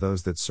also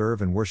those that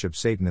serve and worship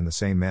Satan in the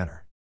same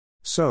manner.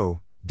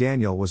 So,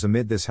 Daniel was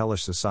amid this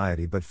hellish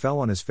society but fell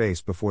on his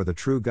face before the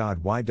true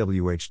God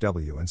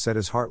YWHW and set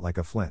his heart like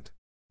a flint.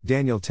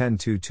 Daniel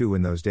 10:2-2.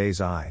 In those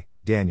days I,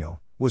 Daniel,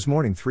 was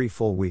mourning 3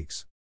 full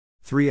weeks.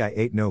 3 I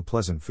ate no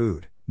pleasant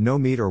food, no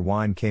meat or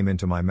wine came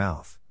into my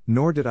mouth,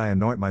 nor did I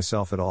anoint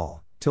myself at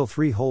all, till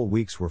 3 whole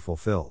weeks were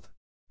fulfilled.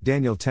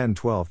 Daniel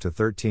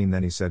 10:12-13.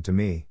 Then he said to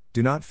me,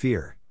 Do not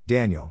fear,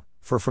 Daniel,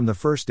 for from the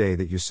first day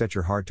that you set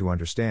your heart to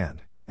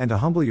understand, and to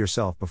humble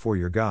yourself before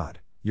your God,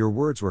 your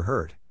words were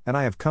heard, and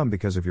I have come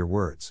because of your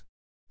words.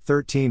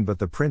 13 But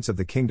the prince of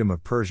the kingdom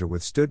of Persia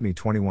withstood me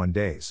 21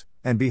 days,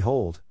 and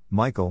behold,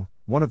 Michael,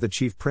 one of the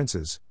chief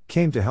princes,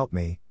 came to help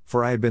me,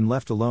 for I had been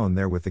left alone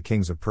there with the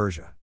kings of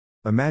Persia.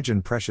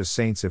 Imagine, precious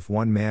saints, if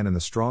one man in the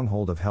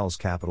stronghold of hell's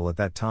capital at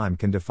that time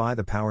can defy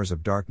the powers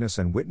of darkness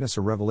and witness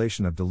a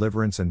revelation of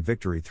deliverance and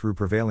victory through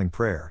prevailing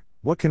prayer,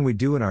 what can we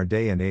do in our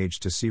day and age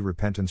to see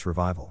repentance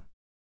revival?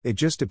 It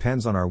just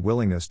depends on our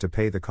willingness to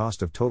pay the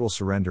cost of total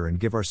surrender and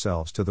give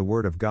ourselves to the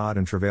Word of God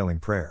and travailing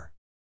prayer.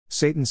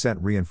 Satan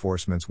sent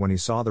reinforcements when he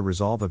saw the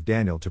resolve of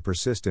Daniel to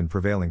persist in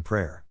prevailing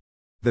prayer.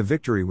 The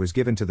victory was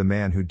given to the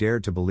man who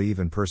dared to believe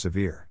and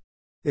persevere.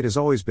 It has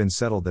always been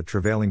settled that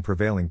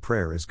prevailing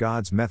prayer is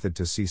God's method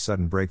to see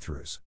sudden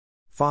breakthroughs.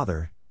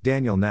 Father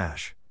Daniel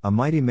Nash, a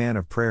mighty man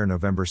of prayer,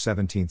 November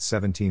 17,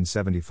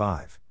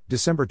 1775,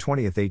 December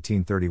 20,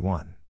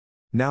 1831.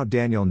 Now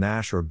Daniel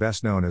Nash, or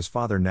best known as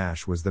Father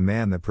Nash, was the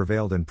man that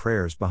prevailed in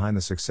prayers behind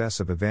the success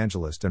of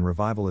evangelist and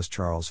revivalist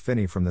Charles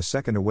Finney from the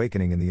Second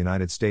Awakening in the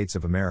United States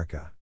of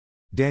America.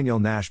 Daniel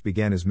Nash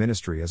began his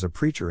ministry as a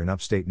preacher in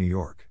upstate New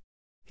York.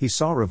 He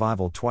saw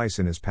revival twice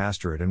in his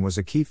pastorate and was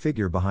a key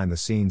figure behind the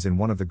scenes in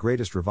one of the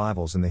greatest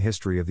revivals in the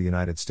history of the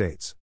United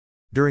States.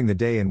 During the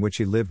day in which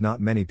he lived,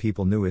 not many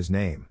people knew his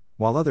name,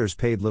 while others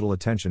paid little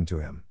attention to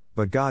him,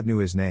 but God knew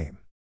his name.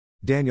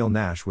 Daniel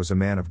Nash was a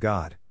man of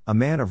God, a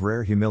man of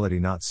rare humility,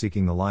 not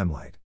seeking the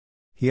limelight.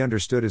 He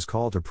understood his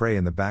call to pray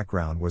in the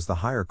background was the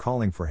higher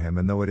calling for him,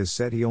 and though it is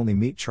said he only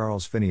met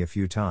Charles Finney a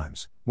few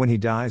times, when he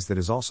dies that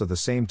is also the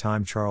same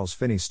time Charles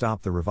Finney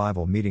stopped the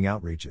revival meeting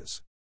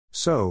outreaches.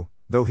 So,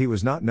 though he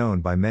was not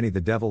known by many, the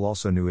devil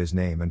also knew his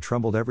name and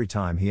trembled every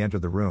time he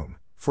entered the room,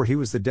 for he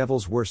was the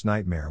devil's worst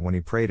nightmare when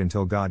he prayed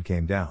until God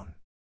came down.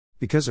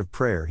 Because of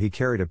prayer he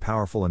carried a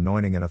powerful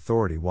anointing and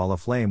authority while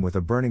aflame with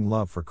a burning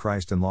love for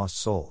Christ and lost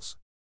souls.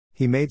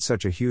 He made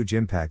such a huge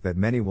impact that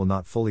many will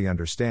not fully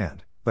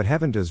understand, but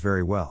heaven does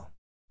very well.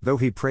 Though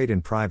he prayed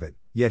in private,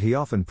 yet he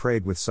often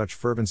prayed with such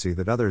fervency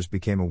that others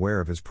became aware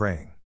of his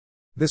praying.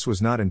 This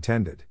was not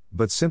intended,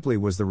 but simply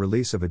was the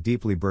release of a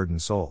deeply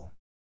burdened soul.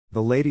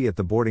 The lady at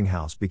the boarding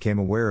house became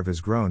aware of his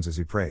groans as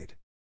he prayed.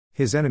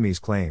 His enemies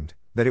claimed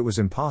that it was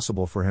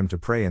impossible for him to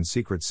pray in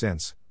secret,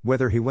 since,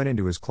 whether he went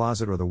into his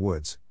closet or the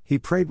woods, he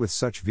prayed with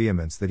such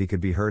vehemence that he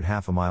could be heard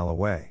half a mile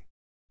away.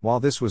 While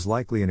this was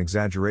likely an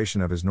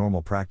exaggeration of his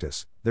normal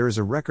practice, there is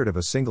a record of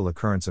a single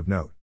occurrence of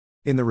note.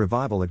 In the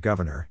revival at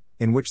Governor,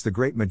 in which the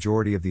great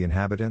majority of the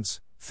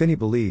inhabitants, Finney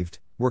believed,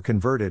 were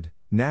converted,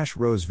 Nash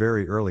rose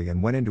very early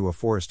and went into a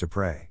forest to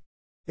pray.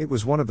 It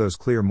was one of those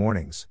clear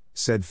mornings,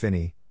 said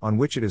Finney, on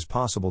which it is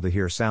possible to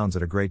hear sounds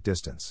at a great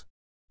distance.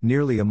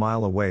 Nearly a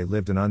mile away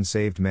lived an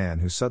unsaved man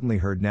who suddenly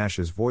heard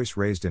Nash's voice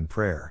raised in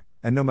prayer,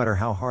 and no matter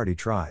how hard he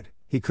tried,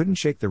 he couldn't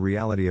shake the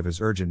reality of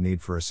his urgent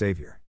need for a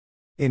savior.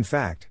 In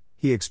fact,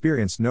 he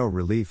experienced no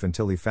relief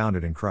until he found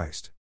it in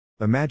Christ.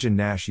 Imagine,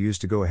 Nash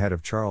used to go ahead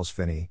of Charles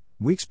Finney,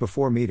 weeks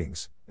before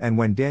meetings, and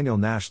when Daniel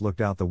Nash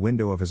looked out the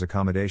window of his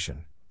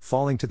accommodation,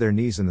 falling to their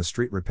knees in the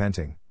street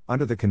repenting,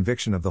 under the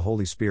conviction of the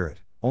Holy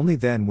Spirit, only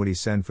then would he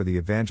send for the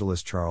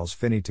evangelist Charles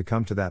Finney to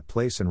come to that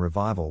place, and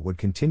revival would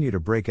continue to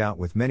break out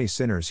with many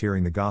sinners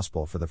hearing the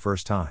gospel for the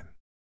first time.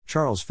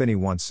 Charles Finney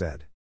once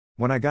said,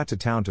 "When I got to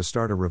town to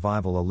start a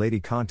revival, a lady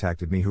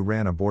contacted me who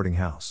ran a boarding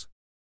house.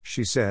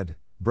 She said,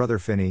 'Brother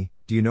Finney,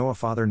 do you know a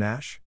Father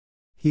Nash?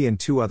 He and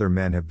 2 other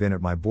men have been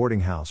at my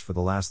boarding house for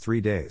the last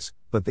 3 days,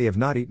 but they have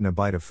not eaten a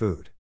bite of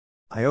food.'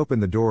 I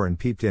opened the door and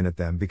peeped in at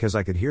them because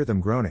I could hear them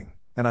groaning,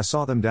 and I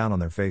saw them down on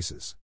their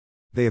faces.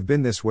 They have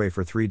been this way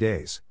for 3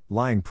 days,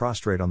 lying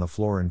prostrate on the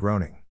floor and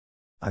groaning.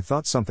 I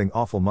thought something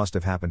awful must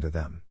have happened to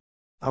them.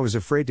 I was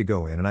afraid to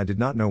go in and I did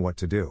not know what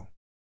to do.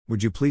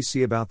 Would you please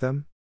see about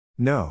them?"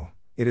 "No,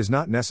 it is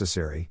not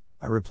necessary,"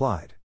 I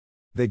replied.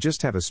 "They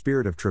just have a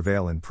spirit of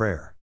travail in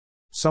prayer."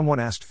 Someone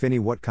asked Finney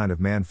what kind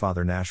of man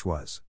Father Nash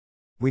was.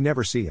 "We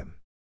never see him.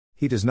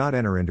 He does not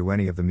enter into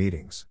any of the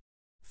meetings."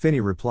 Finney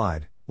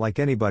replied, "Like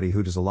anybody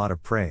who does a lot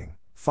of praying,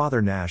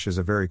 Father Nash is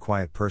a very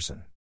quiet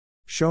person.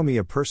 Show me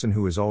a person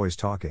who is always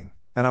talking,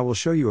 and I will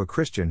show you a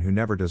Christian who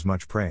never does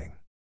much praying."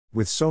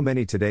 With so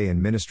many today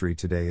in ministry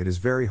today, it is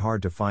very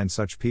hard to find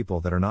such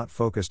people that are not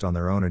focused on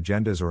their own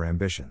agendas or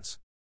ambitions.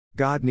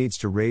 God needs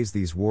to raise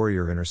these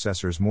warrior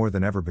intercessors more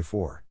than ever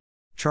before.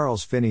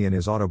 Charles Finney in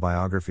his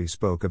autobiography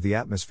spoke of the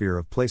atmosphere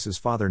of places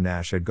Father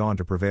Nash had gone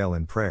to prevail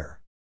in prayer.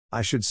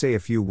 I should say a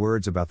few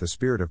words about the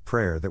spirit of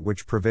prayer that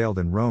which prevailed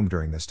in Rome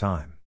during this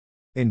time.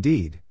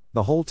 Indeed,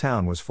 the whole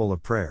town was full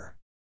of prayer.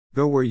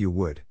 Go where you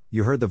would,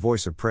 you heard the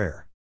voice of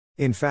prayer.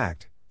 In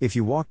fact, if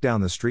you walked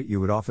down the street you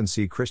would often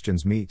see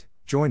Christians meet,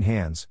 join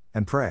hands,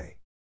 and pray.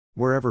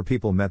 Wherever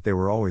people met they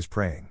were always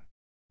praying.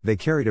 They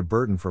carried a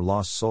burden for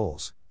lost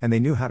souls, and they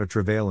knew how to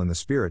travail in the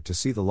Spirit to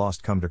see the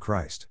lost come to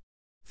Christ.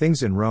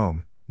 Things in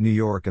Rome, New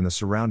York and the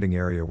surrounding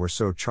area were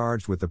so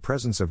charged with the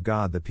presence of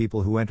God that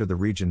people who entered the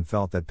region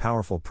felt that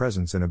powerful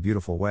presence in a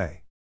beautiful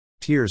way.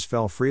 Tears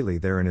fell freely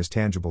there in His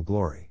tangible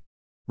glory.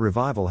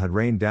 Revival had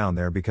rained down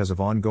there because of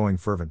ongoing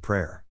fervent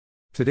prayer.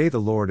 Today the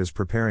Lord is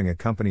preparing a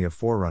company of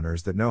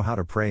forerunners that know how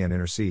to pray and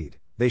intercede.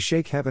 They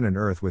shake heaven and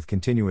earth with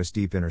continuous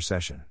deep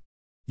intercession.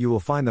 You will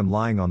find them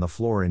lying on the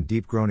floor in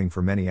deep groaning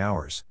for many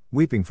hours,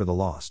 weeping for the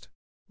lost.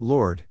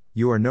 Lord,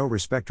 you are no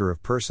respecter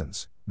of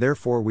persons,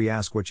 therefore we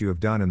ask what you have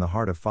done in the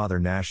heart of Father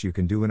Nash you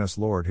can do in us,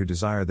 Lord, who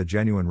desire the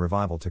genuine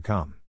revival to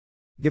come.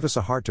 Give us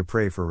a heart to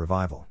pray for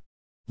revival.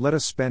 Let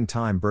us spend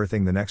time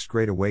birthing the next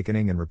great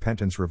awakening and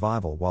repentance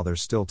revival while there's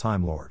still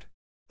time, Lord.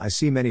 I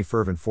see many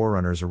fervent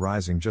forerunners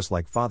arising just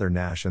like Father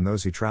Nash and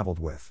those he traveled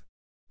with.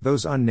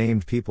 Those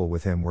unnamed people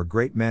with him were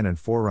great men and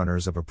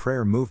forerunners of a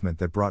prayer movement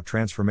that brought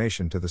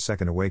transformation to the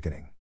Second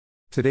Awakening.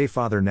 Today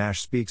Father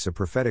Nash speaks a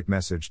prophetic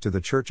message to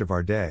the church of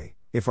our day,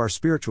 if our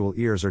spiritual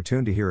ears are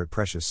tuned to hear it,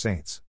 precious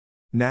saints.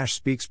 Nash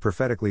speaks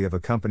prophetically of a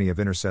company of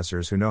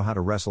intercessors who know how to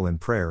wrestle in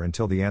prayer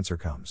until the answer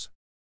comes.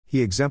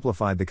 He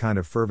exemplified the kind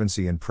of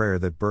fervency in prayer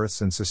that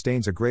births and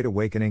sustains a great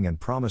awakening and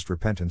promised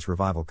repentance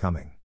revival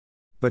coming.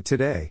 But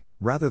today,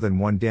 rather than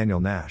one Daniel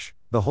Nash,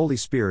 the Holy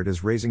Spirit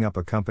is raising up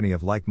a company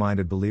of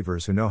like-minded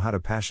believers who know how to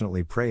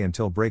passionately pray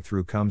until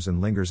breakthrough comes and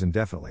lingers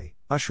indefinitely,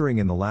 ushering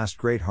in the last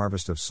great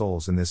harvest of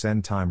souls in this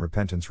end-time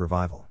repentance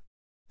revival.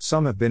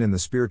 Some have been in the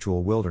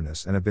spiritual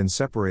wilderness and have been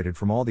separated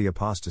from all the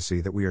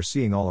apostasy that we are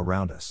seeing all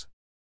around us.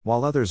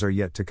 While others are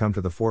yet to come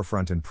to the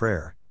forefront in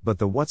prayer, but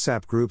the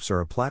WhatsApp groups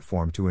are a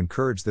platform to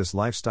encourage this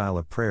lifestyle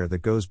of prayer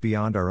that goes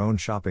beyond our own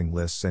shopping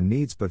lists and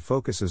needs but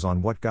focuses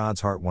on what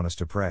God's heart wants us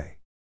to pray.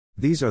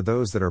 These are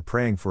those that are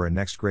praying for a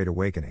next great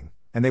awakening,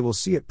 and they will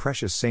see it,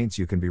 precious saints,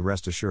 you can be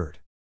rest assured.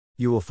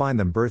 You will find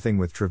them birthing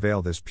with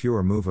travail this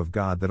pure move of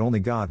God that only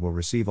God will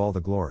receive all the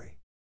glory.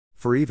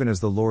 For even as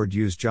the Lord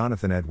used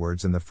Jonathan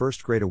Edwards in the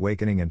First Great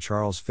Awakening and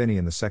Charles Finney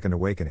in the Second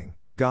Awakening,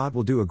 God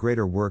will do a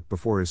greater work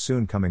before His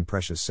soon coming,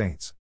 precious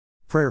saints.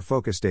 Prayer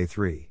Focus Day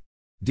 3.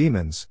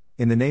 Demons,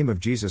 in the name of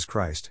Jesus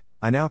Christ,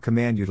 I now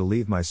command you to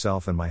leave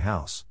myself and my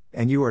house,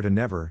 and you are to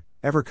never,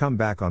 ever come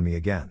back on me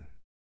again.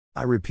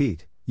 I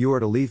repeat, you are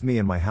to leave me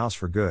and my house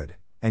for good,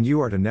 and you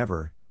are to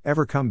never,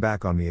 ever come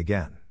back on me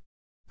again.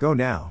 Go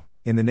now,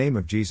 in the name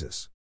of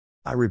Jesus.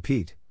 I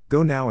repeat,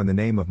 go now in the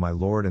name of my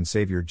Lord and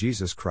Savior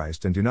Jesus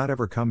Christ, and do not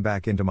ever come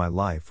back into my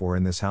life or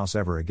in this house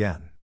ever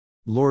again.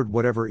 Lord,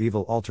 whatever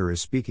evil altar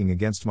is speaking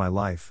against my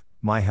life,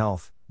 my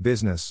health,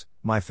 business,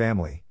 my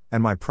family,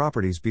 and my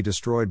properties be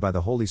destroyed by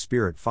the Holy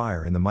Spirit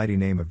fire in the mighty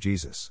name of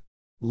Jesus.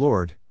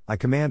 Lord, I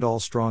command all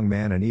strong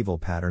man and evil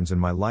patterns in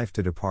my life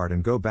to depart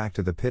and go back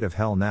to the pit of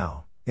hell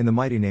now, in the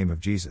mighty name of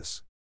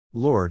Jesus.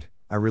 Lord,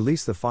 I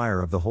release the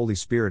fire of the Holy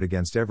Spirit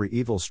against every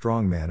evil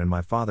strong man in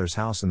my Father's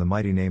house in the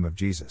mighty name of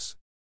Jesus.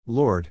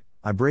 Lord,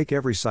 I break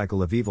every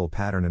cycle of evil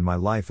pattern in my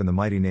life in the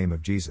mighty name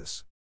of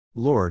Jesus.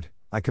 Lord,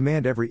 I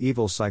command every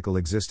evil cycle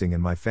existing in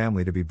my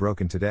family to be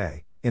broken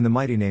today, in the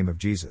mighty name of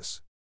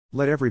Jesus.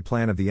 Let every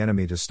plan of the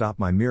enemy to stop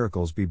my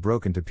miracles be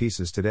broken to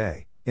pieces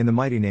today, in the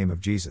mighty name of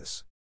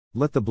Jesus.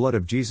 Let the blood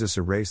of Jesus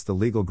erase the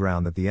legal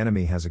ground that the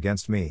enemy has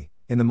against me,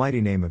 in the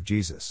mighty name of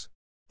Jesus.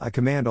 I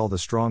command all the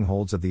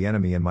strongholds of the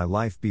enemy in my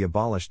life be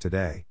abolished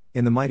today,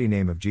 in the mighty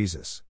name of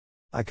Jesus.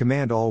 I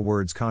command all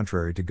words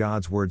contrary to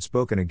God's word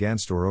spoken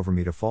against or over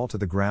me to fall to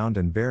the ground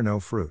and bear no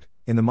fruit,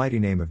 in the mighty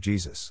name of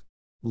Jesus.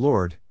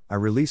 Lord, I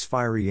release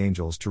fiery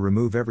angels to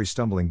remove every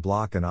stumbling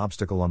block and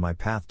obstacle on my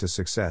path to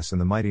success in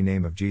the mighty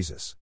name of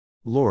Jesus.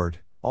 Lord,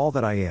 all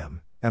that I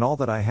am, and all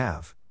that I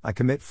have, I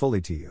commit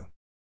fully to you.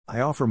 I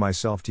offer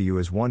myself to you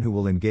as one who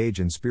will engage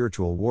in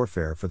spiritual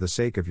warfare for the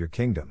sake of your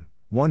kingdom,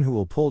 one who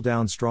will pull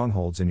down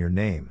strongholds in your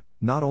name,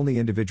 not only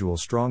individual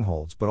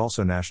strongholds but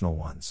also national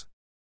ones.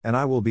 And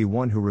I will be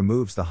one who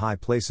removes the high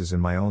places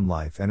in my own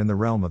life and in the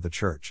realm of the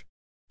church.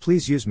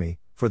 Please use me,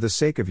 for the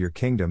sake of your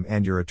kingdom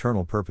and your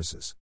eternal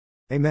purposes.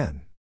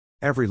 Amen.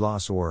 Every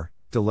loss or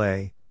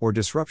delay, or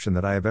disruption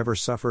that I have ever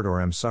suffered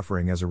or am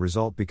suffering as a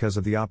result because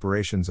of the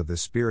operations of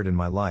this Spirit in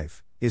my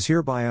life, is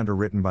hereby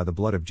underwritten by the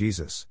blood of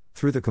Jesus,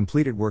 through the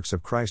completed works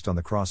of Christ on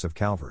the cross of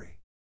Calvary.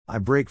 I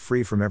break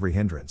free from every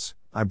hindrance,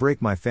 I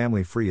break my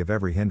family free of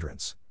every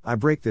hindrance, I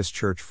break this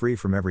church free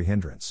from every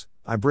hindrance,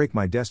 I break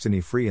my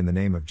destiny free in the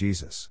name of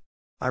Jesus.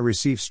 I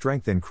receive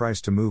strength in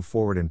Christ to move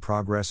forward in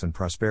progress and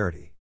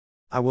prosperity.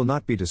 I will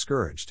not be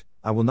discouraged,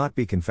 I will not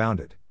be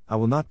confounded, I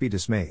will not be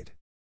dismayed.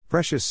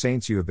 Precious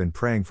saints, you have been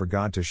praying for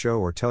God to show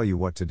or tell you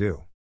what to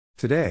do.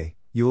 Today,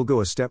 you will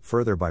go a step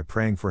further by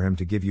praying for Him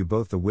to give you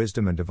both the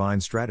wisdom and divine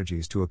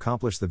strategies to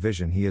accomplish the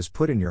vision He has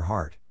put in your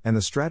heart, and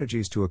the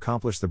strategies to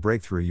accomplish the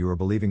breakthrough you are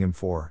believing Him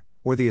for,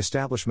 or the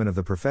establishment of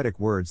the prophetic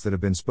words that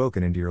have been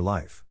spoken into your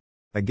life.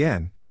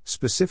 Again,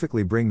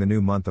 specifically bring the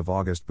new month of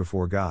August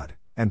before God,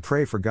 and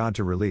pray for God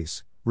to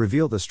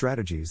reveal the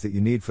strategies that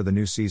you need for the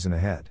new season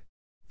ahead.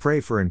 Pray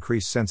for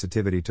increased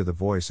sensitivity to the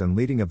voice and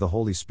leading of the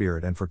Holy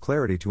Spirit and for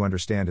clarity to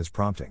understand His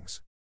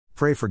promptings.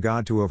 Pray for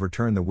God to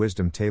overturn the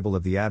wisdom table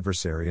of the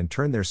adversary and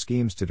turn their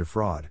schemes to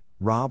defraud,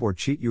 rob or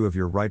cheat you of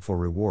your rightful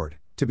reward,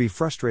 to be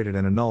frustrated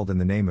and annulled in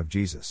the name of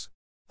Jesus.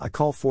 I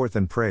call forth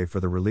and pray for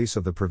the release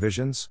of the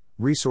provisions,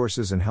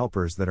 resources and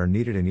helpers that are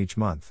needed in each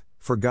month,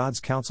 for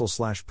God's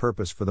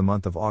counsel/purpose for the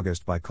month of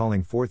August by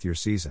calling forth your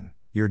season,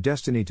 your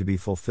destiny to be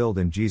fulfilled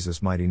in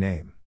Jesus' mighty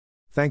name.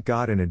 Thank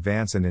God in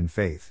advance and in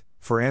faith,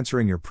 for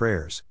answering your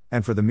prayers,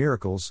 and for the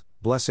miracles,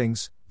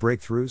 blessings,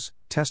 breakthroughs,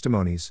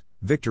 testimonies,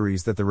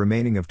 victories that the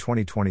remaining of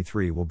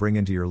 2023 will bring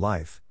into your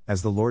life,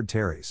 as the Lord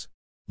tarries.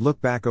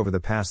 Look back over the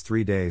past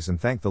 3 days and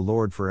thank the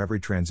Lord for every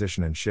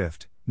transition and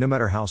shift, no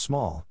matter how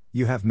small,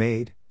 you have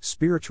made,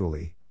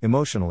 spiritually,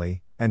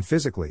 emotionally, and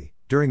physically,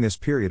 during this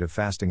period of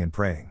fasting and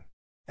praying.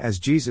 As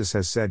Jesus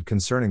has said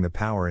concerning the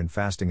power in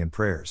fasting and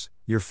prayers,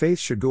 your faith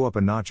should go up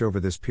a notch over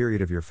this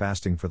period of your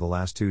fasting for the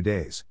last 2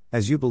 days,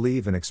 as you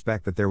believe and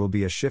expect that there will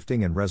be a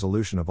shifting and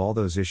resolution of all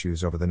those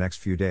issues over the next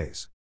few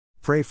days.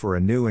 Pray for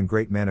a new and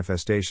great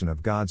manifestation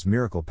of God's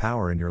miracle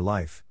power in your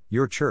life,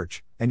 your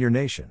church, and your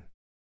nation.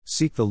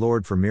 Seek the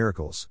Lord for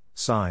miracles,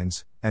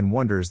 signs, and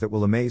wonders that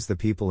will amaze the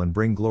people and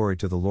bring glory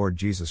to the Lord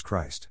Jesus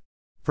Christ.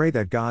 Pray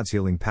that God's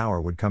healing power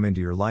would come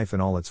into your life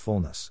in all its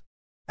fullness.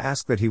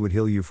 Ask that He would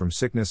heal you from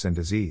sickness and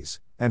disease,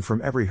 and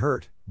from every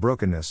hurt,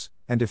 brokenness,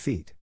 and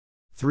defeat.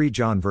 3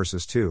 John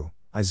verses 2,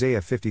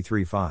 Isaiah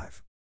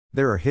 53:5.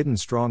 There are hidden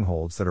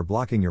strongholds that are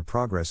blocking your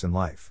progress in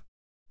life.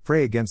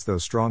 Pray against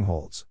those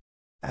strongholds.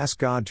 Ask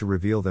God to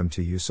reveal them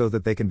to you so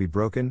that they can be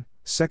broken.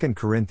 2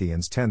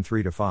 Corinthians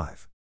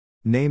 10:3-5.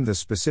 Name the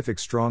specific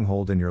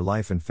stronghold in your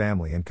life and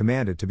family and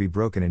command it to be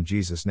broken in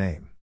Jesus'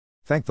 name.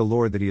 Thank the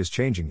Lord that He is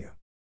changing you.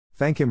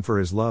 Thank Him for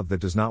His love that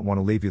does not want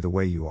to leave you the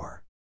way you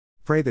are.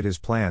 Pray that His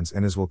plans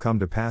and His will come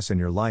to pass in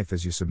your life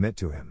as you submit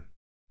to Him.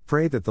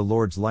 Pray that the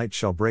Lord's light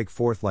shall break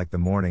forth like the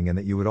morning and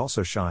that you would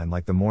also shine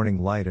like the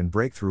morning light and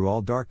break through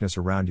all darkness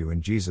around you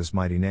in Jesus'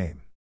 mighty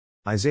name.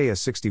 Isaiah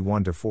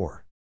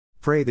 61:4.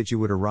 Pray that you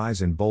would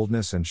arise in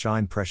boldness and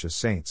shine, precious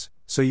saints,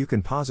 so you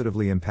can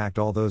positively impact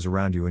all those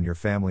around you and your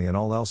family and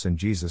all else in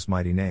Jesus'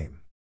 mighty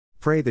name.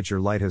 Pray that your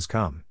light has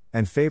come,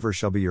 and favor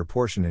shall be your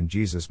portion in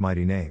Jesus'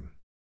 mighty name.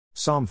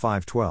 Psalm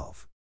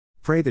 5:12.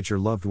 Pray that your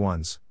loved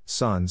ones,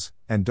 sons,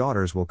 and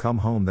daughters will come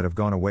home that have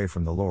gone away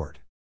from the Lord.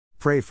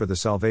 Pray for the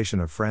salvation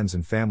of friends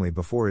and family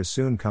before His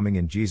soon coming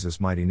in Jesus'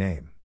 mighty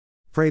name.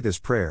 Pray this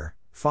prayer: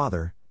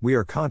 Father, we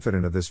are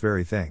confident of this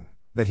very thing,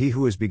 that He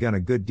who has begun a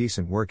good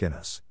decent work in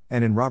us,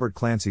 and in Robert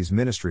Clancy's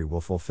ministry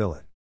will fulfill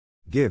it.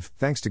 Give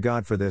thanks to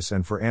God for this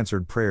and for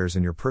answered prayers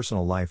in your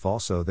personal life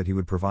also, that He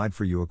would provide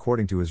for you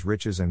according to His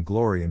riches and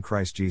glory in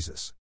Christ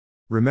Jesus.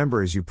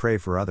 Remember, as you pray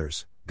for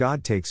others,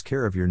 God takes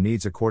care of your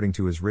needs according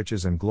to His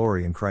riches and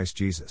glory in Christ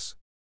Jesus.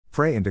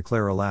 Pray and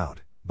declare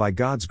aloud, by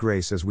God's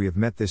grace, as we have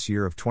met this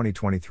year of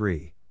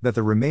 2023, that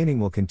the remaining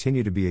will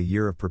continue to be a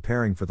year of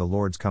preparing for the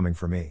Lord's coming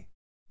for me.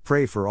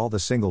 Pray for all the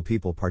single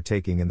people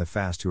partaking in the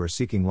fast who are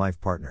seeking life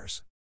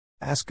partners.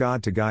 Ask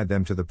God to guide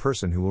them to the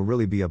person who will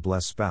really be a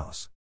blessed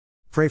spouse.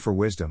 Pray for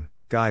wisdom,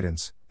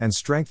 guidance, and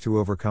strength to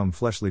overcome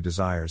fleshly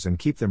desires and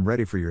keep them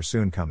ready for your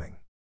soon coming.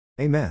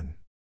 Amen.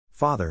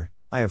 Father,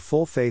 I have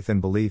full faith and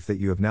belief that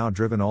you have now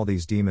driven all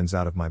these demons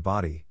out of my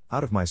body,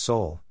 out of my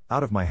soul,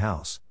 out of my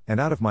house, and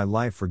out of my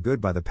life for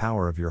good by the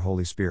power of your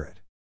Holy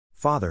Spirit.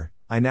 Father,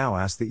 I now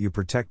ask that you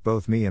protect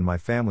both me and my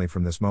family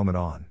from this moment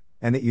on,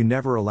 and that you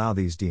never allow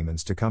these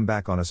demons to come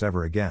back on us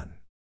ever again.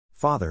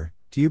 Father,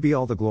 to you be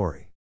all the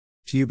glory.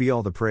 To you be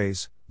all the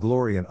praise,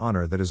 glory and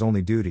honor that is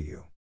only due to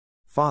you.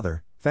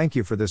 Father, thank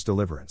you for this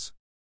deliverance.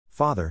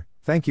 Father,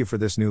 thank you for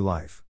this new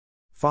life.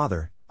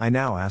 Father, I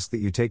now ask that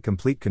you take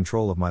complete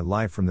control of my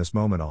life from this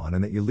moment on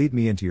and that you lead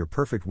me into your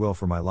perfect will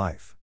for my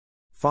life.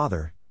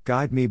 Father,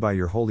 guide me by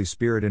your Holy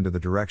Spirit into the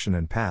direction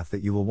and path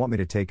that you will want me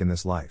to take in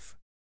this life.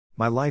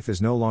 My life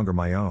is no longer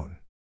my own.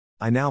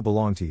 I now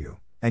belong to you,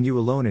 and you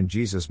alone in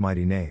Jesus'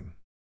 mighty name.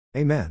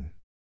 Amen.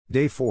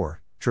 Day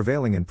 4,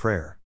 Travailing in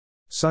Prayer.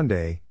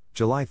 Sunday,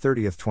 July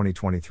 30th,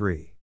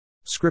 2023.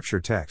 Scripture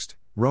text,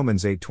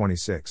 Romans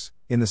 8:26.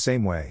 In the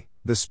same way,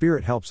 the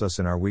Spirit helps us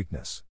in our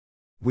weakness.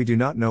 We do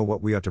not know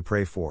what we ought to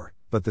pray for,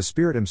 but the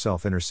Spirit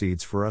Himself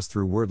intercedes for us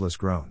through wordless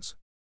groans.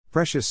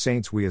 Precious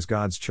saints, we as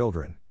God's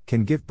children,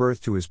 can give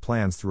birth to His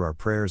plans through our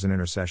prayers and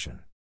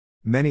intercession.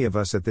 Many of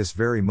us at this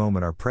very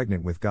moment are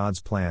pregnant with God's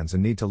plans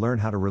and need to learn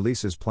how to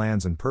release His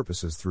plans and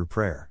purposes through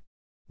prayer.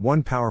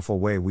 One powerful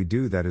way we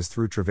do that is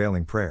through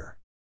travailing prayer.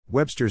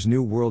 Webster's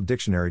New World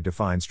Dictionary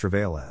defines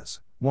travail as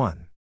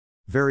 1.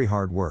 Very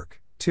hard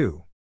work.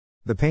 2.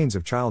 The pains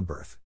of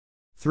childbirth.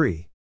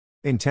 3.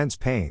 Intense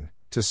pain,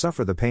 to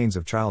suffer the pains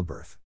of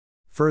childbirth.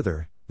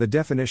 Further, the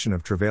definition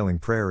of travailing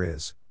prayer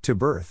is, to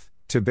birth,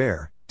 to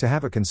bear, to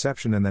have a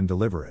conception and then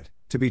deliver it,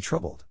 to be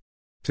troubled.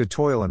 To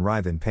toil and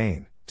writhe in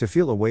pain, to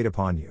feel a weight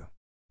upon you.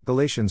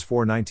 Galatians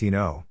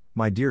 4:19.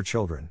 My dear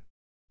children,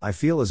 I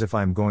feel as if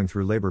I am going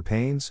through labor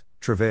pains,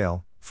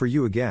 travail, for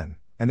you again,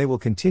 and they will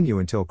continue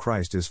until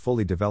Christ is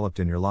fully developed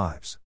in your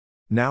lives.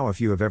 Now, if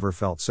you have ever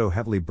felt so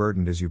heavily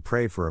burdened as you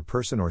pray for a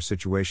person or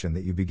situation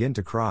that you begin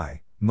to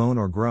cry, moan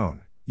or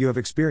groan, you have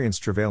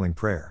experienced travailing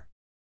prayer.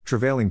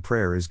 Travailing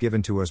prayer is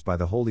given to us by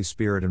the Holy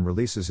Spirit and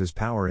releases His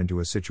power into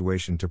a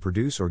situation to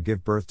produce or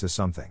give birth to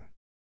something.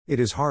 It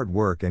is hard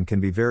work and can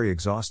be very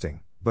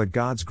exhausting, but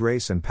God's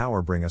grace and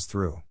power bring us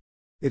through.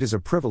 It is a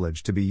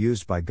privilege to be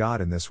used by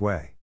God in this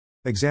way.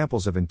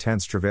 Examples of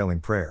intense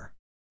travailing prayer.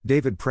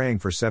 David praying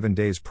for 7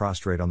 days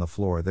prostrate on the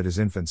floor that his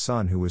infant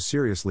son who was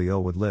seriously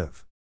ill would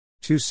live.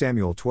 2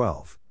 Samuel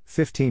 12,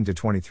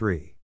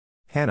 15-23.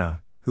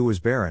 Hannah, who was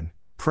barren,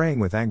 praying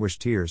with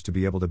anguished tears to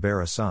be able to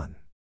bear a son.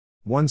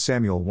 1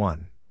 Samuel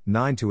 1,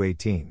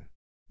 9-18.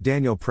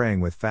 Daniel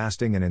praying with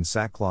fasting and in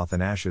sackcloth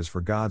and ashes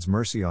for God's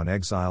mercy on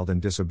exiled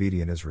and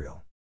disobedient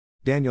Israel.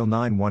 Daniel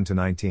 9,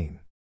 1-19.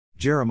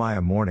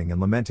 Jeremiah mourning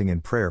and lamenting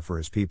in prayer for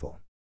his people.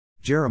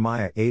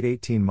 Jeremiah 8,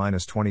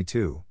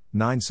 18-22,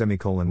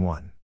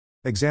 9:1.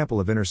 Example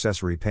of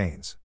intercessory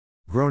pains.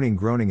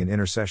 Groaning in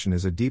intercession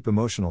is a deep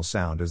emotional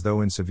sound as though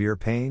in severe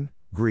pain,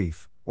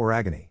 grief, or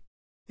agony.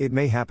 It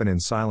may happen in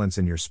silence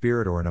in your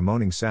spirit or in a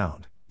moaning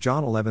sound.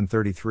 John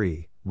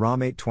 11:33,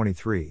 Rom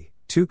 8:23,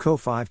 2 Co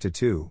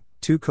 5-2,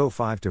 2 Co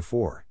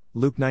 5-4,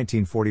 Luke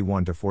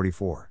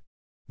 19:41-44.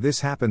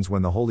 This happens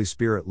when the Holy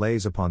Spirit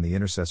lays upon the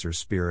intercessor's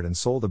spirit and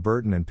soul the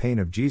burden and pain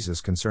of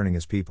Jesus concerning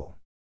his people.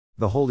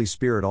 The Holy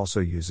Spirit also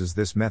uses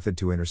this method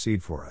to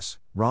intercede for us.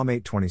 Rom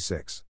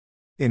 8:26.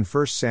 In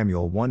 1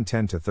 Samuel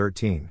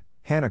 1:10-13,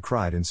 Hannah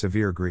cried in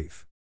severe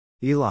grief.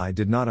 Eli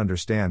did not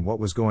understand what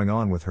was going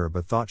on with her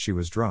but thought she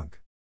was drunk.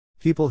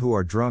 People who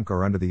are drunk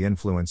are under the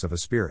influence of a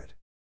spirit.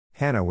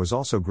 Hannah was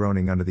also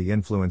groaning under the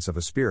influence of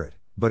a spirit,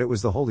 but it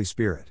was the Holy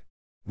Spirit.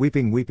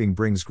 Weeping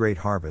brings great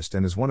harvest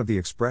and is one of the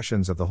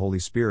expressions of the Holy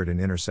Spirit in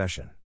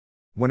intercession.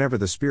 Whenever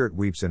the Spirit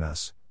weeps in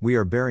us, we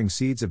are bearing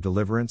seeds of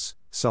deliverance,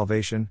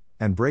 salvation,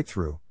 and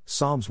breakthrough.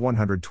 Psalms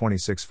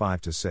 126,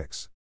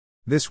 5-6.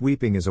 This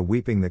weeping is a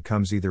weeping that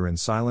comes either in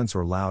silence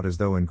or loud as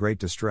though in great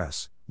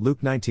distress.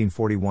 Luke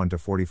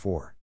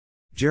 19:41-44.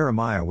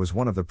 Jeremiah was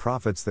one of the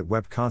prophets that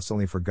wept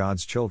constantly for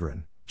God's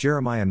children.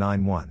 Jeremiah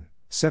 9:1,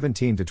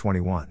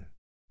 17-21.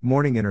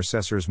 Mourning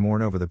intercessors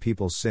mourn over the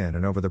people's sin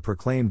and over the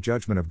proclaimed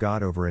judgment of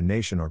God over a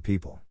nation or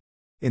people.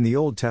 In the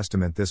Old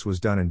Testament this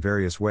was done in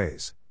various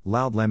ways: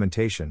 loud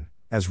lamentation,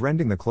 as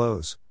rending the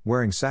clothes,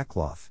 wearing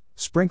sackcloth,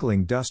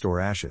 sprinkling dust or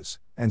ashes,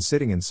 and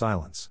sitting in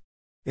silence.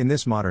 In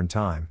this modern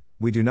time,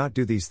 we do not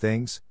do these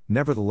things.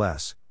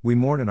 Nevertheless, we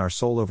mourn in our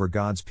soul over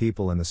God's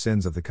people and the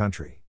sins of the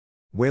country.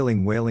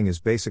 Wailing is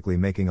basically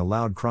making a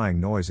loud crying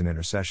noise in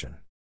intercession.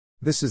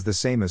 This is the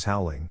same as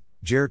howling.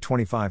 Jer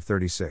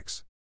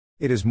 25:36.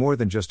 It is more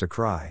than just a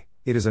cry,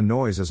 it is a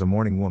noise as a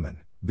mourning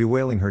woman,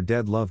 bewailing her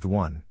dead loved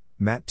one.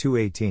 Matt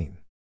 2:18.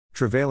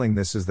 Travailing,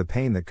 this is the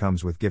pain that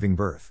comes with giving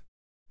birth.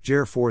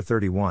 Jer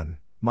 4:31,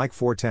 Mike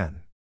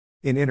 4:10.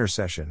 In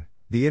intercession,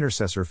 the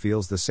intercessor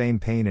feels the same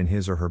pain in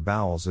his or her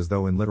bowels as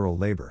though in literal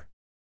labor.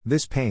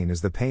 This pain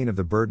is the pain of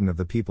the burden of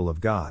the people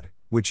of God,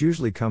 which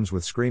usually comes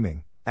with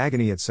screaming,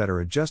 agony,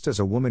 etc. Just as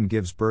a woman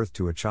gives birth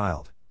to a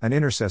child, an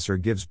intercessor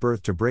gives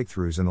birth to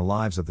breakthroughs in the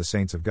lives of the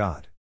saints of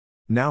God.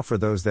 Now for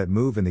those that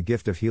move in the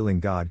gift of healing,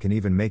 God can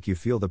even make you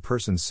feel the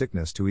person's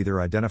sickness to either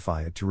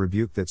identify it, to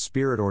rebuke that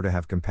spirit, or to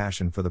have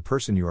compassion for the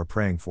person you are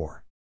praying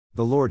for.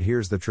 The Lord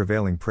hears the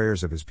travailing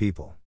prayers of his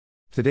people.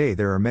 Today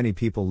there are many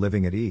people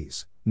living at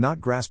ease,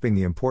 not grasping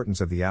the importance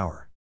of the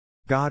hour.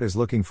 God is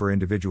looking for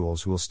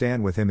individuals who will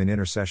stand with him in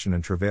intercession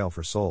and travail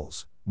for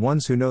souls,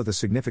 ones who know the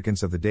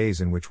significance of the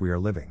days in which we are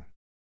living.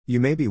 You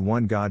may be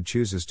one God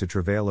chooses to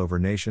travail over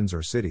nations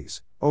or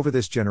cities, over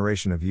this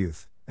generation of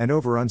youth, and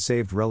over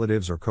unsaved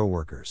relatives or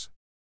co-workers.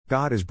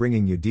 God is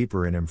bringing you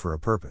deeper in him for a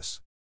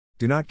purpose.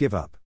 Do not give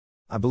up.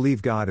 I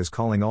believe God is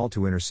calling all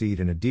to intercede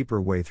in a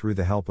deeper way through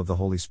the help of the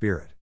Holy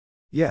Spirit.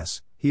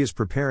 Yes, he is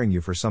preparing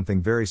you for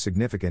something very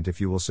significant if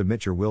you will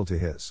submit your will to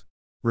his.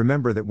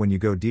 Remember that when you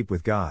go deep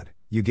with God,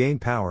 you gain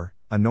power,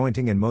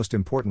 anointing, and most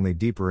importantly,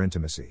 deeper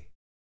intimacy.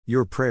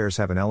 Your prayers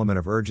have an element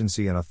of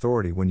urgency and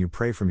authority when you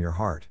pray from your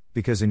heart,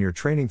 because in your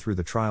training through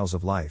the trials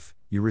of life,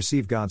 you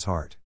receive God's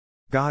heart.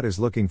 God is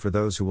looking for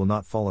those who will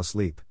not fall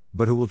asleep,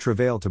 but who will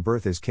travail to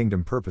birth his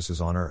kingdom purposes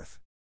on earth.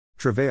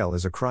 Travail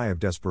is a cry of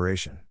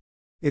desperation.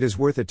 It is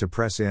worth it to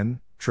press in,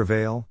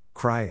 travail,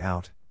 cry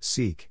out,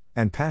 seek,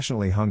 and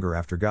passionately hunger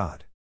after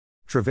God.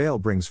 Travail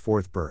brings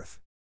forth birth.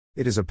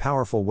 It is a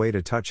powerful way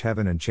to touch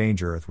heaven and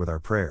change earth with our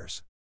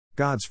prayers.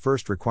 God's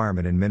first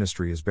requirement in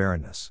ministry is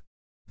barrenness.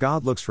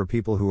 God looks for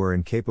people who are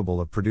incapable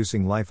of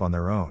producing life on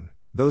their own,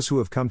 those who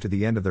have come to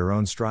the end of their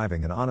own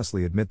striving and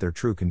honestly admit their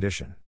true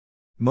condition.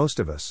 Most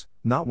of us,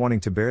 not wanting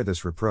to bear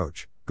this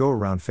reproach, go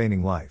around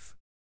feigning life.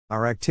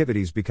 Our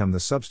activities become the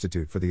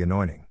substitute for the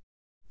anointing.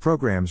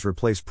 Programs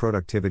replace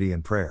productivity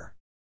and prayer.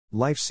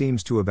 Life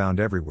seems to abound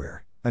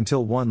everywhere,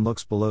 until one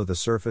looks below the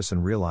surface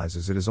and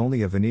realizes it is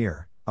only a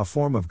veneer, a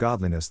form of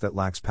godliness that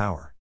lacks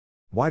power.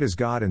 Why does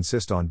God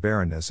insist on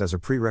barrenness as a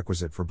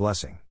prerequisite for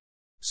blessing?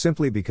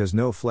 Simply because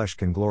no flesh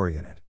can glory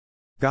in it.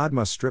 God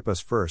must strip us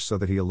first so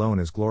that he alone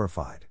is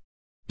glorified.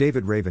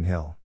 David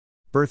Ravenhill.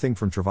 Birthing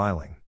from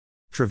travailing.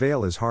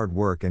 Travail is hard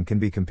work and can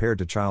be compared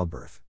to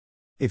childbirth.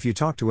 If you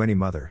talk to any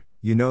mother,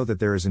 you know that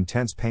there is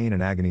intense pain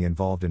and agony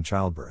involved in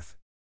childbirth.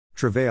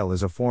 Travail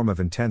is a form of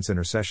intense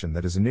intercession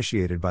that is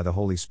initiated by the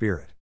Holy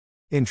Spirit.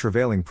 In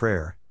travailing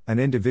prayer, an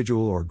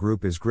individual or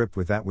group is gripped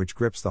with that which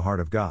grips the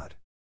heart of God.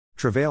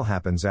 Travail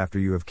happens after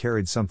you have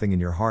carried something in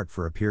your heart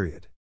for a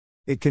period.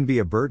 It can be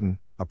a burden,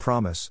 a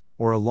promise,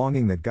 or a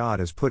longing that God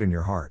has put in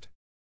your heart.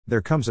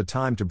 There comes a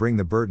time to bring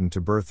the burden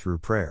to birth through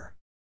prayer.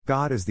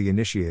 God is the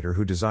initiator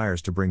who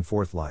desires to bring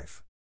forth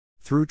life.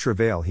 Through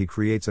travail he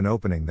creates an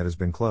opening that has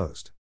been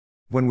closed.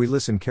 When we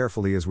listen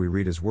carefully as we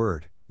read his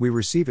word, we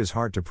receive his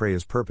heart to pray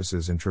his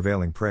purposes in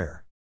travailing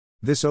prayer.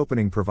 This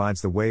opening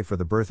provides the way for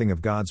the birthing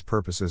of God's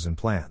purposes and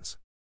plans.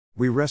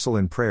 We wrestle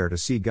in prayer to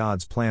see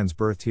God's plans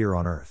birthed here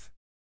on earth.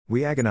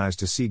 We agonize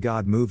to see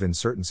God move in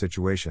certain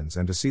situations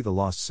and to see the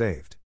lost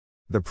saved.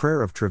 The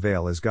prayer of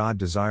travail is God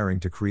desiring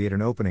to create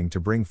an opening to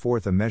bring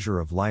forth a measure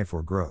of life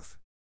or growth.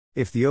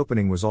 If the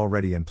opening was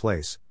already in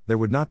place, there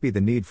would not be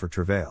the need for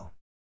travail.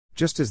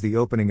 Just as the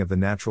opening of the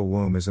natural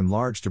womb is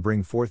enlarged to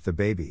bring forth the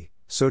baby,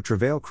 so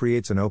travail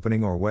creates an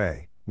opening or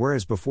way,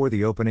 whereas before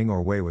the opening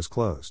or way was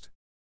closed.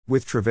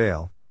 With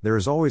travail, there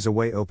is always a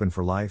way open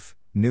for life,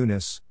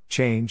 newness,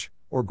 change,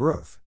 or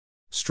growth.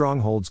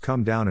 Strongholds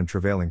come down in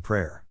travailing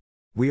prayer.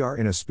 We are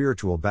in a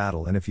spiritual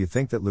battle, and if you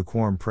think that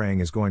lukewarm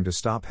praying is going to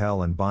stop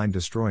hell and bind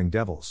destroying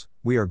devils,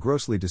 we are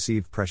grossly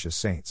deceived, precious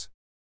saints.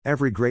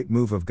 Every great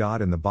move of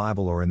God in the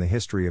Bible or in the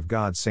history of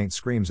God's saints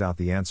screams out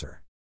the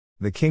answer.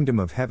 The kingdom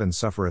of heaven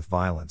suffereth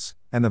violence,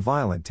 and the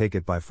violent take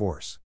it by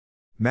force.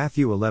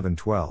 Matthew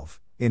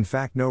 11:12. In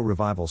fact, no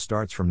revival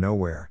starts from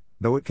nowhere,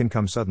 though it can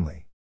come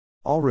suddenly.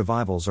 All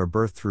revivals are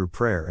birthed through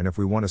prayer, and if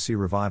we want to see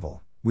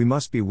revival, we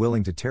must be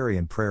willing to tarry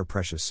in prayer,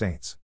 precious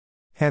saints.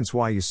 Hence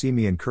why you see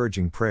me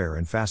encouraging prayer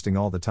and fasting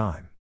all the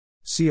time.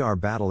 See, our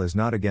battle is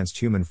not against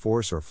human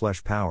force or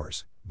flesh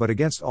powers, but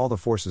against all the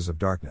forces of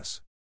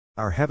darkness.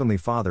 Our Heavenly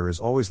Father is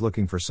always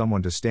looking for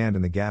someone to stand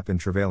in the gap in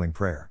travailing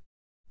prayer.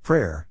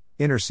 Prayer,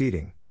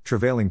 interceding,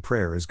 travailing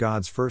prayer is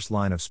God's first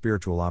line of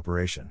spiritual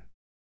operation.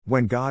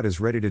 When God is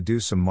ready to do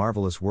some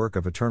marvelous work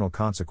of eternal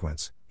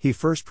consequence, He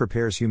first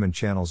prepares human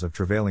channels of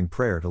travailing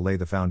prayer to lay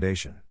the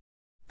foundation.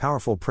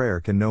 Powerful prayer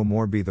can no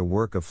more be the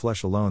work of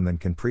flesh alone than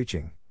can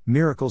preaching,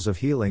 miracles of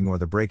healing, or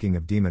the breaking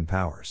of demon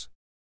powers.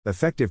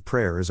 Effective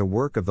prayer is a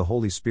work of the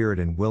Holy Spirit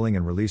in willing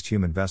and released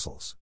human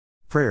vessels.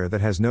 Prayer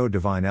that has no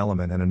divine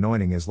element and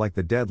anointing is like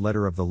the dead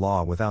letter of the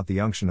law without the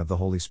unction of the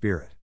Holy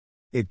Spirit.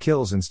 It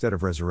kills instead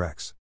of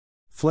resurrects.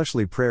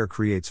 Fleshly prayer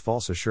creates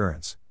false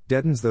assurance,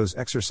 deadens those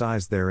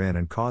exercised therein,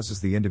 and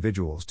causes the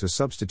individuals to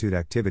substitute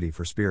activity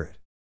for spirit.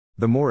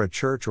 The more a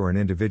church or an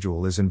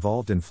individual is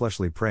involved in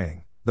fleshly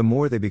praying, the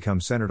more they become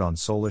centered on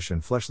soulish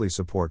and fleshly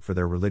support for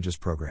their religious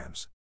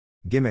programs.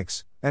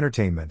 Gimmicks,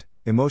 entertainment,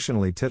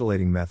 emotionally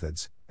titillating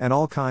methods, and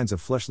all kinds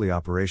of fleshly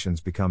operations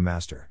become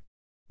master.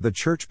 The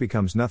church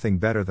becomes nothing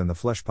better than the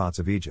fleshpots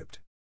of Egypt.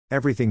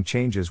 Everything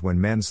changes when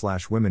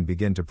men/women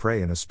begin to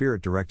pray in a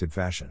spirit-directed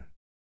fashion.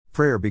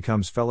 Prayer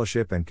becomes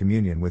fellowship and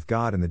communion with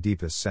God in the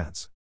deepest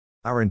sense.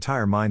 Our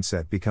entire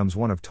mindset becomes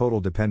one of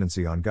total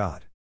dependency on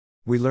God.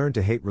 We learn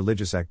to hate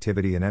religious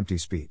activity and empty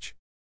speech.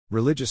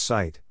 Religious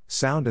sight,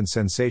 sound, and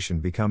sensation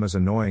become as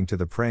annoying to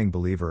the praying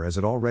believer as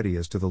it already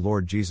is to the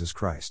Lord Jesus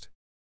Christ.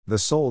 The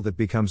soul that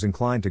becomes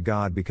inclined to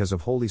God because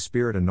of Holy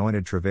Spirit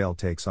anointed travail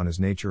takes on His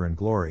nature and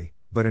glory,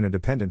 but in a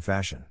dependent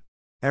fashion.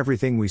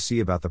 Everything we see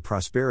about the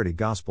prosperity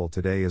gospel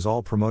today is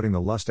all promoting the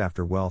lust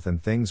after wealth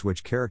and things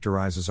which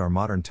characterizes our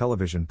modern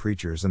television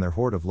preachers and their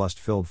horde of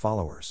lust-filled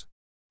followers.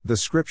 The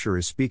scripture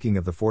is speaking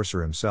of the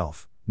Forcer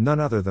himself, none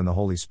other than the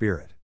Holy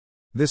Spirit.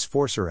 This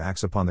Forcer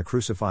acts upon the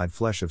crucified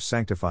flesh of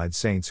sanctified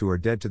saints who are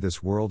dead to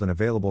this world and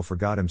available for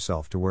God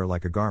Himself to wear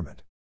like a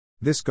garment.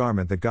 This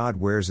garment that God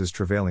wears as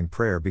travailing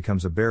prayer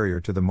becomes a barrier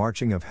to the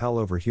marching of hell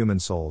over human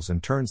souls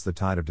and turns the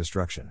tide of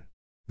destruction.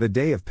 The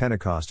day of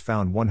Pentecost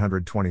found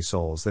 120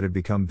 souls that had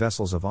become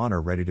vessels of honor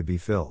ready to be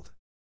filled.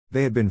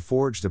 They had been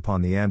forged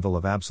upon the anvil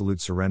of absolute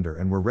surrender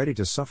and were ready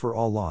to suffer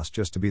all loss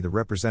just to be the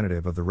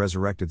representative of the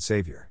resurrected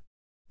Savior.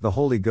 The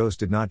Holy Ghost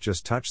did not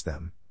just touch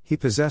them, He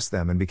possessed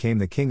them and became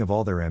the king of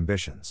all their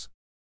ambitions.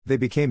 They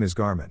became His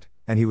garment,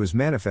 and He was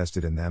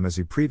manifested in them as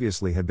He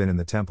previously had been in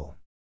the temple.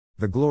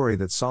 The glory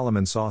that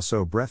Solomon saw,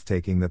 so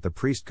breathtaking that the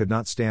priest could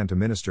not stand to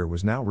minister,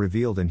 was now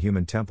revealed in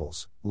human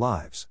temples,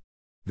 lives.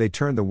 They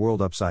turned the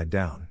world upside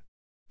down.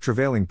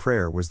 Travailing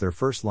prayer was their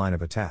first line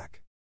of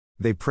attack.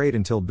 They prayed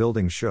until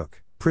buildings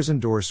shook, prison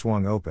doors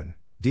swung open,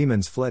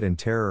 demons fled in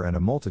terror, and a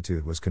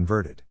multitude was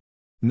converted.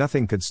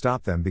 Nothing could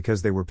stop them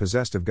because they were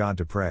possessed of God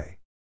to pray.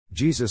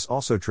 Jesus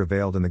also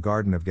travailed in the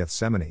Garden of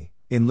Gethsemane,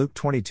 in Luke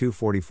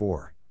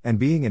 22:44, and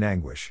being in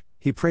anguish,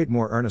 He prayed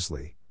more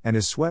earnestly, and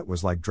His sweat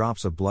was like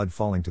drops of blood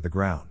falling to the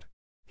ground.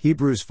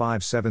 Hebrews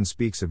 5:7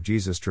 speaks of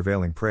Jesus'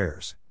 travailing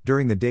prayers.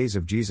 During the days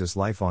of Jesus'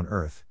 life on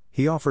earth,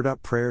 He offered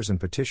up prayers and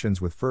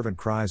petitions with fervent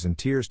cries and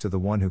tears to the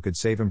one who could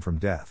save Him from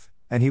death,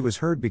 and He was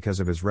heard because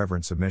of His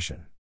reverent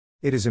submission.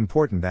 It is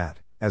important that,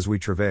 as we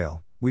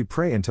travail, we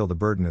pray until the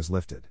burden is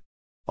lifted.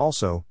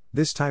 Also,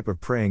 this type of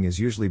praying is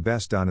usually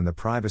best done in the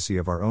privacy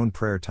of our own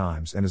prayer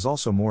times and is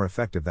also more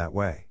effective that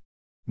way.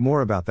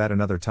 More about that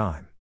another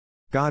time.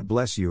 God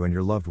bless you and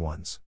your loved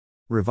ones.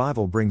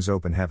 Revival brings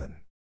open heaven.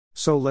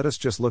 So let us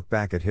just look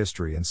back at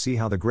history and see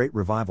how the great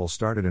revival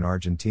started in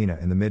Argentina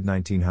in the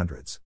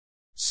mid-1900s.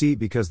 See,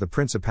 because the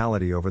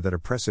principality over that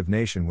oppressive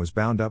nation was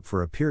bound up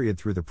for a period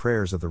through the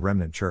prayers of the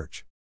remnant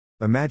church.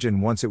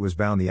 Imagine once it was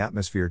bound, the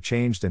atmosphere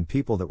changed and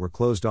people that were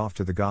closed off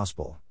to the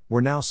gospel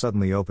were now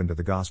suddenly open to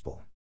the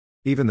gospel.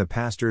 Even the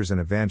pastors and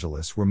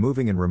evangelists were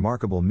moving in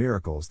remarkable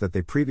miracles that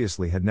they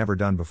previously had never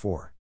done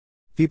before.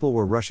 People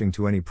were rushing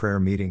to any prayer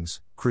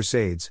meetings,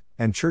 crusades,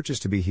 and churches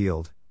to be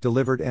healed,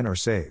 delivered and/or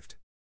saved.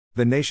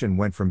 The nation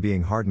went from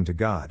being hardened to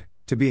God,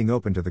 to being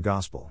open to the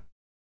gospel.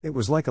 It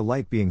was like a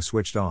light being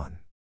switched on.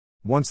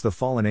 Once the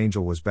fallen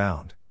angel was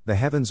bound, the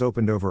heavens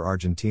opened over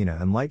Argentina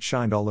and light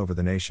shined all over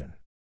the nation.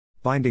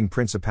 Binding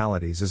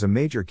principalities is a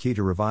major key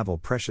to revival,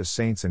 precious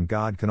saints, and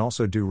God can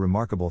also do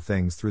remarkable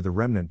things through the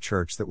remnant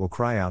church that will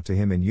cry out to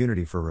Him in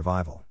unity for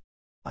revival.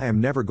 I am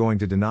never going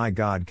to deny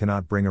God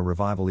cannot bring a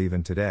revival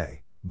even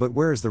today, but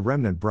where is the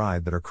remnant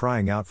bride that are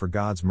crying out for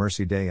God's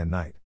mercy day and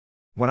night?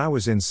 When I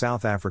was in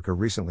South Africa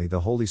recently, the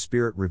Holy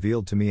Spirit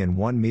revealed to me in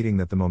one meeting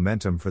that the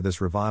momentum for this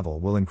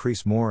revival will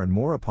increase more and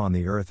more upon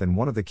the earth, and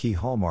one of the key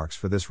hallmarks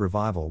for this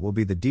revival will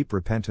be the deep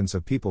repentance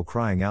of people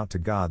crying out to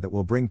God that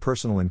will bring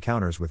personal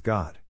encounters with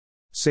God.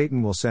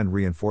 Satan will send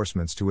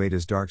reinforcements to aid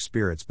his dark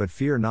spirits, but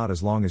fear not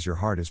as long as your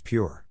heart is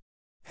pure.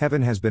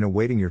 Heaven has been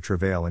awaiting your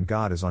travail and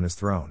God is on His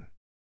throne.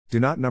 Do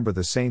not number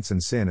the saints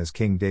in sin as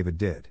King David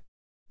did.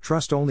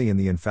 Trust only in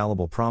the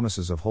infallible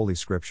promises of Holy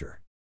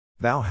Scripture.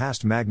 Thou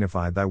hast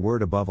magnified thy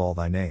word above all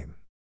thy name.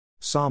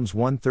 Psalms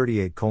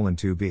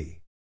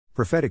 138:2b.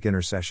 Prophetic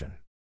intercession.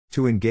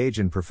 To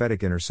engage in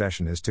prophetic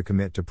intercession is to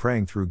commit to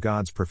praying through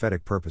God's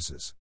prophetic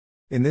purposes.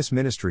 In this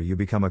ministry you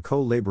become a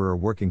co-laborer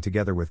working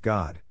together with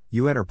God.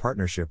 You enter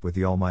partnership with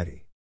the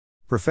Almighty.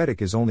 Prophetic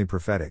is only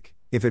prophetic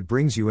if it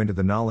brings you into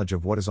the knowledge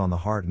of what is on the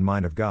heart and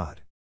mind of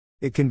God.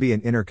 It can be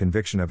an inner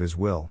conviction of His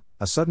will,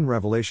 a sudden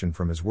revelation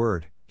from His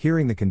word,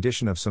 hearing the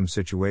condition of some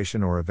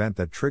situation or event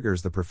that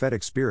triggers the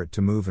prophetic spirit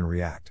to move and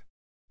react.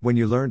 When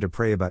you learn to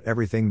pray about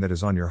everything that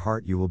is on your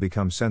heart, you will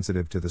become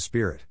sensitive to the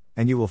Spirit,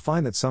 and you will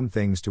find that some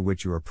things to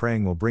which you are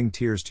praying will bring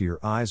tears to your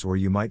eyes, or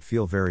you might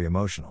feel very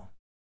emotional.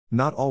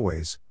 Not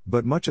always,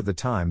 but much of the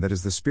time that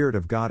is the Spirit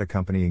of God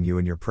accompanying you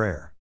in your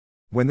prayer.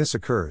 When this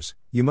occurs,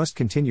 you must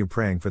continue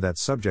praying for that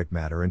subject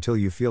matter until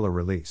you feel a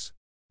release.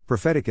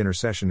 Prophetic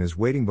intercession is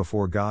waiting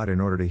before God in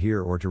order to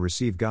hear or to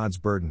receive God's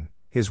burden,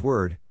 His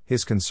word,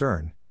 His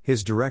concern,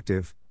 His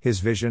directive,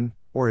 His vision,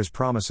 or His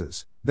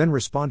promises, then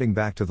responding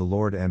back to the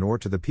Lord and or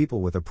to the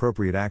people with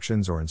appropriate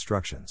actions or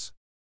instructions.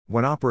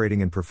 When operating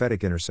in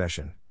prophetic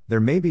intercession, there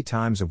may be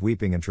times of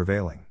weeping and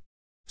travailing.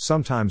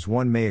 Sometimes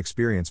one may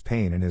experience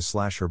pain in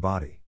his/her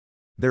body.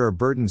 There are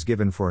burdens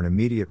given for an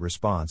immediate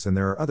response, and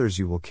there are others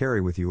you will carry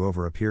with you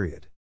over a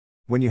period.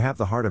 When you have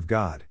the heart of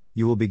God,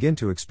 you will begin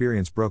to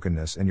experience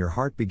brokenness and your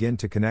heart begin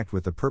to connect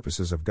with the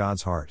purposes of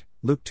God's heart.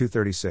 Luke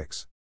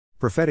 2:36.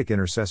 Prophetic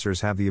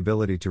intercessors have the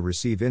ability to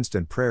receive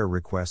instant prayer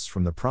requests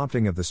from the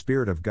prompting of the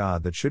Spirit of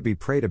God that should be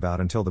prayed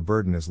about until the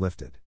burden is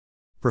lifted.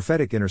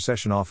 Prophetic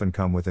intercession often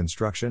come with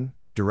instruction,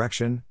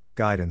 direction,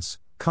 guidance,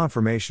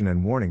 confirmation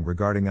and warning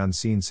regarding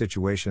unseen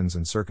situations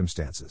and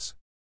circumstances.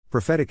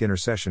 Prophetic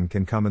intercession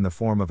can come in the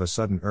form of a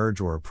sudden urge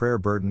or a prayer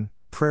burden,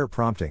 prayer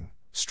prompting,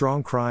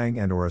 strong crying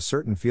and or a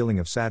certain feeling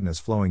of sadness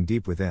flowing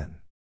deep within.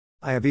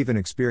 I have even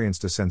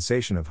experienced a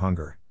sensation of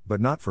hunger,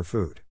 but not for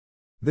food.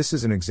 This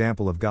is an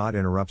example of God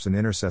interrupts an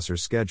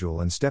intercessor's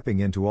schedule and stepping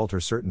in to alter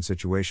certain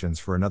situations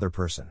for another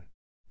person.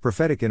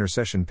 Prophetic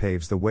intercession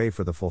paves the way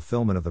for the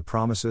fulfillment of the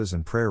promises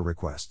and prayer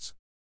requests.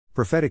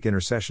 Prophetic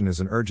intercession is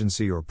an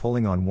urgency or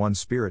pulling on one's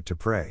spirit to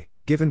pray,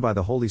 given by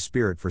the Holy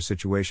Spirit for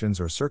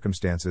situations or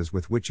circumstances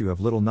with which you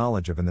have little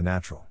knowledge of in the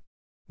natural.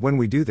 When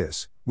we do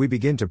this, we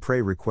begin to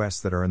pray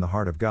requests that are in the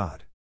heart of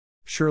God.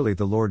 Surely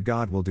the Lord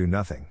God will do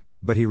nothing,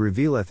 but He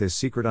revealeth His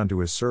secret unto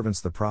His servants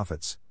the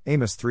prophets.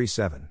 Amos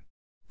 3:7.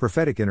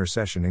 Prophetic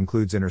intercession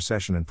includes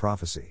intercession and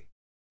prophecy.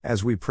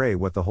 As we pray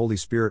what the Holy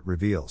Spirit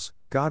reveals,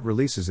 God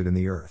releases it in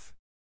the earth.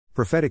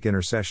 Prophetic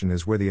intercession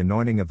is where the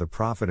anointing of the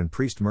prophet and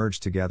priest merge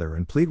together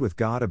and plead with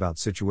God about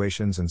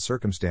situations and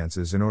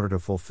circumstances in order to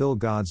fulfill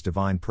God's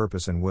divine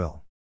purpose and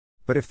will.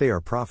 But if they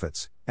are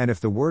prophets, and if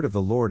the word of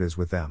the Lord is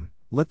with them,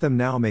 let them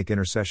now make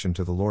intercession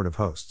to the Lord of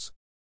hosts.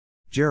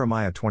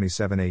 Jeremiah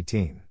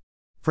 27:18.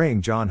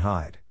 Praying John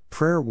Hyde,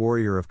 prayer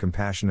warrior of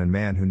compassion and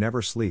man who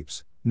never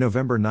sleeps,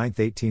 November 9,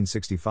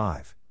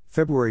 1865,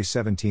 February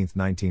 17,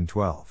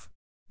 1912.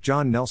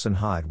 John Nelson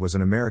Hyde was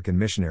an American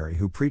missionary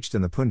who preached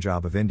in the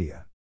Punjab of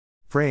India.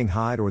 Praying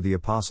Hyde, or the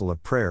Apostle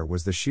of Prayer,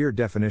 was the sheer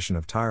definition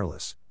of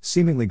tireless,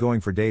 seemingly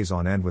going for days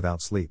on end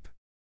without sleep.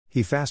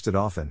 He fasted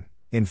often.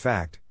 In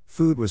fact,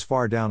 food was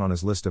far down on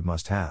his list of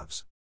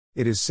must-haves.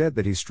 It is said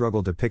that he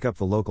struggled to pick up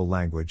the local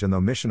language, and though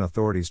mission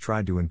authorities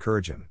tried to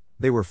encourage him,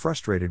 they were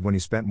frustrated when he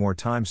spent more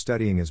time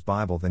studying his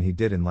Bible than he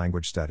did in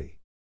language study.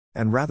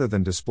 And rather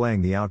than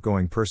displaying the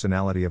outgoing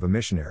personality of a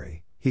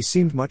missionary, he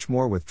seemed much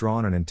more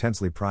withdrawn and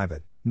intensely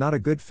private, not a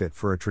good fit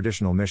for a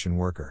traditional mission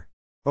worker.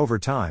 Over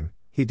time,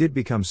 he did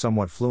become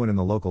somewhat fluent in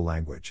the local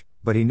language,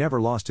 but he never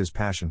lost his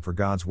passion for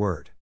God's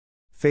word.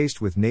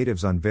 Faced with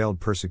natives' unveiled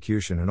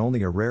persecution and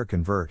only a rare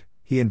convert,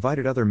 he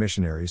invited other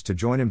missionaries to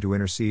join him to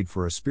intercede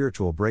for a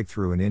spiritual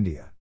breakthrough in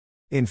India.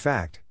 In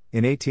fact,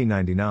 in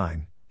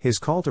 1899, his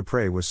call to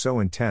pray was so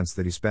intense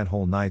that he spent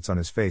whole nights on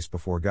his face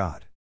before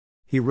God.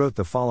 He wrote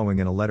the following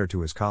in a letter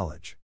to his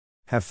college.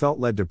 Have felt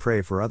led to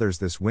pray for others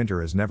this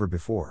winter as never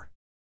before.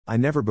 I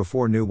never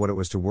before knew what it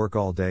was to work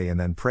all day and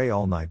then pray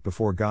all night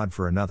before God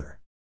for another.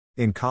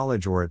 In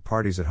college or at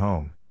parties at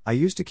home, I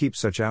used to keep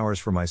such hours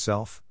for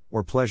myself,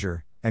 or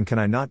pleasure, and can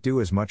I not do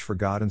as much for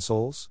God and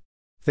souls?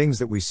 Things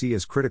that we see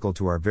as critical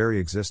to our very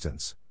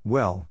existence,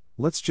 well,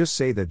 let's just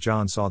say that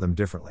John saw them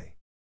differently.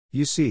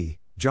 You see,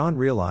 John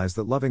realized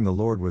that loving the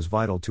Lord was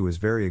vital to his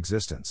very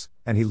existence,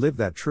 and he lived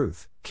that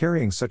truth,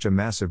 carrying such a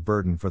massive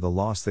burden for the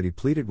lost that he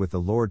pleaded with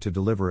the Lord to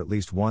deliver at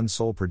least one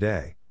soul per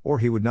day, or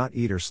he would not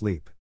eat or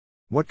sleep.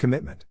 What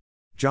commitment!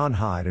 John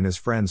Hyde and his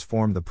friends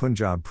formed the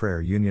Punjab Prayer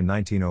Union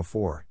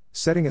 1904,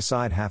 setting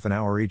aside half an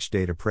hour each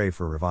day to pray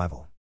for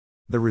revival.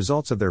 The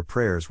results of their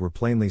prayers were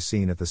plainly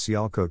seen at the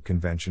Sialkot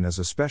Convention as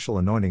a special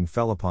anointing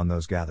fell upon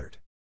those gathered.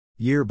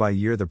 Year by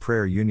year the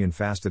prayer union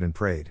fasted and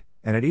prayed,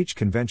 and at each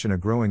convention a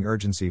growing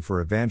urgency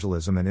for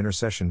evangelism and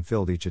intercession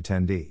filled each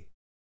attendee.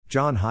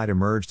 John Hyde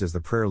emerged as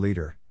the prayer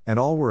leader, and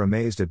all were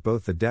amazed at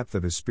both the depth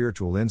of his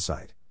spiritual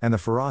insight, and the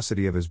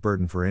ferocity of his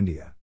burden for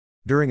India.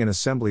 During an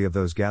assembly of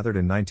those gathered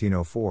in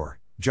 1904,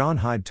 John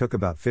Hyde took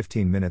about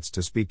 15 minutes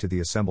to speak to the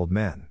assembled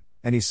men,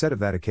 and he said of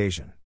that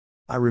occasion,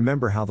 "I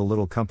remember how the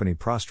little company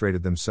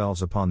prostrated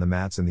themselves upon the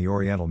mats in the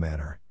Oriental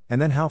manner,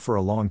 and then how for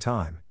a long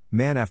time,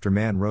 man after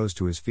man rose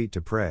to his feet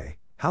to pray,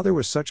 how there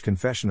was such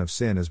confession of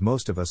sin as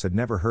most of us had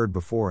never heard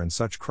before and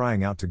such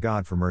crying out to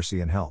God for mercy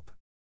and help.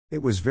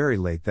 It was very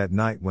late that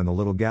night when the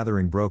little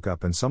gathering broke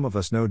up, and some of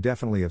us know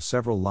definitely of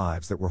several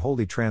lives that were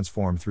wholly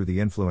transformed through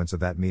the influence of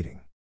that meeting."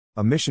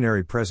 A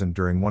missionary present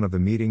during one of the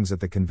meetings at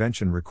the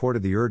convention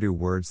recorded the Urdu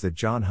words that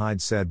John Hyde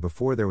said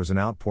before there was an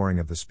outpouring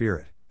of the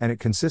Spirit, and it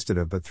consisted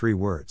of but 3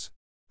 words.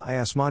 "I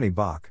Asmani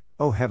Bak,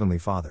 O Heavenly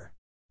Father."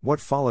 What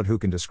followed who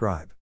can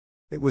describe?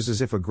 It was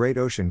as if a great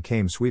ocean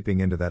came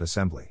sweeping into that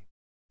assembly.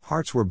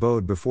 Hearts were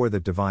bowed before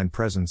that divine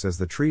presence as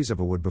the trees of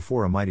a wood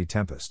before a mighty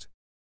tempest.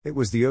 It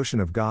was the ocean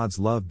of God's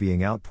love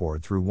being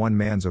outpoured through one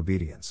man's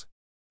obedience.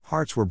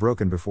 Hearts were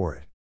broken before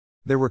it.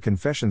 There were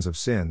confessions of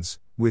sins,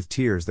 with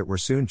tears that were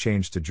soon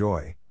changed to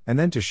joy, and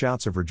then to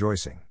shouts of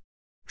rejoicing.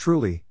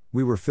 Truly,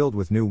 we were filled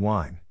with new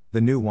wine,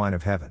 the new wine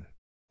of heaven.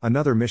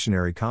 Another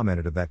missionary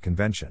commented of that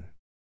convention,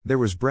 "There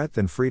was breadth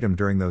and freedom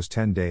during those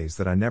 10 days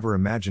that I never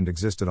imagined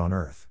existed on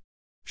earth.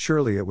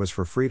 Surely it was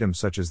for freedom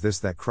such as this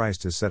that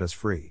Christ has set us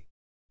free."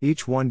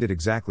 Each one did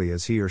exactly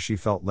as he or she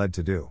felt led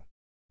to do.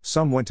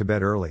 Some went to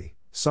bed early,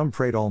 some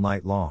prayed all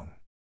night long.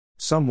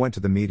 Some went to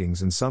the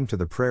meetings and some to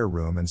the prayer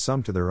room and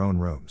some to their own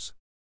rooms.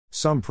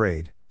 Some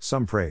prayed,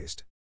 some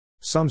praised.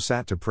 Some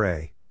sat to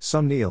pray,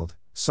 some kneeled,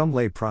 some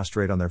lay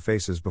prostrate on their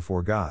faces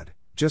before God,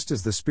 just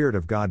as the Spirit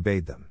of God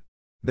bade them.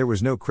 There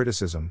was no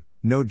criticism,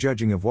 no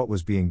judging of what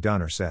was being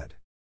done or said.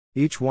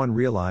 Each one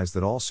realized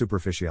that all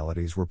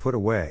superficialities were put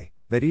away,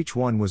 that each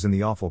one was in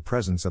the awful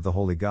presence of the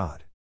Holy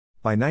God.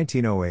 By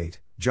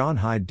 1908, John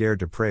Hyde dared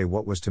to pray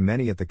what was to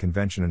many at the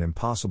convention an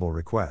impossible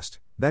request,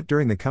 that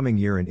during the coming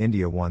year in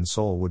India one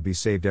soul would be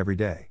saved every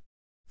day.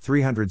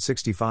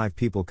 365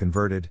 people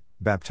converted,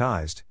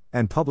 baptized,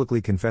 and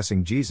publicly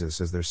confessing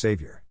Jesus as their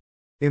Savior.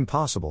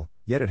 Impossible,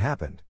 yet it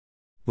happened.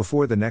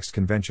 Before the next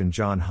convention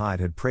John Hyde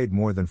had prayed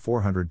more than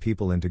 400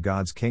 people into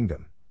God's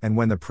kingdom, and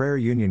when the prayer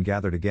union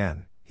gathered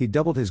again, he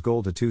doubled his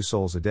goal to 2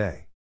 souls a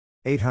day.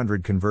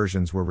 800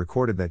 conversions were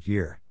recorded that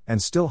year,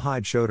 and still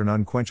Hyde showed an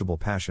unquenchable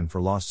passion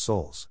for lost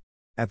souls.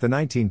 At the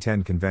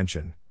 1910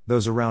 convention,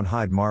 those around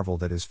Hyde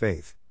marveled at his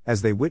faith,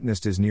 as they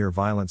witnessed his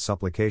near-violent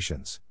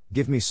supplications,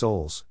 "Give me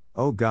souls,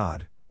 O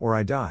God, or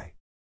I die."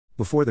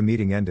 Before the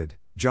meeting ended,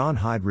 John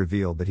Hyde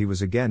revealed that he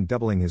was again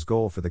doubling his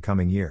goal for the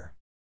coming year.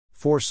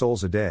 4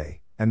 souls a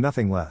day, and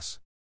nothing less.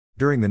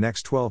 During the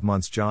next 12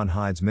 months John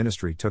Hyde's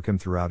ministry took him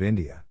throughout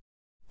India.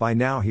 By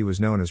now he was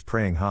known as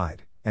Praying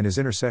Hyde, and his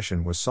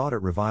intercession was sought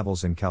at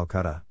revivals in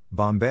Calcutta,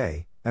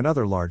 Bombay, and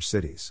other large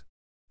cities.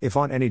 If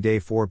on any day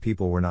 4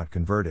 people were not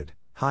converted,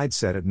 Hyde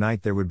said at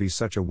night there would be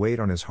such a weight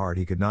on his heart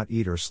he could not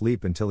eat or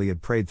sleep until he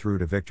had prayed through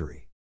to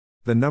victory.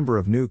 The number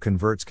of new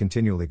converts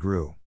continually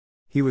grew.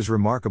 He was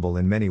remarkable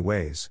in many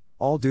ways,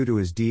 all due to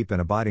his deep and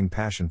abiding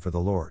passion for the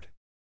Lord.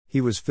 He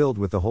was filled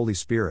with the Holy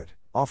Spirit,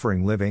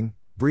 offering living,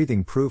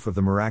 breathing proof of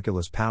the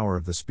miraculous power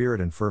of the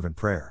Spirit and fervent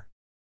prayer.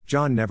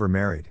 John never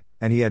married,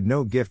 and he had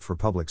no gift for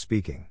public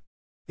speaking.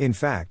 In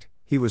fact,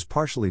 he was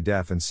partially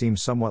deaf and seemed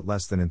somewhat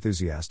less than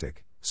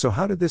enthusiastic. So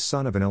how did this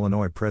son of an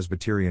Illinois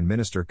Presbyterian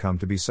minister come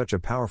to be such a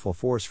powerful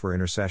force for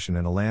intercession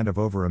in a land of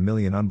over 1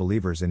 million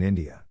unbelievers in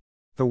India?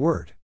 The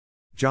Word.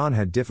 John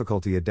had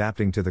difficulty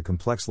adapting to the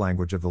complex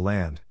language of the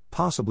land,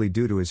 possibly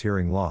due to his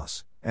hearing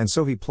loss, and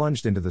so he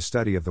plunged into the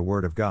study of the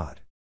Word of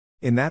God.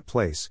 In that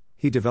place,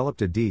 he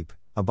developed a deep,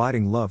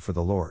 abiding love for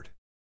the Lord.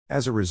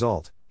 As a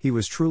result, he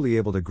was truly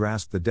able to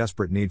grasp the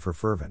desperate need for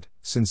fervent,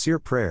 sincere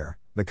prayer,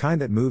 the kind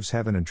that moves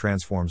heaven and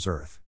transforms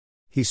earth.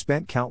 He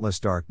spent countless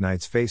dark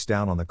nights face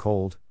down on the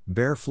cold,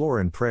 bare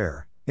floor in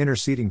prayer,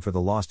 interceding for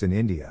the lost in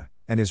India,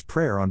 and his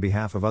prayer on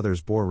behalf of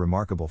others bore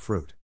remarkable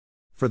fruit.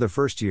 For the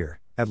first year,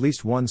 at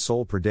least 1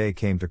 soul per day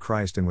came to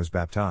Christ and was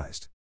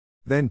baptized.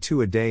 Then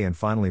 2 a day and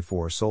finally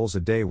 4 souls a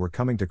day were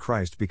coming to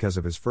Christ because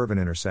of his fervent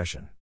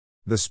intercession.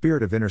 The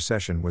spirit of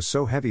intercession was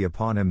so heavy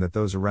upon him that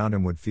those around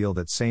him would feel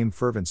that same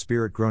fervent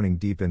spirit groaning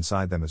deep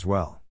inside them as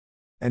well.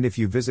 And if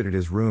you visited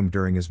his room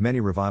during his many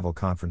revival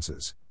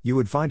conferences, you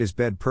would find his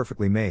bed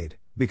perfectly made,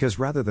 because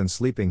rather than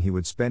sleeping he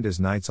would spend his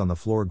nights on the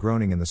floor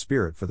groaning in the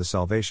spirit for the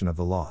salvation of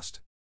the lost.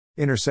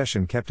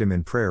 Intercession kept him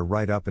in prayer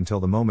right up until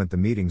the moment the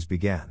meetings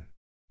began.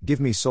 Give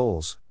me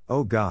souls,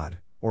 O God,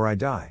 or I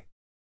die.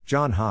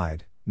 John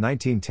Hyde,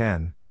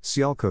 1910,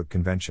 Sialkot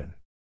Convention.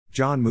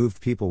 John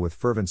moved people with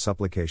fervent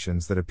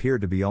supplications that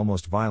appeared to be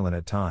almost violent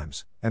at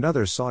times, and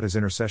others sought his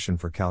intercession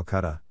for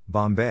Calcutta,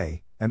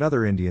 Bombay, and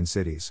other Indian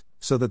cities,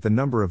 so that the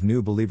number of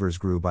new believers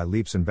grew by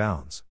leaps and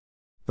bounds.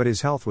 But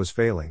his health was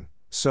failing,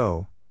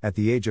 so, at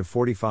the age of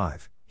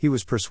 45, he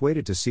was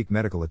persuaded to seek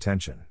medical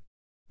attention.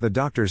 The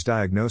doctor's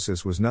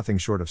diagnosis was nothing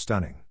short of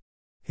stunning.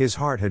 His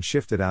heart had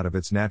shifted out of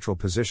its natural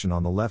position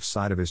on the left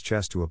side of his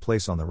chest to a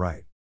place on the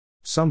right.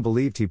 Some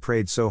believed he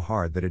prayed so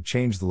hard that it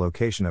changed the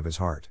location of his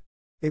heart.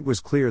 It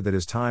was clear that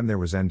his time there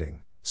was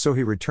ending, so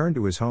he returned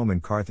to his home in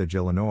Carthage,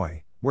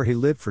 Illinois, where he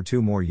lived for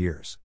 2 more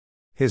years.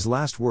 His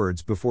last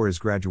words before his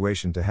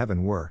graduation to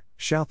heaven were,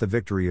 "Shout the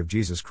victory of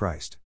Jesus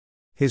Christ."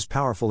 His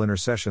powerful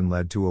intercession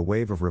led to a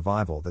wave of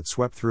revival that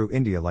swept through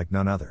India like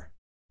none other.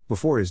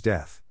 Before his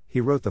death, he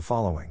wrote the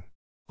following.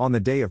 On the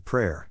day of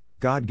prayer,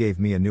 God gave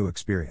me a new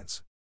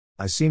experience.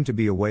 I seemed to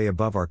be away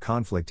above our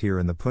conflict here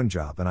in the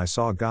Punjab, and I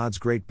saw God's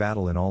great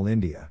battle in all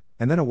India,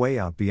 and then away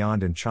out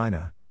beyond in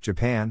China,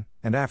 Japan,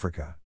 and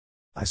Africa.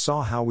 I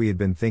saw how we had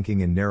been thinking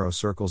in narrow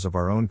circles of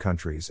our own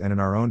countries and in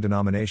our own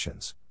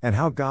denominations, and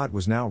how God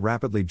was now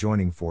rapidly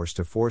joining force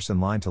to force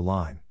and line to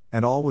line,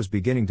 and all was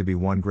beginning to be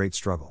one great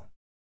struggle.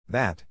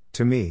 That,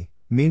 to me,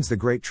 means the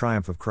great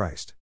triumph of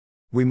Christ.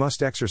 We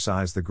must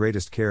exercise the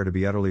greatest care to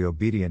be utterly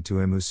obedient to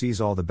Him who sees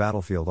all the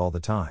battlefield all the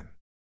time.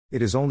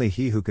 It is only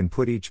He who can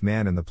put each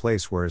man in the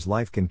place where his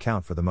life can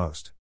count for the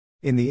most.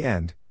 In the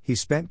end, he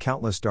spent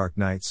countless dark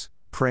nights,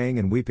 praying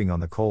and weeping on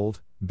the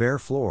cold, bare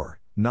floor,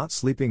 not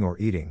sleeping or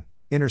eating,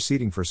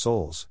 interceding for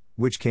souls,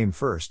 which came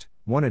first,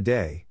 1 a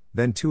day,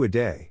 then 2 a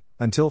day,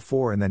 until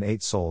 4 and then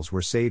 8 souls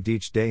were saved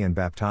each day and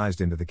baptized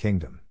into the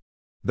kingdom.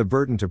 The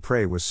burden to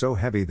pray was so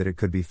heavy that it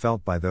could be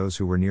felt by those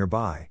who were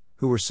nearby,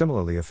 who were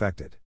similarly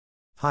affected.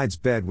 Hyde's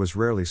bed was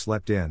rarely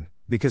slept in,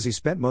 because he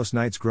spent most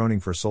nights groaning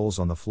for souls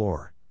on the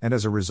floor, and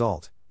as a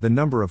result, the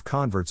number of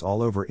converts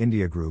all over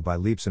India grew by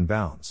leaps and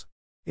bounds.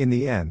 In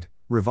the end,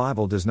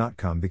 revival does not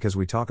come because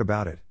we talk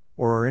about it,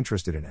 or are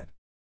interested in it.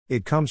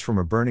 It comes from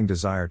a burning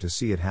desire to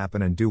see it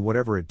happen and do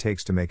whatever it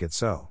takes to make it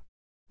so.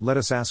 Let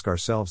us ask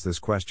ourselves this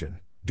question: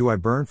 do I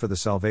burn for the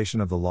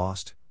salvation of the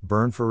lost,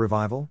 burn for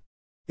revival?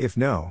 If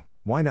no,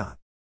 why not?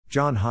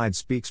 John Hyde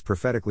speaks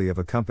prophetically of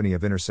a company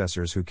of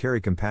intercessors who carry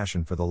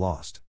compassion for the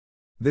lost.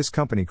 This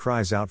company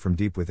cries out from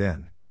deep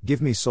within,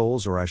 "Give me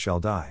souls or I shall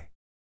die."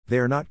 They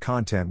are not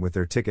content with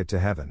their ticket to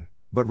heaven,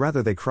 but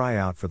rather they cry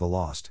out for the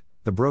lost,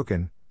 the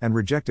broken, and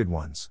rejected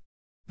ones.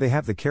 They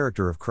have the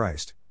character of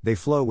Christ, they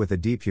flow with a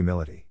deep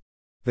humility.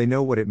 They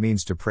know what it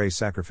means to pray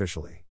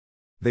sacrificially.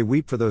 They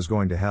weep for those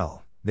going to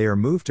hell, they are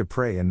moved to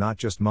pray and not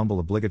just mumble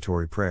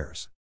obligatory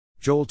prayers.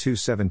 Joel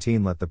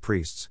 2:17 Let the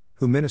priests,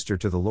 who minister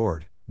to the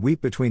Lord,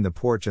 weep between the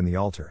porch and the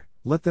altar,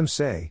 let them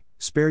say,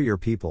 "Spare your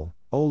people,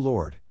 O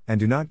Lord, and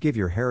do not give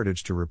your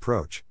heritage to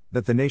reproach,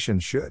 that the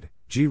nations should,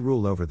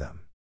 rule over them."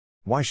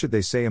 Why should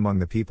they say among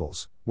the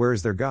peoples, "Where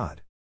is their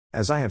God?"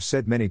 As I have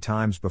said many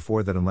times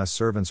before, that unless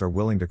servants are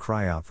willing to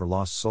cry out for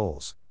lost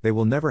souls, they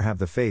will never have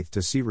the faith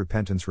to see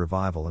repentance,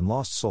 revival, and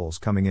lost souls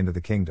coming into the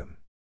kingdom.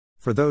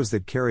 For those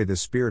that carry this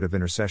spirit of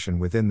intercession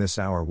within this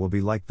hour will be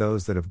like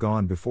those that have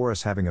gone before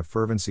us, having a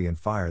fervency and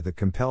fire that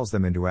compels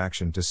them into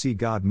action to see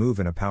God move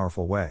in a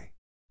powerful way.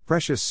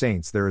 Precious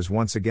saints, there is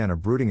once again a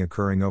brooding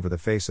occurring over the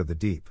face of the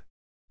deep.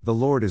 The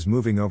Lord is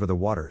moving over the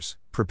waters,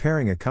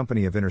 preparing a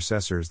company of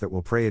intercessors that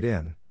will pray it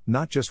in,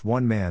 not just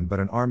one man but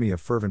an army of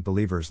fervent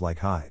believers like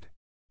Hyde.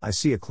 I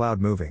see a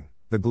cloud moving,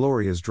 the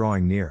glory is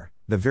drawing near,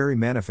 the very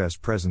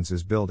manifest presence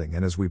is building,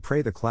 and as we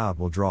pray the cloud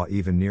will draw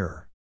even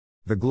nearer.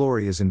 The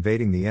glory is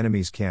invading the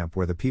enemy's camp,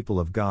 where the people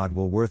of God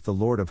will worship the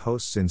Lord of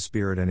hosts in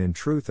spirit and in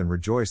truth and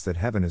rejoice that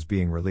heaven is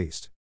being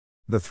released.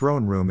 The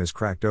throne room is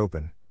cracked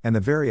open, and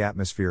the very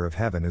atmosphere of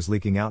heaven is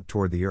leaking out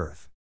toward the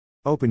earth.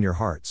 Open your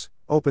hearts,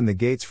 open the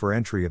gates for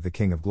entry of the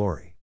King of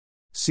Glory.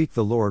 Seek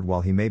the Lord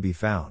while he may be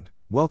found,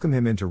 welcome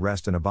him into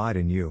rest and abide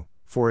in you,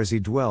 for as he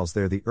dwells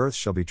there the earth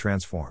shall be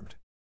transformed.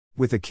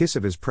 With the kiss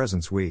of his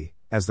presence we,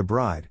 as the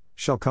bride,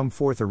 shall come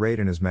forth arrayed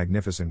in his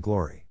magnificent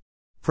glory.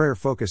 Prayer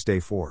Focus Day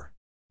 4.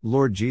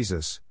 Lord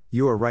Jesus,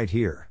 you are right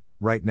here,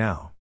 right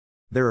now.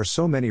 There are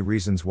so many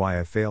reasons why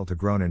I fail to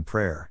groan in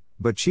prayer,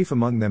 but chief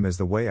among them is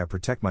the way I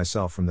protect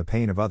myself from the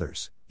pain of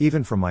others,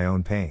 even from my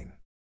own pain.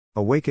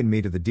 Awaken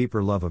me to the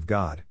deeper love of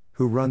God,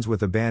 who runs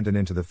with abandon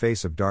into the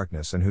face of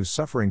darkness and whose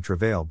suffering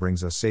travail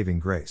brings us saving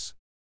grace.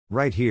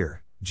 Right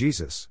here,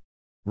 Jesus.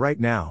 Right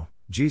now,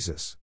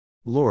 Jesus.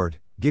 Lord,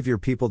 give your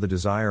people the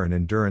desire and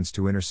endurance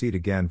to intercede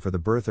again for the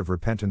birth of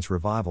repentance,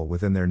 revival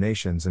within their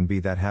nations, and be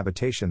that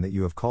habitation that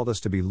you have called us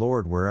to be,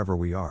 Lord, wherever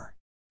we are.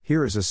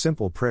 Here is a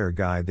simple prayer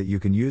guide that you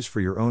can use for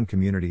your own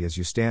community as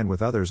you stand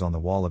with others on the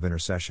wall of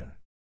intercession.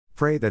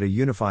 Pray that a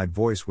unified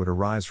voice would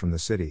arise from the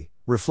city,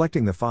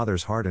 reflecting the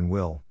Father's heart and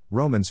will,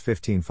 Romans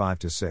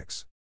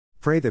 15:5-6.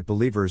 Pray that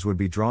believers would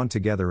be drawn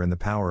together in the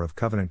power of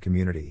covenant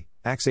community,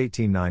 Acts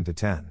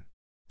 18:9-10.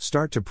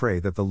 Start to pray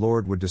that the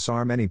Lord would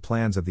disarm any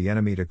plans of the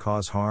enemy to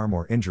cause harm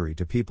or injury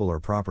to people or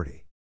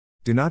property.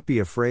 Do not be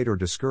afraid or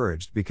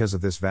discouraged because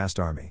of this vast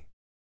army.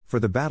 For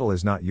the battle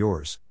is not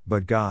yours,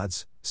 but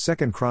God's,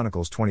 2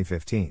 Chronicles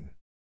 20:15.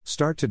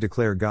 Start to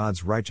declare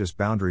God's righteous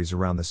boundaries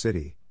around the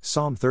city,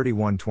 Psalm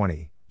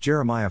 31:20,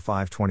 Jeremiah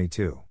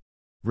 5:22.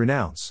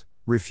 Renounce,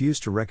 refuse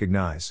to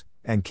recognize,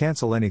 and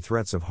cancel any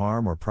threats of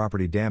harm or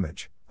property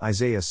damage,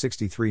 Isaiah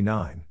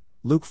 63:9,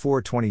 Luke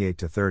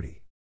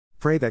 4:28-30.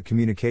 Pray that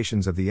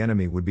communications of the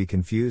enemy would be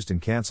confused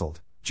and cancelled,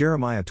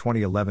 Jeremiah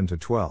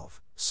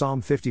 20:11-12,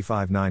 Psalm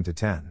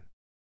 55:9-10.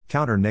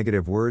 Counter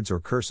negative words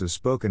or curses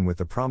spoken with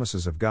the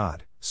promises of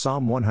God,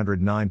 Psalm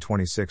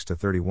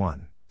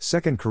 109:26-31,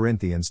 2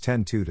 Corinthians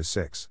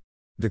 10:2-6.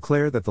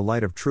 Declare that the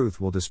light of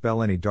truth will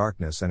dispel any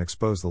darkness and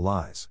expose the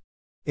lies.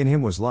 In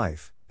him was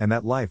life, and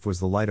that life was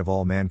the light of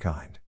all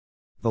mankind.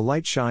 The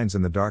light shines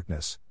in the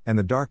darkness, and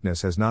the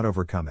darkness has not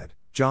overcome it,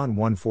 John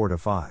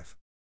 1:4-5.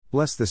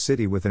 Bless the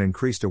city with an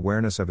increased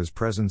awareness of his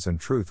presence and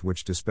truth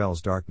which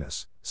dispels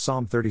darkness,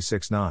 Psalm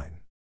 36:9.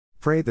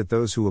 Pray that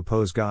those who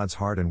oppose God's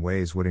heart and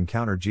ways would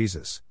encounter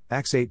Jesus,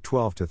 Acts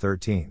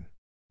 8:12-13.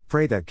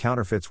 Pray that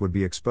counterfeits would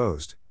be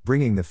exposed,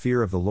 bringing the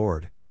fear of the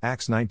Lord,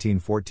 Acts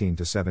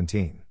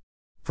 19:14-17.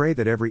 Pray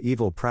that every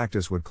evil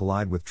practice would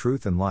collide with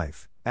truth and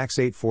life, Acts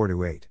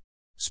 8:4-8.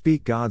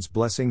 Speak God's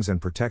blessings and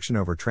protection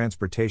over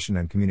transportation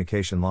and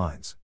communication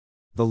lines.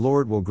 The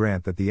Lord will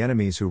grant that the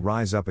enemies who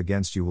rise up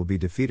against you will be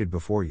defeated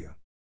before you.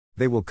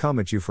 They will come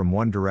at you from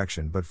one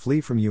direction but flee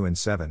from you in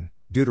seven,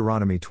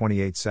 Deuteronomy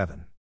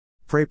 28:7.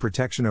 Pray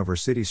protection over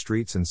city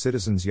streets and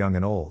citizens young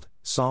and old,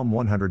 Psalm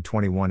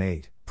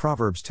 121:8,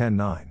 Proverbs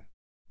 10:9.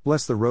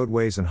 Bless the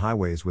roadways and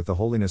highways with the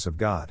holiness of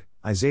God,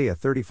 Isaiah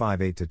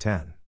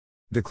 35:8-10.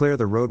 Declare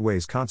the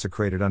roadways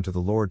consecrated unto the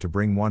Lord to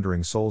bring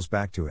wandering souls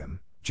back to him,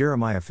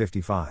 Jeremiah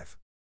 55.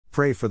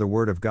 Pray for the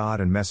word of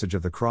God and message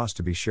of the cross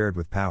to be shared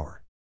with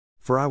power.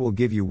 For I will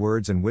give you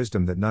words and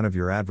wisdom that none of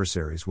your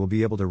adversaries will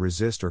be able to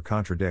resist or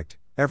contradict.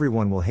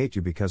 Everyone will hate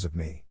you because of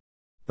me.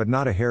 But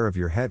not a hair of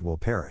your head will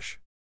perish.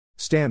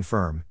 Stand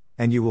firm,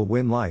 and you will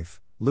win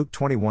life, Luke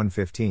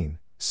 21:15,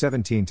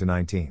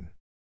 17-19.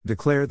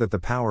 Declare that the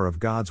power of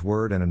God's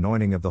word and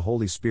anointing of the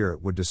Holy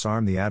Spirit would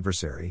disarm the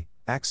adversary,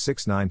 Acts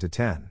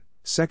 6:9-10,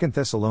 2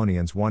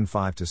 Thessalonians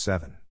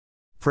 1:5-7.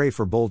 Pray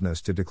for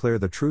boldness to declare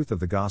the truth of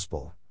the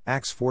gospel,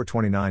 Acts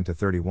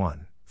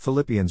 4:29-31,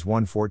 Philippians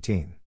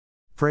 1:14.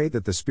 Pray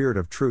that the Spirit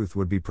of truth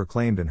would be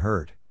proclaimed and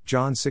heard,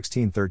 John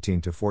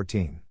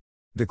 16:13-14.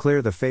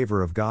 Declare the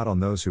favor of God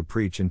on those who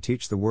preach and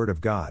teach the word of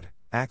God,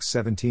 Acts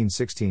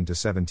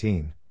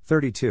 17:16-17,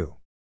 32.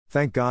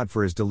 Thank God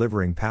for his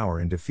delivering power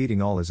in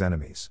defeating all his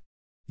enemies.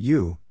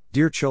 You,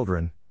 dear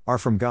children, are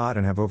from God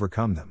and have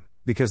overcome them,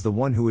 because the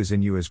one who is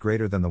in you is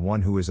greater than the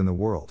one who is in the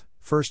world,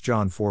 1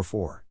 John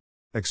 4:4.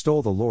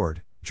 Extol the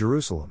Lord,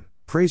 Jerusalem,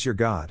 praise your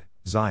God,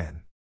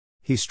 Zion.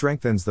 He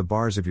strengthens the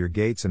bars of your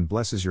gates and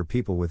blesses your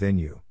people within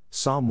you,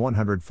 Psalm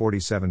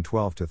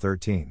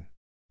 147:12-13.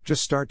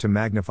 Just start to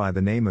magnify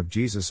the name of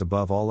Jesus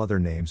above all other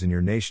names in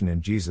your nation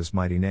in Jesus'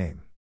 mighty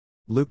name.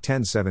 Luke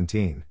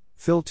 10:17,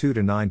 Phil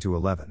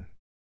 2:9-11.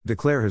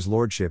 Declare his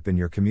lordship in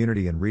your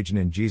community and region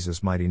in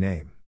Jesus' mighty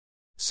name.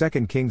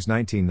 2 Kings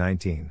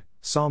 19:19,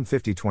 Psalm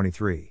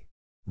 50:23.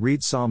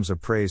 Read psalms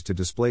of praise to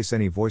displace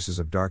any voices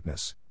of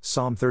darkness,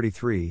 Psalm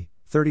 33,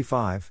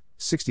 35,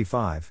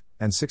 65,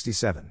 and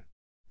 67.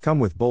 Come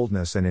with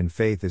boldness and in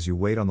faith as you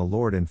wait on the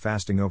Lord in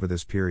fasting over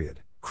this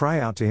period. Cry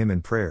out to him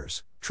in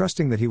prayers,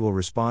 trusting that he will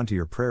respond to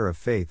your prayer of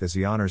faith as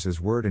he honors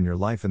his word in your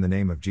life in the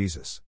name of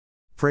Jesus.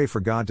 Pray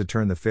for God to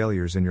turn the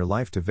failures in your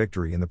life to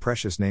victory in the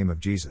precious name of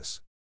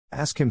Jesus.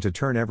 Ask him to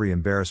turn every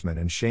embarrassment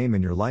and shame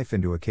in your life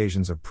into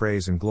occasions of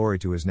praise and glory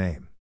to his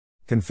name.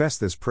 Confess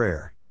this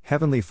prayer: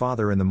 Heavenly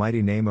Father, in the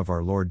mighty name of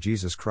our Lord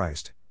Jesus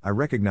Christ, I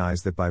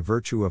recognize that by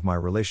virtue of my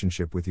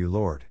relationship with you,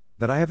 Lord,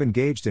 that I have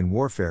engaged in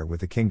warfare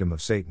with the kingdom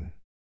of Satan.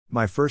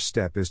 My first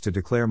step is to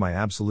declare my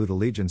absolute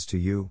allegiance to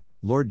you,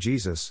 Lord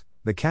Jesus,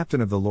 the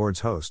captain of the Lord's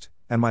host,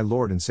 and my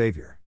Lord and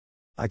Savior.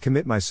 I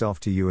commit myself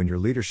to you and your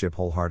leadership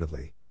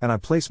wholeheartedly, and I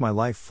place my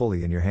life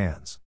fully in your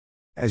hands.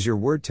 As your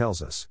word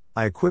tells us,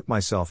 I equip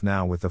myself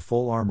now with the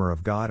full armor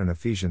of God in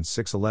Ephesians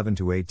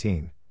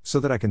 6:11-18, so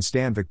that I can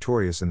stand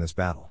victorious in this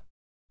battle.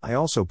 I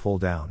also pull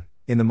down,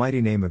 in the mighty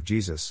name of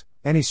Jesus,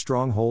 any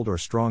stronghold or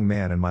strong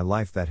man in my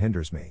life that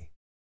hinders me.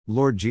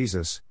 Lord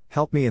Jesus,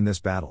 help me in this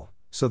battle,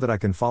 so that I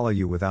can follow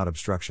you without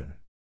obstruction.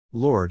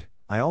 Lord,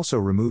 I also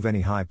remove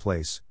any high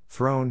place,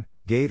 throne,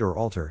 gate or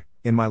altar,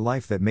 in my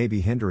life that may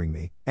be hindering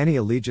me, any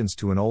allegiance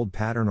to an old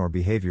pattern or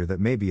behavior that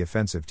may be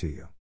offensive to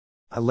you.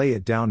 I lay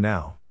it down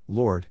now,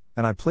 Lord,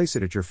 and I place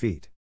it at your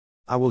feet.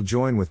 I will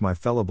join with my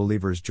fellow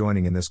believers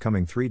joining in this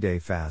coming 3-day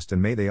fast, and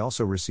may they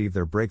also receive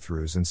their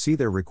breakthroughs and see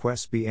their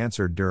requests be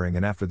answered during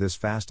and after this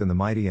fast in the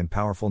mighty and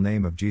powerful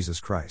name of Jesus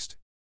Christ.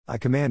 I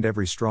command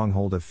every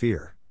stronghold of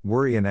fear,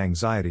 worry and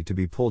anxiety to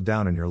be pulled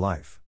down in your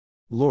life.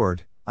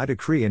 Lord, I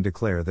decree and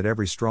declare that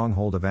every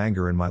stronghold of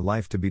anger in my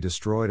life to be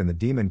destroyed and the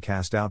demon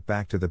cast out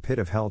back to the pit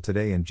of hell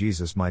today in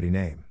Jesus' mighty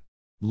name.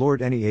 Lord,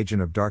 any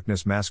agent of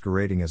darkness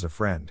masquerading as a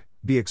friend,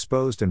 be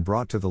exposed and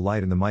brought to the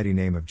light in the mighty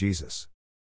name of Jesus.